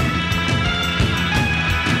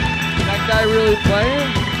 That guy really playing?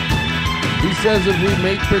 He says if we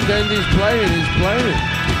make pretend he's playing, he's playing.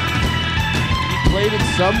 He played it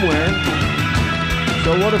somewhere.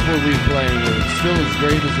 So what if we're replaying it? It's still as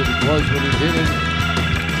great as it was when he did it.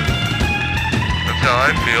 That's how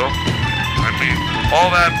I feel. I mean, all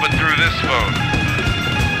that but through this phone.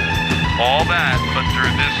 All that but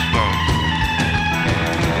through this phone.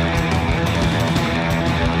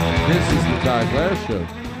 This is the Todd Glass Show.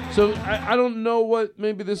 So I don't know what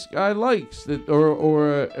maybe this guy likes that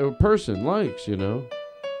or a person likes, you know.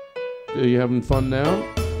 Are you having fun now?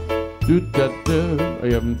 Are you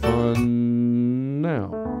having fun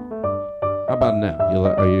now? How about now?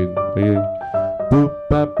 Are you boop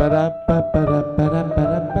ba ba da ba ba da ba da ba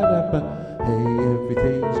da ba da ba. Hey,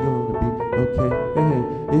 everything's gonna be okay. Hey,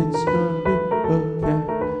 it's gonna be okay.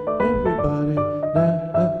 Everybody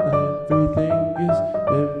now,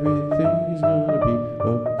 everything's gonna be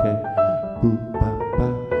okay. Boop ba ba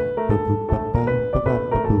ba boop ba ba ba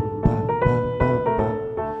ba boop ba ba ba ba.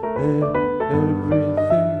 Hey,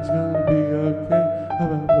 everything's gonna be okay.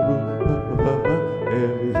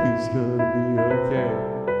 Everything's gonna be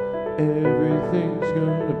okay. Everything's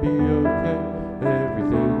gonna be okay.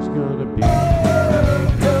 Everything's gonna be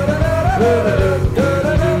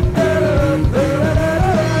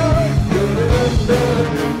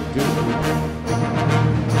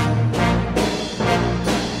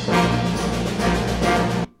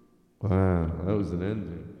Wow, that was an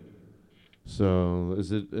ending. So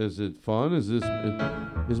is it fun?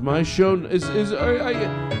 Is my show who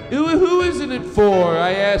isn't it for?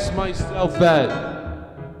 I ask myself that.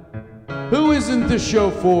 Who isn't the show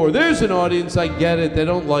for? There's an audience, I get it, they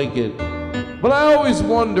don't like it. But I always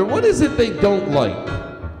wonder, what is it they don't like?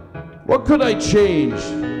 What could I change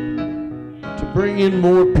to bring in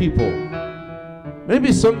more people?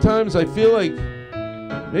 Maybe sometimes I feel like,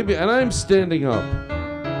 and I'm standing up.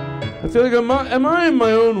 I feel like, am I in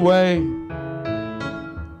my own way?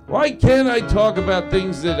 Why can't I talk about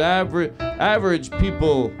things that average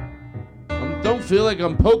people don't feel like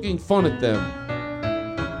I'm poking fun at them?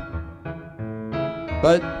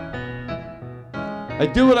 But I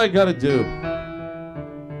do what I gotta do.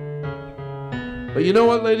 But you know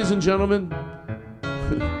what, ladies and gentlemen?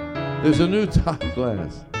 There's a new Todd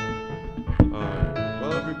Glass. Alright.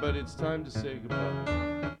 Well, everybody, it's time to say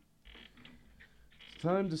goodbye. It's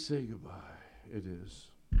time to say goodbye. It is.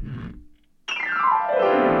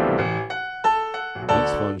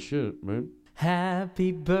 That's fun shit, man.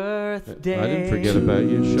 Happy birthday. I didn't forget about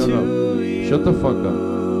you. Shut up. Shut the fuck up.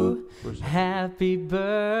 Happy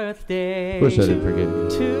birthday. Of course I didn't forget you.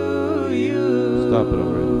 To you. Stop it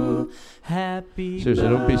already. Happy Seriously,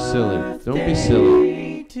 don't be silly. Don't be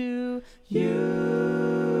silly. To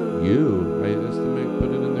you. You. Right? That's to put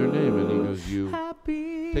it in their name, and he goes, you.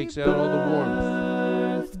 Takes out all the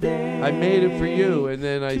warmth. I made it for you, and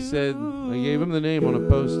then I said, I gave him the name on a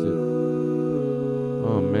post-it.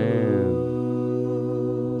 Oh, man.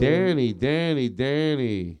 Danny.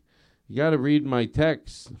 You got to read my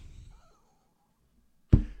text.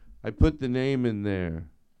 I put the name in there.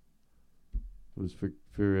 It was for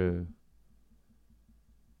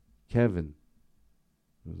Kevin.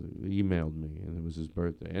 He emailed me, and it was his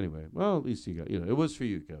birthday. Anyway, well, at least he got, it was for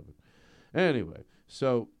you, Kevin. Anyway,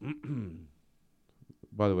 so,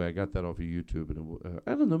 by the way, I got that off of YouTube, and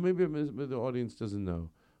I don't know, maybe the audience doesn't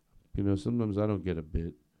know. Sometimes I don't get a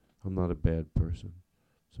bit. I'm not a bad person.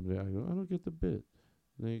 Someday I go, I don't get the bit.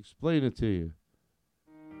 And they explain it to you.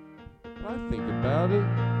 I think about it.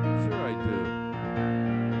 Sure I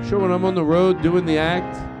do. Sure, when I'm on the road doing the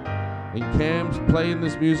act and Cam's playing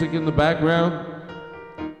this music in the background,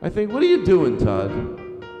 I think, what are you doing, Todd?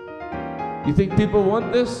 You think people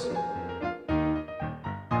want this?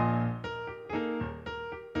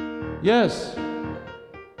 Yes.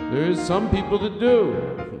 There is some people that do.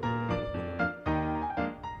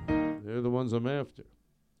 They're the ones I'm after.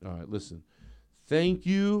 All right, listen. Thank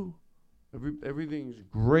you. Everything's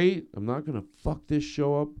great. I'm not gonna fuck this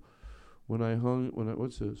show up.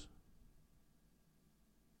 What's this?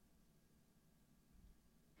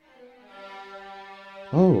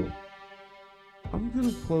 Oh, I'm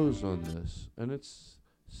gonna close on this, and it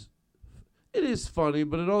is funny,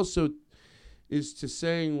 but it also is to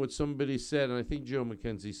saying what somebody said, and I think Joe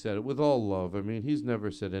McKenzie said it with all love. I mean, he's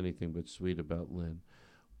never said anything but sweet about Lynn,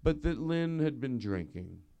 but that Lynn had been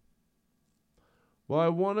drinking. Well, I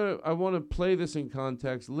want to play this in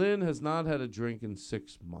context. Lynn has not had a drink in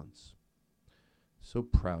 6 months. So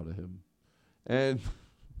proud of him.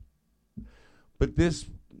 But this,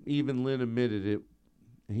 even Lynn admitted it,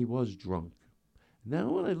 he was drunk.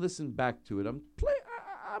 Now when I listen back to it,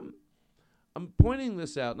 I'm pointing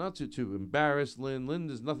this out not to embarrass Lynn. Lynn,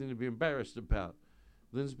 there's nothing to be embarrassed about.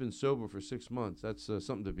 Lynn's been sober for 6 months. That's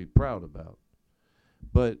something to be proud about.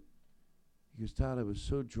 But he goes, Todd, I was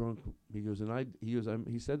so drunk. He goes,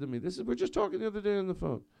 he said to me, we're just talking the other day on the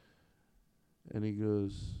phone. And he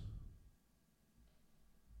goes,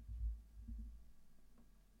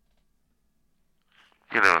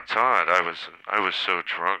 You know, Todd, I was so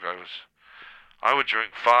drunk. I would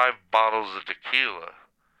drink 5 bottles of tequila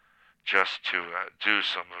just to do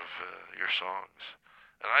some of your songs.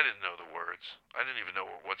 And I didn't know the words. I didn't even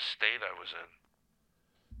know what state I was in.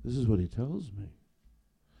 this is what he tells me.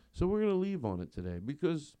 So we're going to leave on it today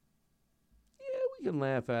because, yeah, we can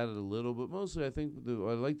laugh at it a little, but mostly I think I'd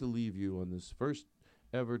like to leave you on this first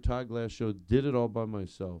ever Todd Glass show. Did it all by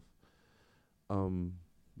myself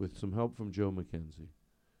with some help from Joe McKenzie.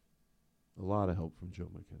 A lot of help from Joe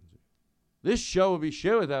McKenzie. This show would be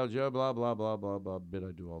shit without Joe, blah, blah, blah, blah, blah. Bit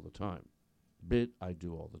I do all the time. Bit I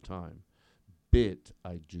do all the time. Bit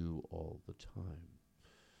I do all the time.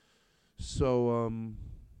 So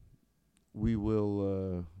we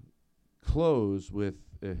will close with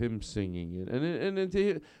him singing it.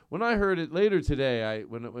 And when I heard it later today,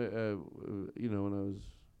 when I was,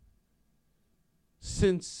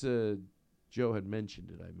 since Joe had mentioned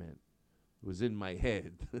it, it was in my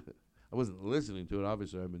head. I wasn't listening to it.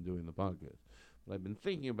 Obviously, I've been doing the podcast. But I've been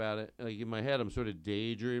thinking about it. Like in my head, I'm sort of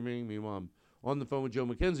daydreaming. Meanwhile, I'm on the phone with Joe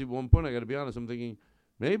McKenzie. At one point, I got to be honest, I'm thinking,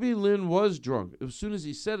 maybe Lynn was drunk. As soon as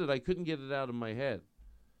he said it, I couldn't get it out of my head.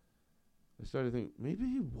 I started thinking, maybe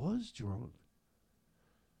he was drunk.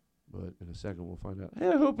 But in a second, we'll find out. Hey,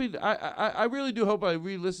 I hope I really do hope I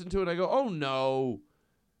re-listen to it. I go, oh, no.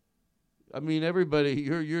 I mean, everybody,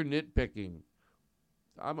 you're nitpicking.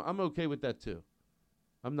 I'm okay with that, too.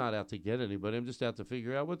 I'm not out to get anybody. I'm just out to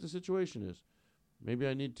figure out what the situation is. Maybe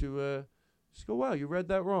I need to just go, wow, you read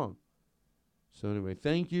that wrong. So anyway,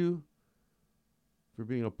 thank you for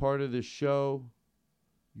being a part of this show.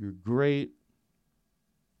 You're great.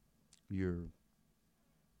 You're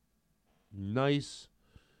nice.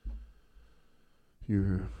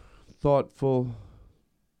 You're thoughtful.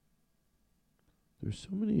 There's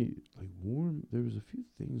so many, warm, there was a few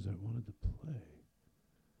things I wanted to play.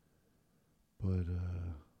 But,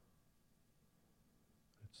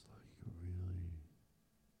 it's really...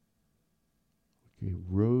 Okay,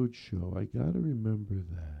 Roadshow. I gotta remember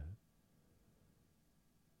that.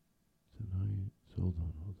 Tonight. Hold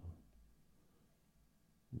on.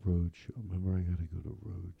 Roadshow. Remember, I gotta go to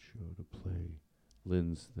Roadshow to play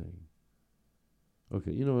Lynn's thing.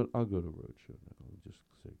 Okay, you know what? I'll go to Roadshow now. I'll just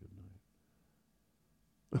say goodnight.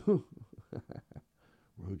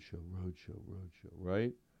 Roadshow,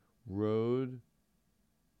 right? Roadshow.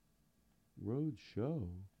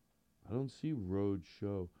 I don't see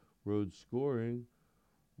Roadshow. Road scoring.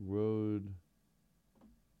 Road.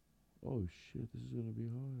 Oh shit, this is gonna be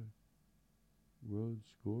hard. Road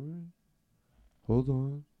scoring? Hold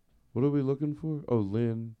on. What are we looking for? Oh,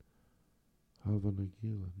 Lynn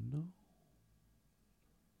Havanagila. No.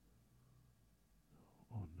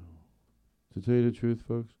 Oh no. To tell you the truth,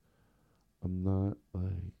 folks, I'm not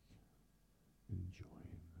enjoying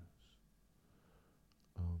this.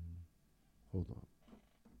 Hold on.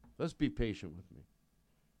 Let's be patient with me.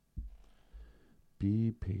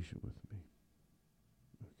 Be patient with me.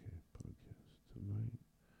 Okay, podcast tonight.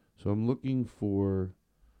 So I'm looking for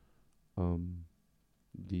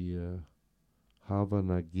the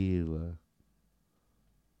Havanagila,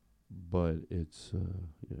 but it's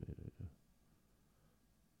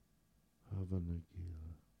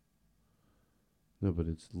Havanagila. No, but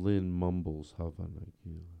it's Lynn Mumbles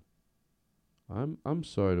Havanagila. I'm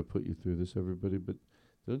sorry to put you through this, everybody, but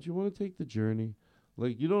don't you want to take the journey?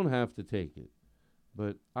 You don't have to take it,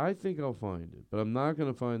 but I think I'll find it. But I'm not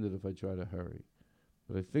going to find it if I try to hurry.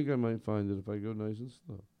 But I think I might find it if I go nice and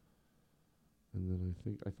slow. And then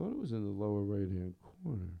I thought it was in the lower right-hand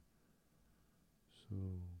corner. So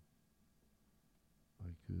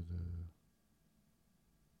I could,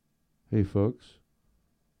 hey, folks.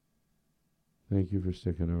 Thank you for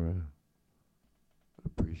sticking around. I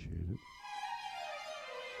appreciate it.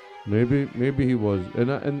 Maybe he was. And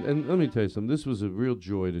let me tell you something. This was a real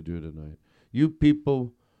joy to do tonight. You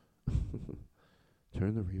people,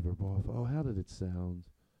 turn the reverb off. Oh, how did it sound?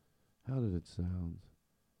 I'm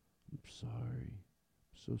sorry.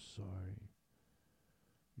 I'm so sorry.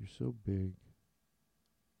 You're so big.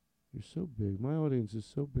 My audience is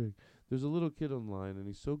so big. There's a little kid online, and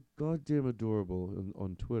he's so goddamn adorable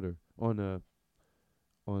on Twitter, on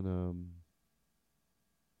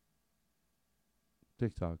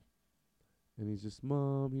TikTok. And he's just,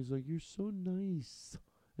 Mom, he's like, you're so nice.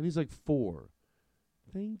 And he's like 4.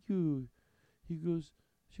 Thank you.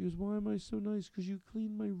 She goes, why am I so nice? 'Cause you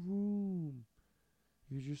clean my room.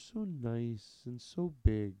 He goes, you're so nice and so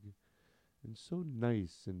big and so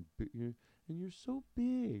nice and you're so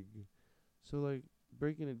big. So, like,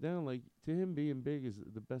 breaking it down, like, to him, being big is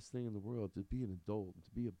the best thing in the world, to be an adult,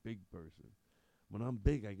 to be a big person. When I'm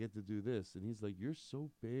big, I get to do this. And he's like, you're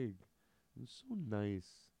so big and so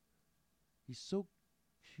nice. He's so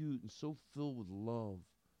cute and so filled with love.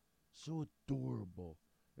 So adorable.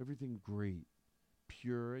 Everything great.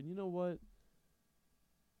 Pure. And you know what?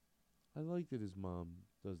 I like that his mom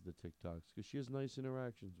does the TikToks because she has nice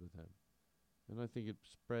interactions with him. And I think it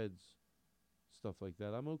spreads stuff like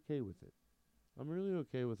that. I'm okay with it. I'm really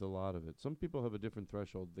okay with a lot of it. Some people have a different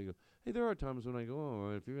threshold. They go, hey, there are times when I go,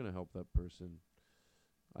 oh, if you're going to help that person,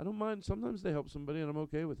 I don't mind. Sometimes they help somebody and I'm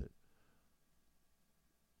okay with it.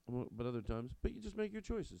 But other times, but you just make your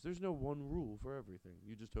choices. There's no one rule for everything.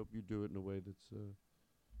 You just hope you do it in a way that's,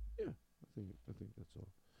 yeah, I think that's all.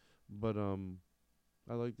 But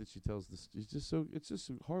I like that she tells this. It's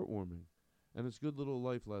just heartwarming, and it's good little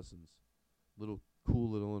life lessons, little cool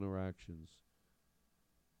little interactions,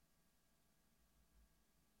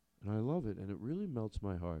 and I love it, and it really melts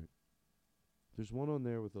my heart. There's one on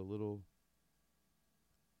there with a little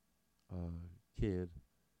kid.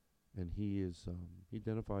 And he is, he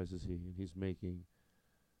identifies as he, and he's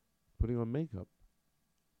putting on makeup.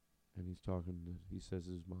 And he's he says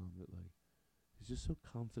to his mom that, like, he's just so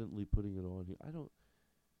confidently putting it on.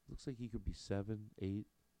 Looks like he could be 7, 8.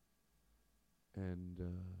 And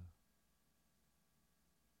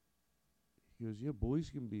he goes, yeah, boys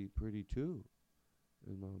can be pretty too.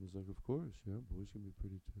 And mom was like, of course, yeah, boys can be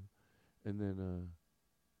pretty too. And then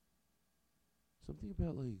something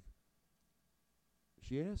about, like,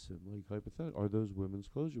 she asks him, like, hypothetically, are those women's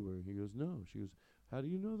clothes you're wearing? He goes, no. She goes, how do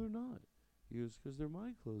you know they're not? He goes, 'cause they're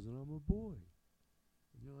my clothes and I'm a boy.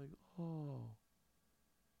 And you're like, oh.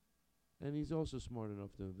 And he's also smart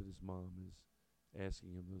enough to know that his mom is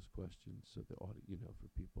asking him those questions, so the for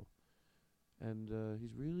people. And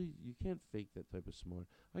he's really, you can't fake that type of smart.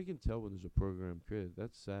 I can tell when there's a programmed kid.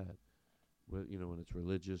 That's sad. When it's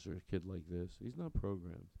religious or a kid like this. He's not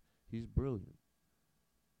programmed. He's brilliant.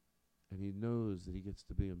 And he knows that he gets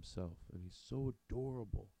to be himself. And he's so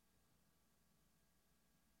adorable.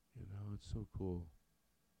 It's so cool.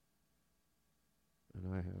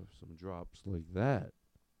 And I have some drops like that.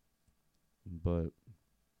 But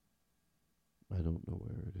I don't know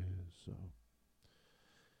where it is, so.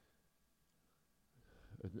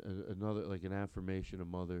 Another, like, an affirmation, a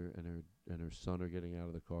mother and her son are getting out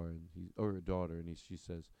of the car, or her daughter, and she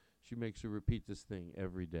says, she makes her repeat this thing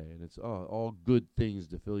every day, and it's all good things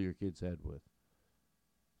to fill your kid's head with.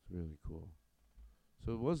 It's really cool.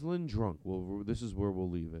 So was Lynn drunk? Well, this is where we'll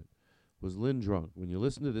leave it. Was Lynn drunk? When you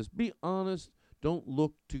listen to this, be honest. Don't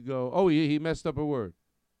look to go, oh, he messed up a word.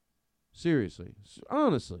 Seriously.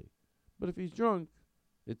 Honestly. But if he's drunk,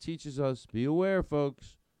 it teaches us, be aware,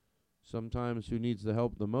 folks. Sometimes who needs the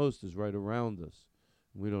help the most is right around us.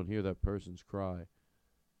 And we don't hear that person's cry.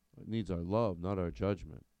 It needs our love, not our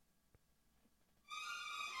judgment.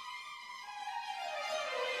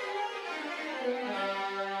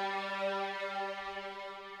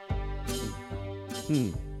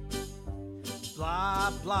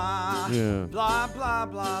 Blah blah. Yeah. Blah blah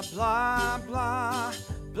blah blah blah.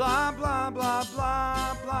 Blah blah blah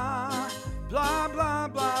blah blah. Blah blah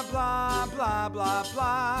blah blah blah blah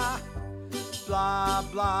blah. Blah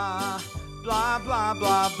blah. Blah blah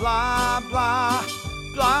blah blah blah.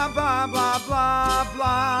 Blah blah blah blah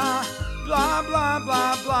blah. Blah blah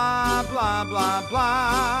blah blah blah blah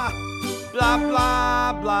blah. Blah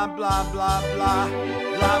blah blah blah blah blah.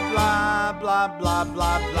 Blah blah blah blah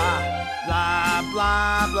blah blah. Blah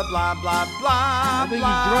blah blah blah blah blah. I think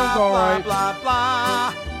he's drunk, all right. Blah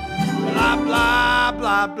blah. Blah blah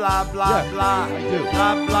blah blah blah blah. I do.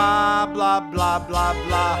 Blah blah blah blah blah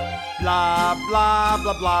blah. Blah blah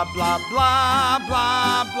blah blah blah blah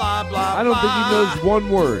blah blah blah. I don't think he knows one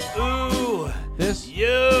word. Ooh, this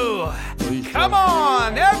you. Come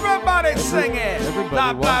on, everybody sing it. Everybody,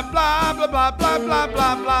 blah blah blah blah blah blah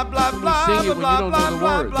blah blah blah blah sing it when you don't know the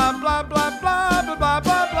blah words. blah blah blah blah blah blah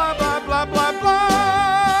blah blah blah blah blah.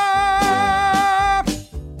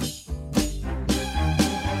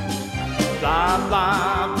 Blah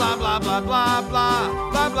blah blah blah blah blah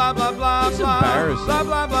blah blah blah blah. It's embarrassing. Blah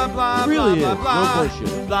blah blah blah. It really blah, is. blah, No blah.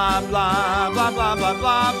 bullshit. Blah blah blah blah blah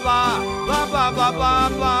blah blah blah blah blah blah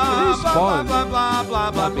blah. It is fun. Blah blah blah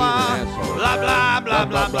blah Not being an blah. asshole. Blah blah blah blah blah blah. Blah blah blah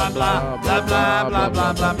blah blah blah. Blah blah blah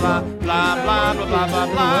blah blah blah blah blah blah.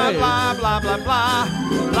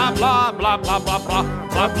 Blah blah blah blah blah blah. Blah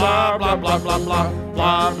blah blah blah blah blah.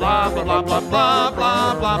 Blah blah blah blah blah blah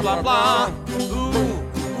blah blah blah blah.